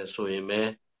နိုင်တယ်ဆိုရင်ပဲ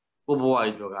ကိုယ့်ဘဝ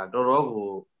ကြီးတော့ကတော်တော်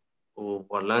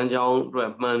ကိုလမ်းကြောင်းအတွ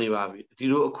က်မှန်းနေပါပြီဒီ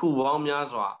လိုအခုပေါင်းများ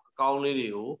စွာအကောင်းလေးတွေ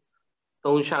ကို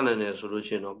သုံးချနိုင်တယ်ဆိုလို့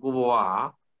ရှိရင်တော့ကိုယ့်ဘဝဟာ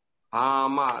ဘာ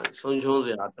မှဆုံးရှုံးစ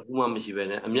ရာတခုမှမရှိပဲ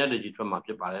နဲ့အမြတ်တကြီးထွက်မှာဖြ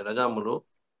စ်ပါတယ်ဒါကြောင့်မလို့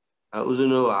ဦးဇ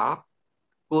င်းတို့က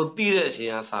ကိုသိတဲ့အချိ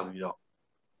န်ကစပြီးတော့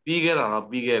ပြီးခဲ့တာတော့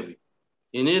ပြီးခဲ့ပြီ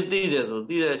ဒီနေ့သိတယ်ဆို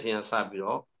သိတဲ့အချိန်ကစပြီး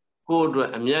တော့ကိုယ့်အတွက်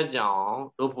အမြတ်ကြောင်အောင်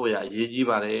လုပ်ဖို့ရအရေးကြီး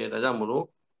ပါတယ်ဒါကြောင့်မလို့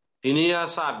ဒီနေ့က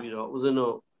စပြီးတော့ဦးဇင်း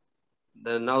တို့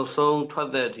နောက်ဆုံးထွက်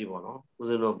တဲ့အထိပေါ့နော်ဦး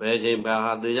ဇင်းတို့ဘယ်ချိန်ဘာ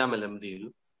ဟာသိရမယ်လည်းမသိ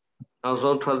ဘူးနောက်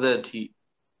ဆုံးထွက်တဲ့အထိ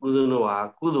ဦးဇင်းတို့ဟာ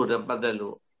ကုသိုလ်တဲ့ပတ်သက်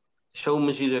လို့ရှုံးမ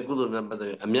ရှိတဲ့ကုသိုလ်နဲ့ပတ်သ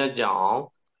က်အမြတ်ကြောင်အောင်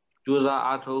ကြိုးစား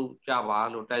အားထုတ်ကြပါ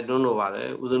လို့တိုက်တွန်းလိုပါတယ်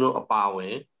ဦးဇင်းတို့အပါဝ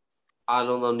င်အား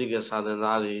လုံးသောနိကေသာသနာ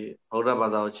သားတွေဗုဒ္ဓဘာ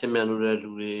သာကိုချစ်မြတ်လို့တဲ့လူ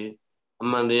တွေအ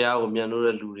မှန်တရားကိုမြတ်လို့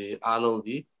တဲ့လူတွေအားလုံး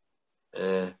ဒီ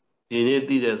နေ့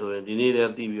သိတယ်ဆိုရင်ဒီနေ့လ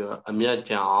ည်းသိပြီးတော့အမြတ်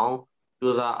ကြောင်အောင်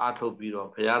ကြိုးစားအားထုတ်ပြီးတော့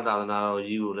ဘုရားသာသနာတော်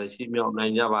ကြီးကိုလည်းရှိမြောက်နို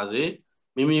င်ကြပါစေ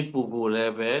မိမိကိုယ်လ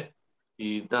ည်းပဲဒီ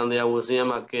တန်တရားဝဆင်းရဲ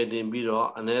မှာကယ်တင်ပြီးတော့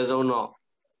အ ਨੇ ဆုံးတော့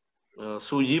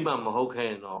စူကြီးမှမဟုတ်ခဲ့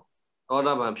ရင်တော့သော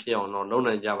တာပန်ဖြစ်အောင်တော့လုပ်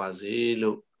နိုင်ကြပါစေ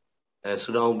လို့ဆု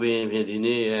တောင်းပေးရင်ဒီ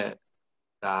နေ့ရဲ့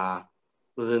ဒါ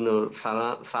ဦးဇင်းတို့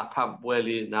စာဖတ်ပွဲ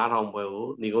လေးနားထောင်ပွဲကို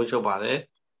ညီကုန်းချုပ်ပါတယ်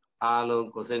အားလုံး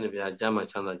ကိုစိတ်နှပြကျမ်းမှ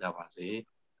ချမ်းသာကြပါစေ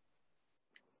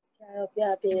ဆရာတော်ပြ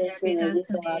ပြည့်စုံတဲ့ဒီ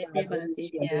စကားပါပါစီ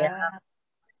ဗျာ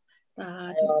သာ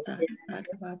ဓုသာ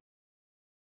ဓုပါ